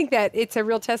 I think that it's a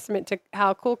real testament to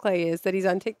how cool Clay is that he's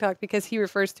on TikTok because he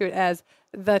refers to it as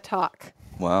the talk.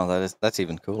 Wow, that's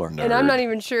even cooler. And I'm not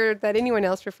even sure that anyone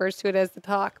else refers to it as the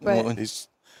talk, but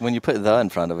When you put the in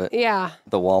front of it, yeah,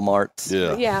 the Walmarts.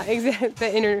 yeah,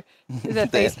 exactly. The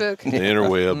Facebook, The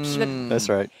interwebs. That's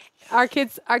right. Our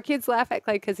kids laugh at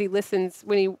Clay because he listens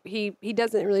when he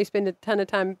doesn't really spend a ton of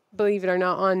time, believe it or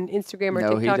not, on Instagram or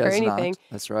No, he TikTok or does anything.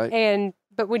 not. That's right.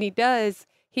 But when he does,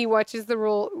 he watches the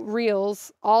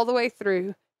reels all the way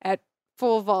through at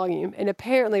full volume, and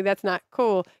apparently that's not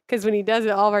cool because when he does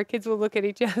it, all of our kids will look at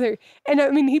each other. And I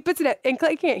mean, he puts it at, and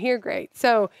Clay can't hear great,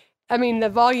 so I mean the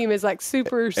volume is like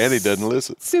super, And he doesn't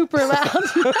listen. super loud.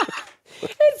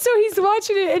 And so he's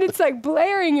watching it, and it's like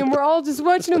blaring, and we're all just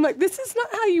watching him like, this is not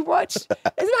how you watch.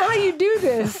 It's not how you do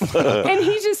this. And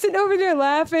he's just sitting over there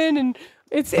laughing, and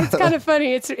it's kind of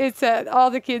funny. It's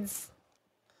all the kids.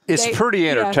 It's pretty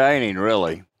entertaining,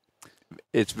 really.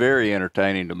 It's very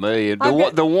entertaining to me.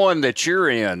 The one that you're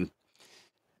in,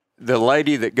 the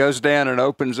lady that goes down and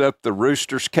opens up the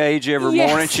rooster's cage every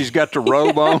morning, she's got the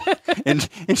robe on, and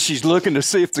she's looking to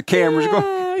see if the camera's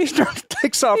going. He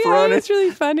takes off running. It's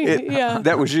really funny.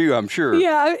 That was you, I'm sure.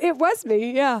 Yeah, it was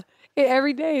me. Yeah,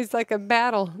 every day is like a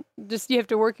battle. Just you have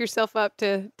to work yourself up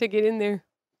to get in there.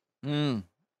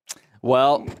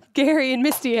 Well, Gary and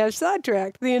Misty have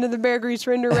sidetracked the end of the Bear Grease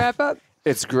Render wrap up.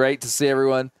 it's great to see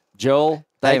everyone. Joel,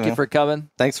 thank you for coming.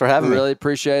 Thanks for having me. Really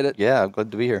appreciate it. Yeah, I'm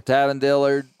glad to be here. Tavin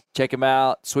Dillard, check him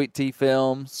out. Sweet Tea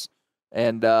Films,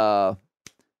 and we'll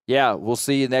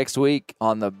see you next week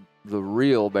on the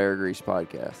real Bear Grease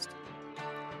podcast.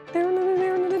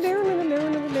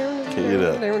 Key it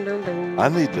up. I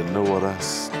need to know what I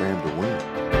stand to win.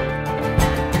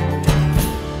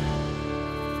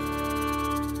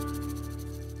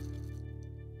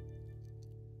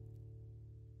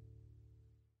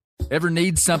 Ever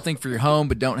need something for your home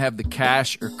but don't have the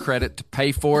cash or credit to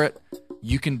pay for it?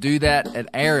 You can do that at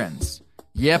Aaron's.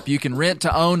 Yep, you can rent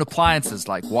to own appliances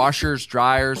like washers,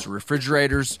 dryers,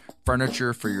 refrigerators,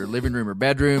 furniture for your living room or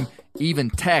bedroom, even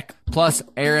tech. Plus,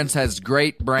 Aaron's has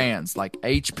great brands like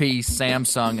HP,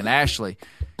 Samsung, and Ashley.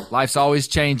 Life's always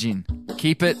changing.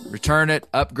 Keep it, return it,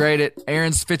 upgrade it.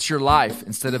 Aaron's fits your life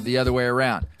instead of the other way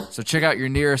around. So check out your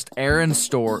nearest Aaron's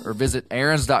store or visit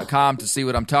Aaron's.com to see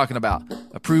what I'm talking about.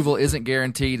 Approval isn't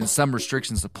guaranteed and some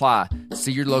restrictions apply.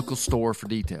 See your local store for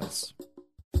details.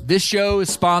 This show is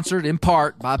sponsored in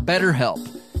part by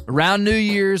BetterHelp. Around New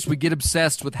Year's, we get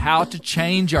obsessed with how to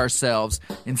change ourselves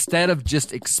instead of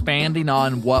just expanding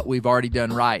on what we've already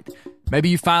done right. Maybe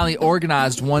you finally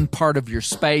organized one part of your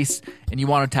space and you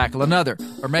want to tackle another.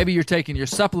 Or maybe you're taking your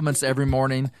supplements every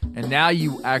morning and now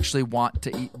you actually want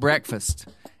to eat breakfast.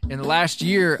 In the last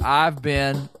year, I've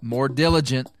been more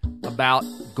diligent about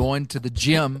going to the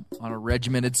gym on a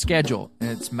regimented schedule,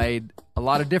 and it's made a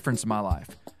lot of difference in my life.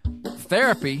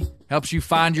 Therapy helps you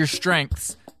find your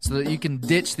strengths so that you can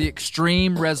ditch the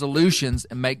extreme resolutions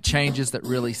and make changes that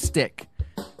really stick.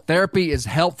 Therapy is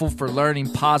helpful for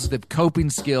learning positive coping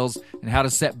skills and how to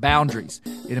set boundaries.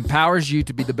 It empowers you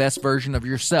to be the best version of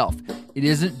yourself. It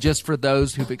isn't just for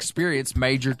those who've experienced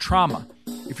major trauma.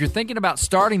 If you're thinking about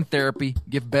starting therapy,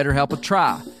 give BetterHelp a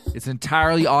try. It's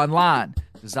entirely online,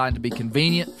 designed to be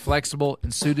convenient, flexible,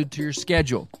 and suited to your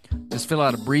schedule. Just fill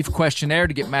out a brief questionnaire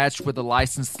to get matched with a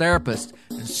licensed therapist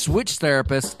and switch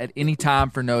therapists at any time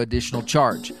for no additional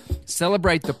charge.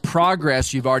 Celebrate the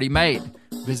progress you've already made.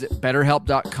 Visit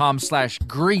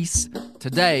BetterHelp.com/Grease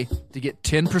today to get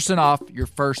 10% off your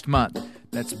first month.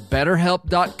 That's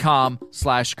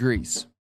BetterHelp.com/Grease.